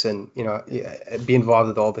creation of this and, be involved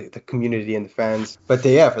with all the community and the fans. But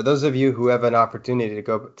for those of you who have an opportunity to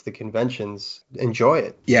go to the conventions, enjoy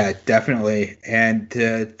it. Yeah, definitely. And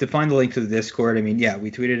to find the link to the Discord, I mean, yeah,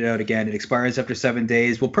 we tweeted it out again. It expires after 7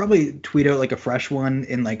 days. We'll probably tweet out like a fresh one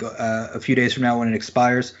in like a few days from now when it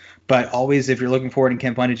expires. But always, if you're looking for it and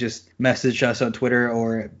can't find it, just message us on Twitter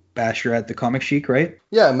or Basher at the Comic Chic, right?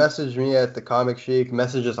 Yeah, message me at the Comic Chic.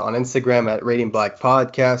 Message us on Instagram at Radiant Black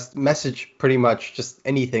Podcast. Message pretty much just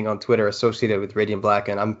anything on Twitter associated with Radiant Black,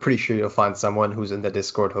 and I'm pretty sure you'll find someone who's in the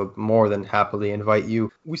Discord who'll more than happily invite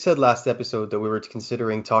you. We said last episode that we were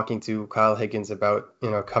considering talking to Kyle Higgins about,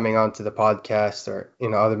 coming onto the podcast or,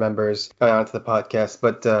 other members coming onto the podcast.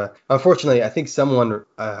 But unfortunately, I think someone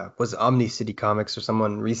was Omni City Comics or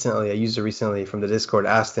someone recently, a user recently from the Discord,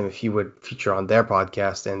 asked him if he would feature on their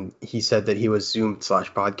podcast, and he said that he was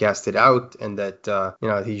Zoomed/podcasted out and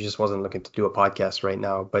that, he just wasn't looking to do a podcast right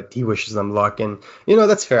now, but he wishes them luck. And,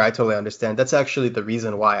 that's fair. I totally understand. That's actually the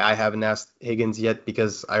reason why I haven't asked Higgins yet,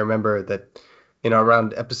 because I remember that,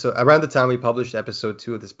 around the time we published episode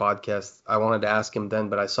 2 of this podcast, I wanted to ask him then,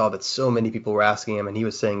 but I saw that so many people were asking him and he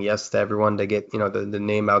was saying yes to everyone to get, the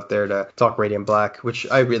name out there to talk Radiant Black, which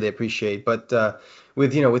I really appreciate. But,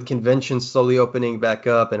 with conventions slowly opening back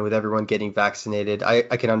up and with everyone getting vaccinated, I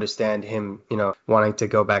can understand him, wanting to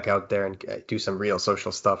go back out there and do some real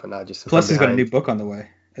social stuff and not just. Plus, he's got a new book on the way.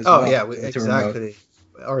 Yeah, exactly.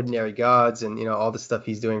 Ordinary Gods and all the stuff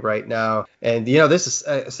he's doing right now. And this is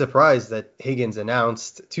a surprise that Higgins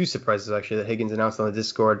announced. 2 surprises actually that Higgins announced on the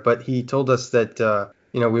Discord. But he told us that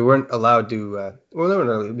we weren't allowed to.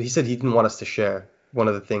 He said he didn't want us to share one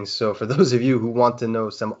of the things. So for those of you who want to know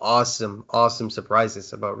some awesome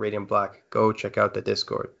surprises about Radiant Black, go check out the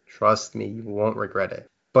Discord. Trust me, you won't regret it.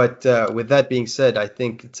 But with that being said, I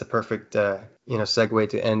think it's a perfect segue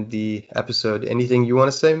to end the episode. Anything you want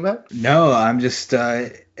to say, Matt? No, I'm just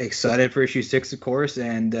excited for issue 6, of course,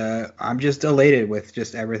 and I'm just elated with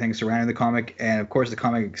just everything surrounding the comic. And of course, the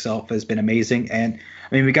comic itself has been amazing. And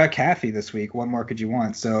I mean, we got Kathy this week. What more could you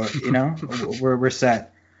want? So we're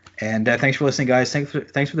set. And thanks for listening, guys. Thanks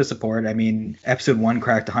for the support. I mean, episode 1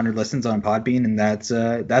 cracked 100 listens on Podbean, and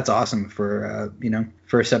that's awesome for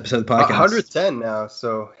first episode of the podcast. 110 now,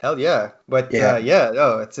 so hell yeah. But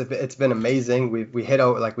it's been amazing. We hit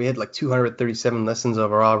like 237 listens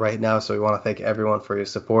overall right now, so we want to thank everyone for your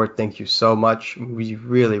support. Thank you so much. We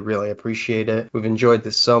really, really appreciate it. We've enjoyed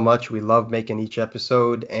this so much. We love making each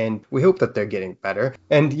episode, and we hope that they're getting better.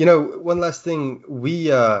 And one last thing,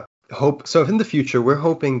 we hope so in the future we're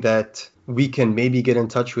hoping that we can maybe get in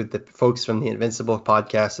touch with the folks from the Invincible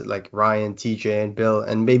podcast like Ryan, TJ, and Bill,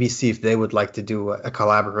 and maybe see if they would like to do a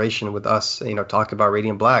collaboration with us, talk about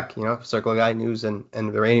Radiant Black, Circle Guy News and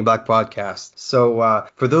the Radiant Black podcast. So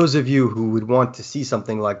for those of you who would want to see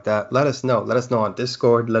something like that, let us know on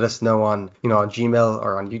Discord, let us know on on Gmail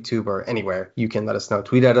or on YouTube or anywhere. You can let us know,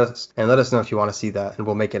 tweet at us, and let us know if you want to see that, and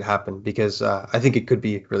we'll make it happen because I think it could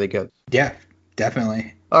be really good. Yeah,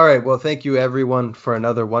 definitely. All right. Well, thank you, everyone, for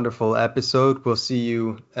another wonderful episode. We'll see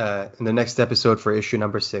you in the next episode for issue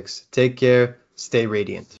number 6. Take care. Stay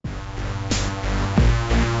radiant.